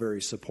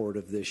very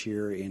supportive this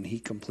year, and he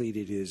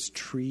completed his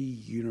Tree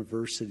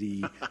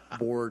University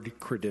board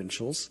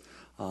credentials,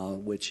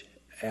 which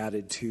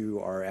added to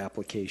our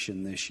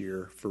application this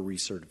year for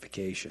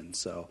recertification.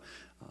 So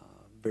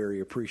very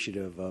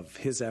appreciative of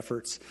his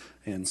efforts,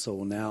 and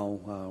so now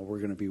we're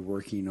going to be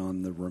working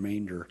on the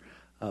remainder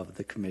of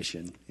the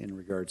commission in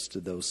regards to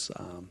those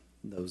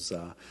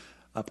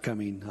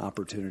upcoming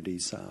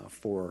opportunities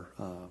for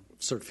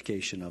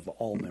certification of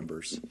all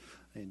members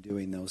and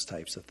doing those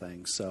types of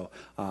things. So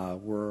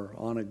we're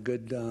on a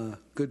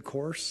good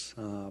course,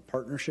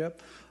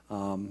 partnership.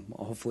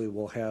 Hopefully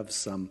we'll have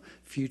some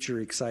future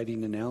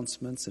exciting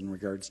announcements in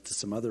regards to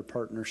some other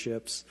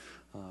partnerships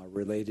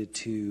related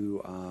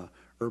to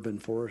urban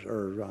forest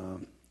or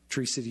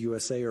Tree City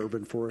USA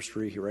urban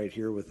forestry right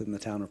here within the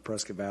town of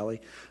Prescott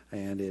Valley,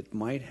 and it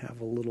might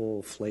have a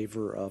little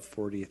flavor of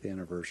 40th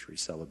anniversary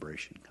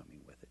celebration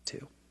coming with it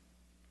too.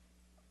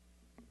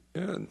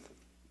 Good.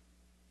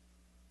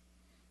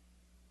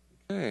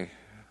 Okay.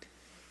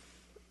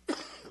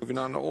 Moving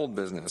on to old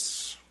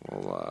business.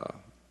 We'll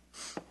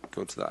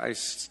go to the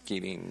ice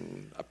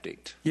skating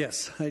update.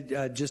 Yes,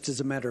 just as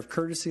a matter of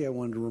courtesy, I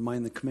wanted to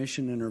remind the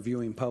Commission and our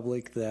viewing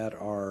public that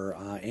our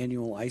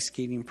annual ice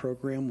skating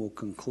program will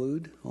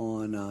conclude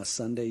on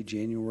Sunday,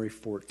 January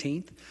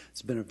 14th.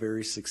 It's been a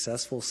very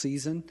successful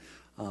season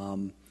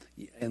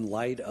in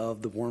light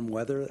of the warm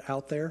weather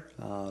out there,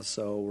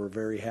 so we're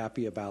very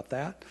happy about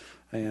that.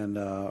 And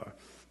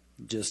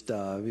just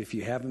if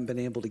you haven't been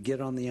able to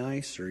get on the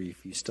ice, or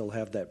if you still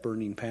have that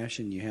burning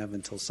passion, you have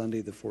until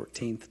Sunday the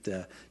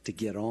 14th to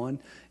get on.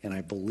 And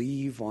I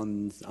believe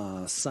on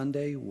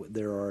Sunday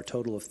there are a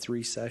total of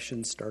 3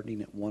 sessions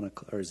starting at 1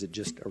 o'clock. Or is it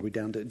just? Are we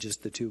down to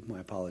just the 2? My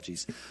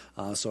apologies.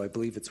 So I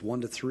believe it's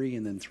 1 to 3,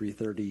 and then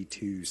 3:30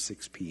 to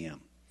 6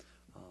 p.m.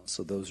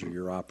 So those are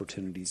your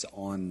opportunities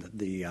on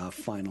the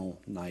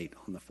final night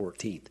on the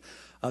 14th.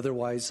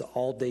 Otherwise,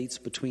 all dates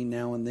between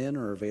now and then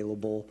are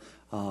available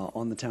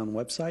on the town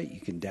website. You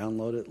can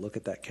download it, look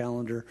at that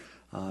calendar,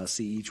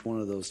 see each one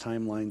of those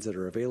timelines that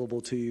are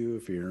available to you.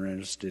 If you're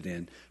interested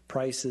in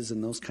prices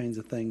and those kinds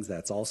of things,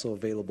 that's also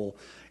available.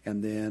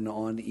 And then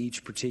on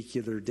each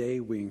particular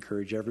day, we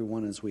encourage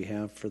everyone, as we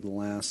have for the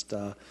last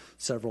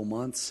several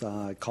months,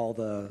 call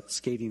the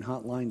skating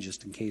hotline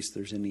just in case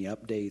there's any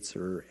updates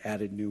or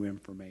added new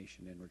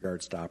information in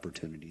regards to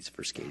opportunities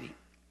for skating.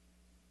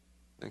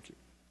 Thank you.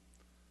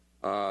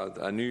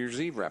 A New Year's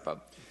Eve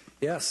wrap-up.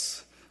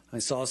 Yes. I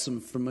saw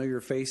some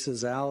familiar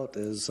faces out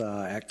as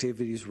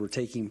activities were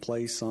taking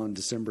place on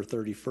December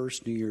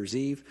 31st, New Year's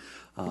Eve.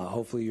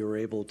 Hopefully you were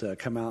able to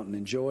come out and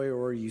enjoy,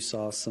 or you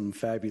saw some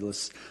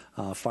fabulous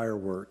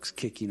fireworks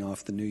kicking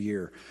off the new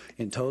year.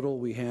 In total,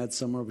 we had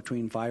somewhere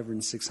between 500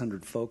 and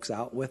 600 folks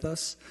out with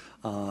us,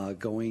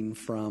 going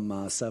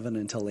from 7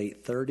 until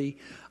 8:30.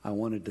 I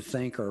wanted to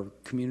thank our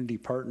community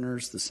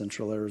partners, the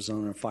Central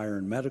Arizona Fire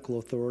and Medical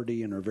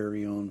Authority, and our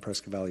very own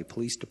Prescott Valley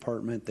Police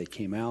Department. They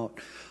came out.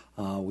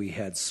 We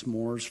had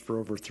s'mores for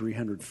over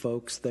 300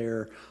 folks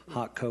there,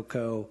 hot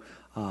cocoa.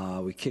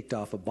 We kicked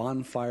off a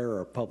bonfire.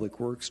 Our Public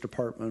Works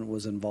Department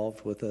was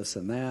involved with us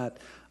in that,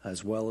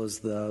 as well as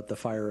the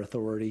Fire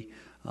Authority,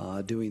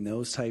 doing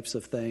those types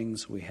of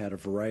things. We had a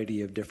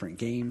variety of different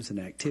games and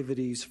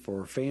activities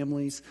for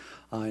families,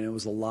 and it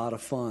was a lot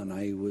of fun.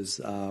 I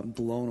was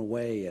blown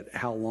away at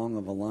how long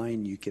of a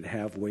line you could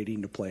have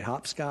waiting to play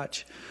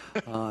hopscotch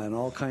and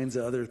all kinds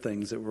of other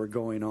things that were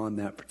going on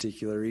that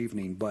particular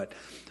evening. But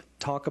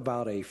talk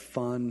about a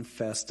fun,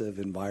 festive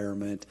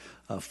environment.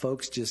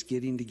 Folks just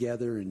getting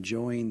together,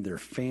 enjoying their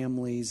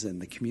families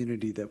and the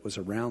community that was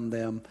around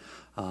them,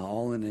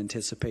 all in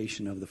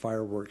anticipation of the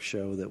fireworks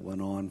show that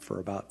went on for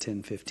about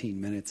 10, 15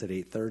 minutes at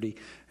 8:30,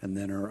 and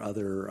then our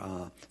other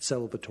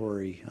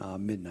celebratory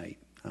midnight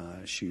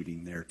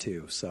shooting there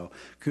too. So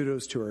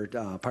kudos to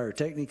our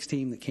pyrotechnics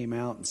team that came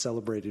out and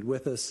celebrated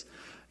with us.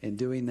 In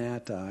doing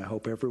that, I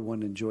hope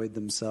everyone enjoyed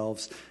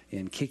themselves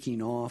in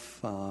kicking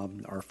off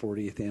our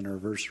 40th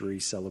anniversary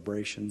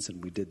celebrations,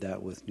 and we did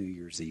that with New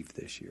Year's Eve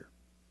this year.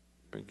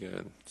 Very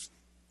good.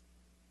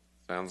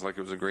 Sounds like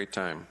it was a great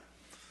time.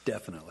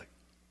 Definitely.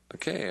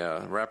 Okay,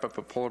 wrap up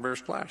a Polar Bear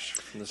Splash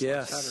this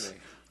last Saturday.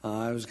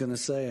 I was going to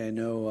say, I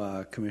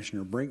know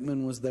Commissioner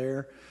Brinkman was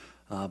there.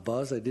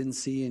 Buzz, I didn't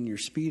see in your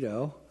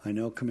Speedo. I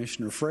know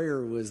Commissioner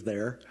Frayer was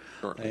there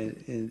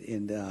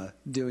in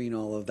doing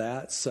all of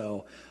that.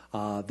 So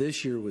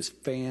this year was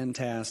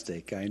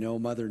fantastic. I know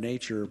Mother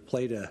Nature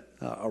played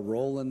a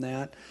role in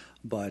that,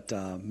 but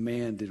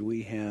man, did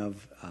we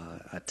have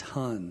a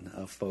ton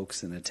of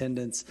folks in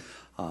attendance.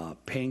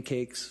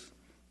 Pancakes,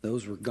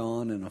 those were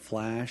gone in a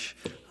flash.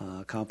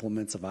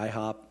 Compliments of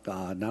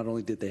IHOP. Not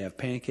only did they have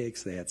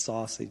pancakes, they had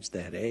sausage,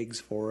 they had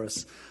eggs for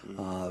us.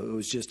 It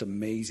was just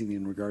amazing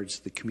in regards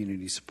to the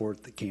community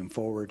support that came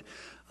forward.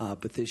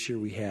 But this year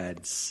we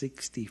had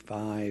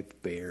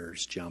 65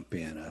 bears jump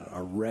in,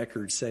 a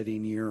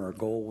record-setting year. Our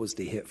goal was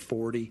to hit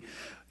 40.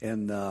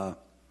 And oh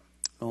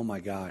my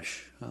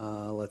gosh,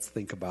 let's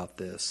think about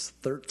this.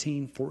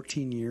 13,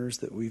 14 years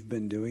that we've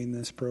been doing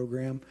this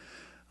program.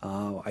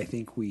 I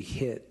think we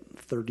hit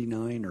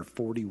 39 or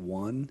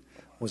 41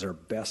 was our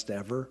best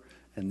ever,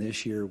 and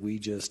this year we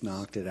just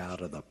knocked it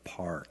out of the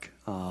park.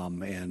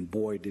 And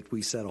boy, did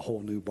we set a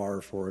whole new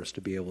bar for us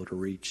to be able to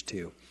reach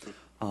to.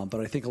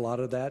 But I think a lot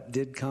of that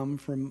did come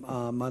from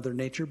Mother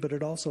Nature, but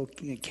it also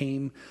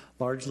came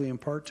largely in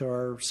part to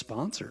our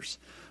sponsors.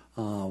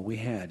 We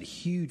had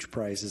huge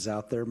prizes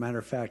out there. Matter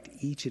of fact,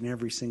 each and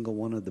every single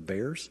one of the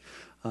bears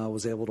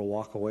was able to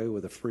walk away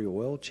with a free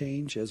oil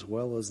change, as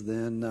well as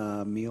then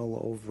a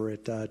meal over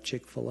at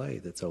Chick-fil-A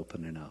that's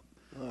opening up.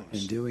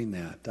 Nice. In doing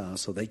that.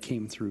 So they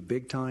came through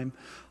big time.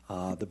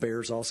 The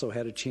Bears also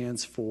had a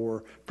chance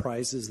for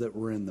prizes that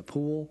were in the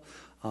pool.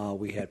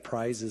 We had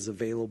prizes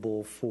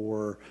available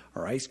for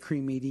our ice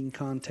cream eating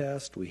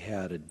contest. We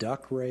had a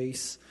duck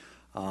race.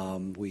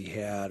 We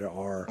had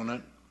our...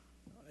 Donut?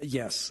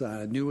 Yes.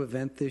 New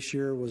event this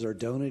year was our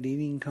donut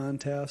eating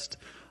contest.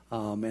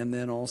 And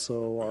then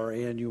also our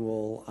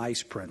annual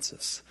Ice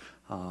Princess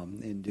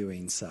in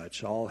doing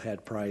such. All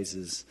had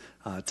prizes,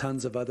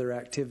 tons of other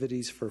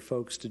activities for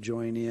folks to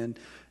join in,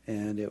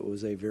 and it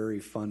was a very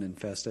fun and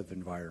festive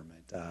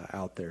environment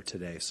out there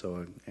today.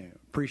 So I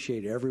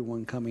appreciate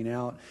everyone coming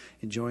out,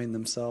 enjoying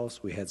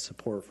themselves. We had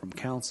support from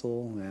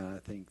council. I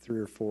think 3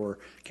 or 4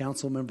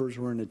 council members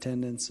were in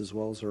attendance, as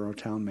well as our own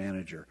town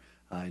manager.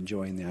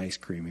 Enjoying the ice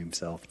cream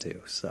himself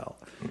too. So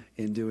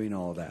in doing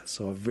all of that.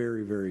 So a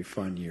very, very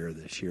fun year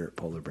this year at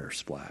Polar Bear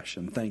Splash.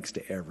 And thanks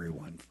to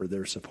everyone for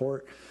their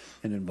support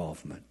and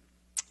involvement.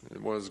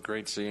 It was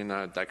great seeing.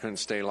 I couldn't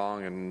stay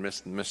long and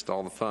missed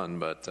all the fun,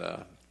 but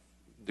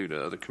due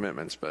to other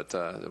commitments. But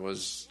it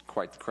was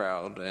quite the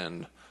crowd,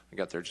 and I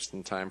got there just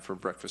in time for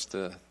breakfast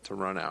to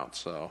run out.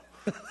 So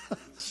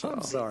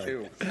I'm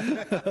sorry.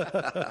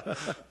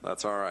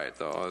 That's all right,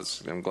 though.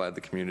 I'm glad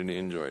the community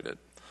enjoyed it.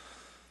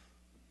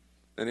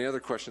 Any other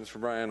questions for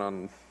Brian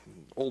on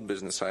old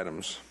business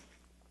items?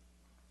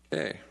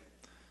 Okay.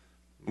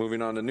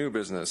 Moving on to new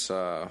business.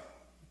 The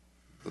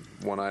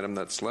one item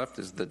that's left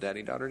is the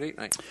daddy-daughter date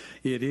night.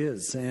 It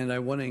is, and I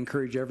want to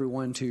encourage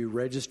everyone to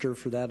register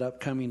for that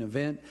upcoming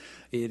event.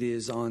 It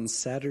is on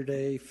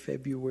Saturday,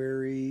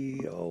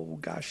 February,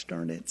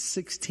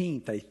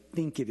 16th, I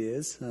think it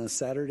is,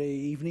 Saturday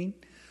evening,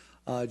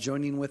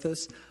 joining with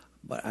us.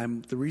 But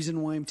the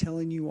reason why I'm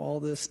telling you all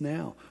this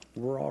now,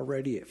 we're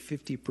already at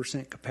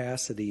 50%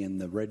 capacity,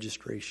 and the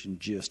registration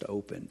just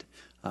opened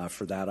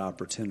for that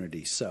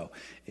opportunity. So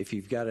if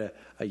you've got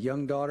a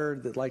young daughter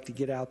that'd like to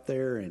get out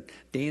there and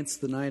dance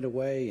the night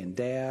away, and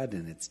dad,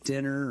 and it's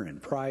dinner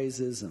and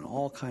prizes and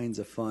all kinds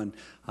of fun,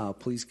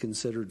 please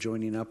consider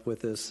joining up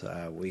with us.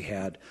 We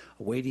had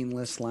a waiting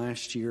list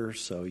last year,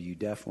 so you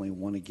definitely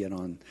want to get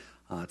on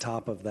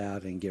top of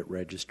that and get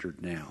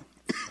registered now.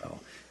 So,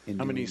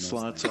 how many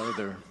slots are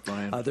there,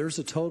 Brian? There's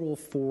a total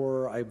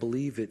for, I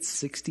believe it's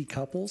 60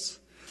 couples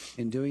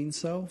in doing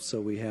so. So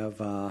we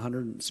have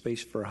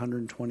space for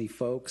 120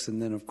 folks.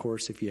 And then, of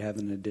course, if you have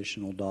an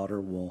additional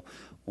daughter, we'll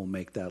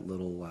make that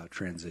little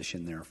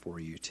transition there for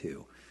you,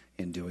 too,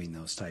 in doing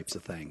those types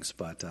of things.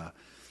 But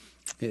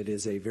it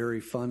is a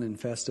very fun and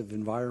festive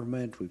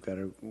environment. We've got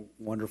a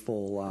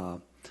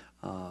wonderful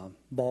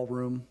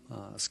ballroom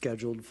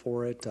scheduled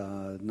for it,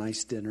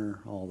 nice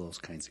dinner, all those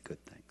kinds of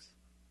good things.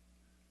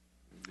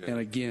 And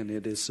again,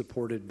 it is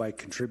supported by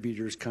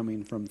contributors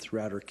coming from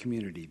throughout our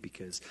community,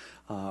 because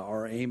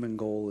our aim and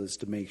goal is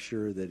to make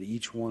sure that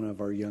each one of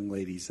our young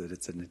ladies that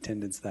it's in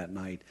attendance that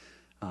night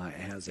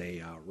has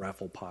a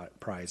raffle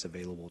prize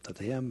available to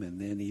them, and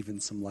then even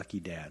some lucky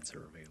dads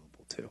are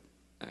available too.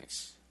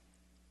 Nice.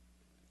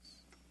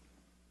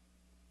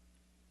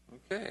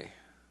 Okay.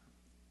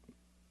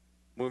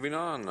 Moving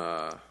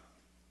on.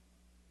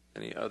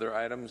 Any other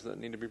items that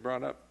need to be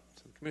brought up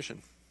to the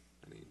commission?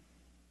 Any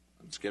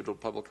unscheduled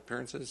public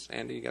appearances?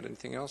 Andy, you got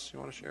anything else you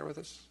want to share with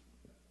us?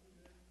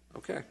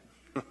 Okay.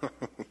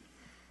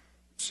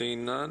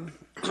 Seeing none,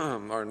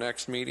 our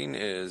next meeting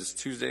is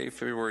Tuesday,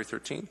 February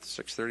 13th,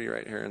 6:30,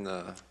 right here in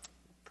the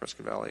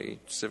Prescott Valley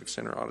Civic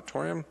Center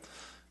Auditorium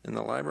in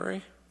the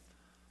library.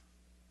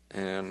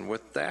 And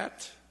with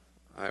that,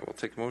 I will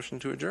take a motion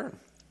to adjourn.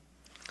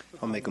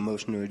 I'll make a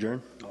motion to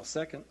adjourn. I'll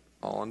second.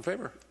 All in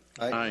favor?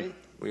 Aye.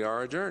 We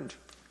are adjourned.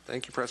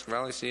 Thank you, Prescott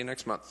Valley. See you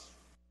next month.